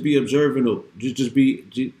 Just be observant, just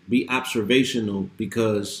be observational,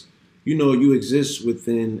 because you exist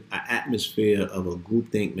within an atmosphere of a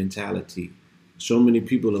groupthink mentality. So many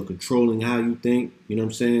people are controlling how you think, you know what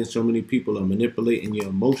I'm saying? So many people are manipulating your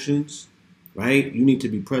emotions, right? You need to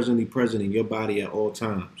be present in your body at all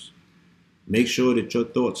times. Make sure that your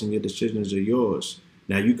thoughts and your decisions are yours.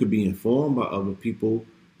 Now, you could be informed by other people,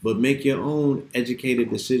 but make your own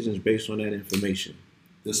educated decisions based on that information.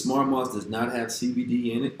 The Smart Moss does not have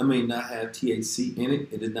CBD in it. Not have THC in it.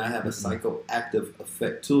 It does not have a psychoactive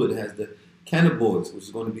effect to it. It has the cannabinoids, which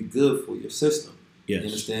is going to be good for your system. Yes. You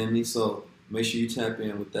understand me? So make sure you tap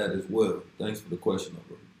in with that as well. Thanks for the question,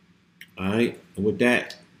 bro. All right. And with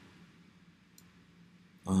that,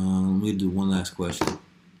 let me do one last question.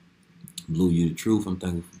 Blue, you the truth. I'm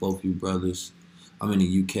thankful for both you brothers. I'm in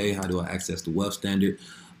the UK. How do I access the Wealth Standard?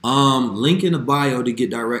 Link in the bio to get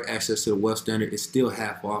direct access to the Wealth Standard. It's still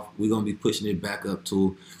half off. We're gonna be pushing it back up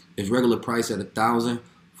to its regular price at $1,000.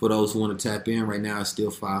 For those who want to tap in, right now it's still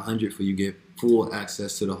 $500 for you get full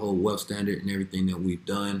access to the whole Wealth Standard and everything that we've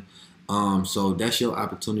done. So that's your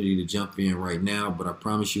opportunity to jump in right now. But I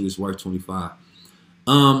promise you, it's worth $25.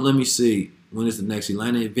 Let me see. When is the next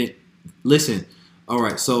Atlanta event? Listen. All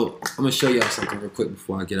right. So I'm gonna show y'all something real quick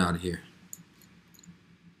before I get out of here.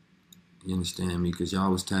 You understand me? Because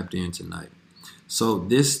y'all was tapped in tonight. So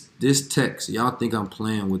this text, y'all think I'm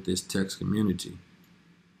playing with this text community.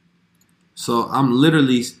 So I'm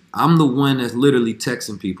the one that's literally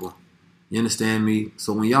texting people. You understand me?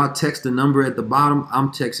 So when y'all text the number at the bottom,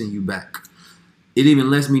 I'm texting you back. It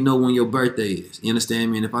even lets me know when your birthday is. You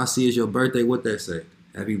understand me? And if I see it's your birthday, what that say?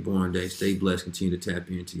 Happy born day. Stay blessed. Continue to tap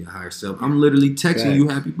into your higher self. I'm literally texting you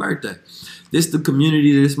happy birthday. This is the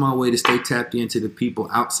community. This is my way to stay tapped into the people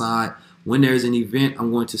outside. When there's an event,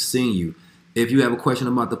 I'm going to send you. If you have a question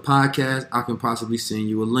about the podcast, I can possibly send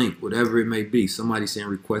you a link, whatever it may be. Somebody saying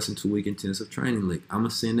requesting 2-week intensive training link. I'm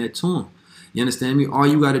going to send that to them. You understand me? All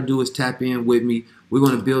you got to do is tap in with me. We're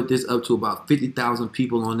going to build this up to about 50,000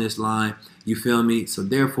 people on this line. You feel me? So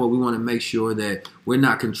therefore, we want to make sure that we're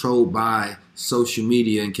not controlled by social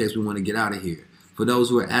media in case we want to get out of here. For those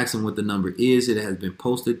who are asking what the number is, it has been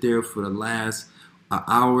posted there for the last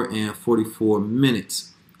hour and 44 minutes.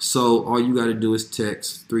 So all you got to do is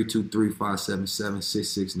text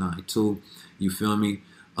 323-577-6692. You feel me?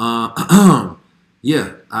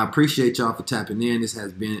 Yeah, I appreciate y'all for tapping in. This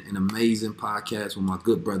has been an amazing podcast with my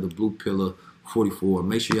good brother Blue Pillar 44.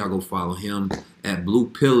 Make sure y'all go follow him at Blue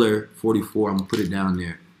Pillar 44. I'm gonna put it down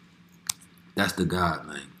there. That's the God,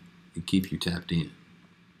 man. He keeps you tapped in.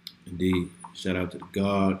 Indeed. Shout out to the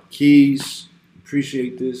God. Keys.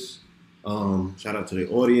 Appreciate this. Shout out to the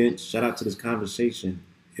audience. Shout out to this conversation.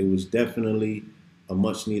 It was definitely a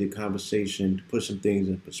much needed conversation to put some things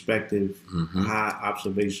in perspective. A high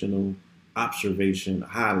observation,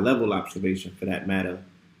 high level observation for that matter.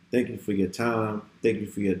 Thank you for your time. Thank you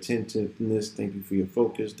for your attentiveness. Thank you for your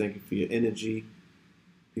focus. Thank you for your energy.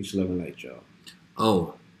 Peace, love, and light, y'all.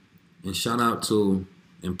 Oh, and shout out to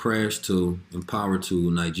and prayers to and power to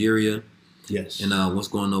Nigeria. Yes. And what's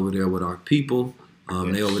going over there with our people.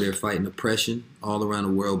 They over there fighting oppression. All around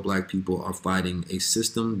the world, black people are fighting a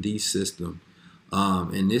system, the system.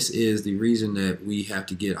 And this is the reason that we have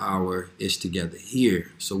to get our ish together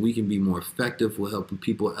here so we can be more effective with helping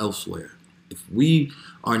people elsewhere. If we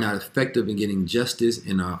are not effective in getting justice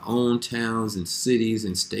in our own towns and cities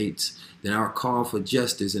and states, then our call for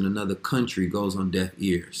justice in another country goes on deaf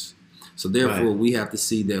ears. So therefore, we have to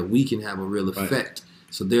see that we can have a real effect.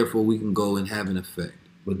 So therefore, we can go and have an effect.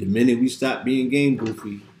 But the minute we stop being game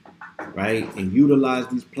goofy, right, and utilize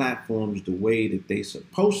these platforms the way that they're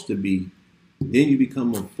supposed to be, then you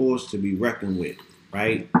become a force to be reckoned with,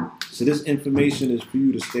 right? So this information is for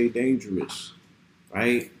you to stay dangerous,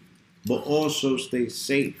 right? But also stay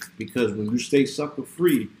safe, because when you stay sucker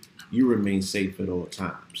free, you remain safe at all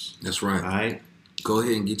times. That's right. All right? Go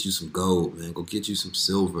ahead and get you some gold, man. Go get you some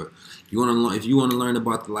silver. If you want to learn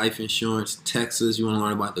about the life insurance, Texas. You want to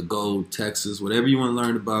learn about the gold, Texas. Whatever you want to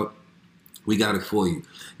learn about, we got it for you.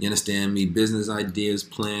 You understand me? Business ideas,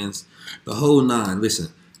 plans, the whole nine. Listen,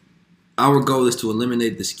 our goal is to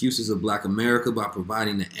eliminate the excuses of Black America by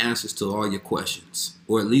providing the answers to all your questions,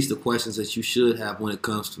 or at least the questions that you should have when it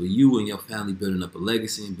comes to you and your family building up a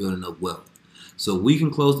legacy and building up wealth. So we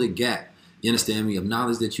can close the gap, you understand me, of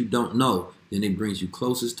knowledge that you don't know. Then it brings you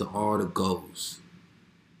closest to all the goals.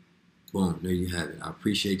 Boom, there you have it. I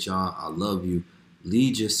appreciate y'all. I love you.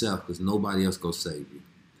 Lead yourself, because nobody else gonna save you.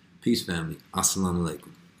 Peace, family. Assalamu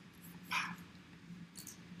alaikum.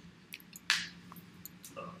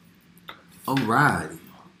 All right.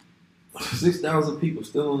 6,000 people,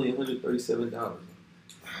 still only $137.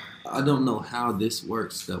 I don't know how this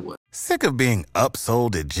works that way. Sick of being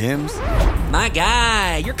upsold at gyms? My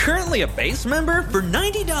guy, you're currently a base member? For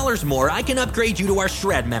 $90 more, I can upgrade you to our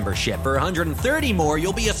Shred membership. For $130 more,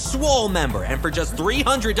 you'll be a Swole member. And for just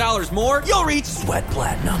 $300 more, you'll reach Sweat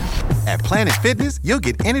Platinum. At Planet Fitness, you'll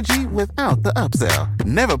get energy without the upsell.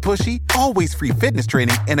 Never pushy, always free fitness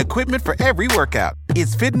training and equipment for every workout.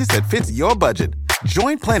 It's fitness that fits your budget.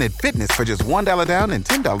 Join Planet Fitness for just $1 down and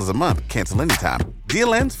 $10 a month. Cancel anytime.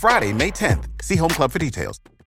 Deal ends Friday, May 10th. See Home Club for details.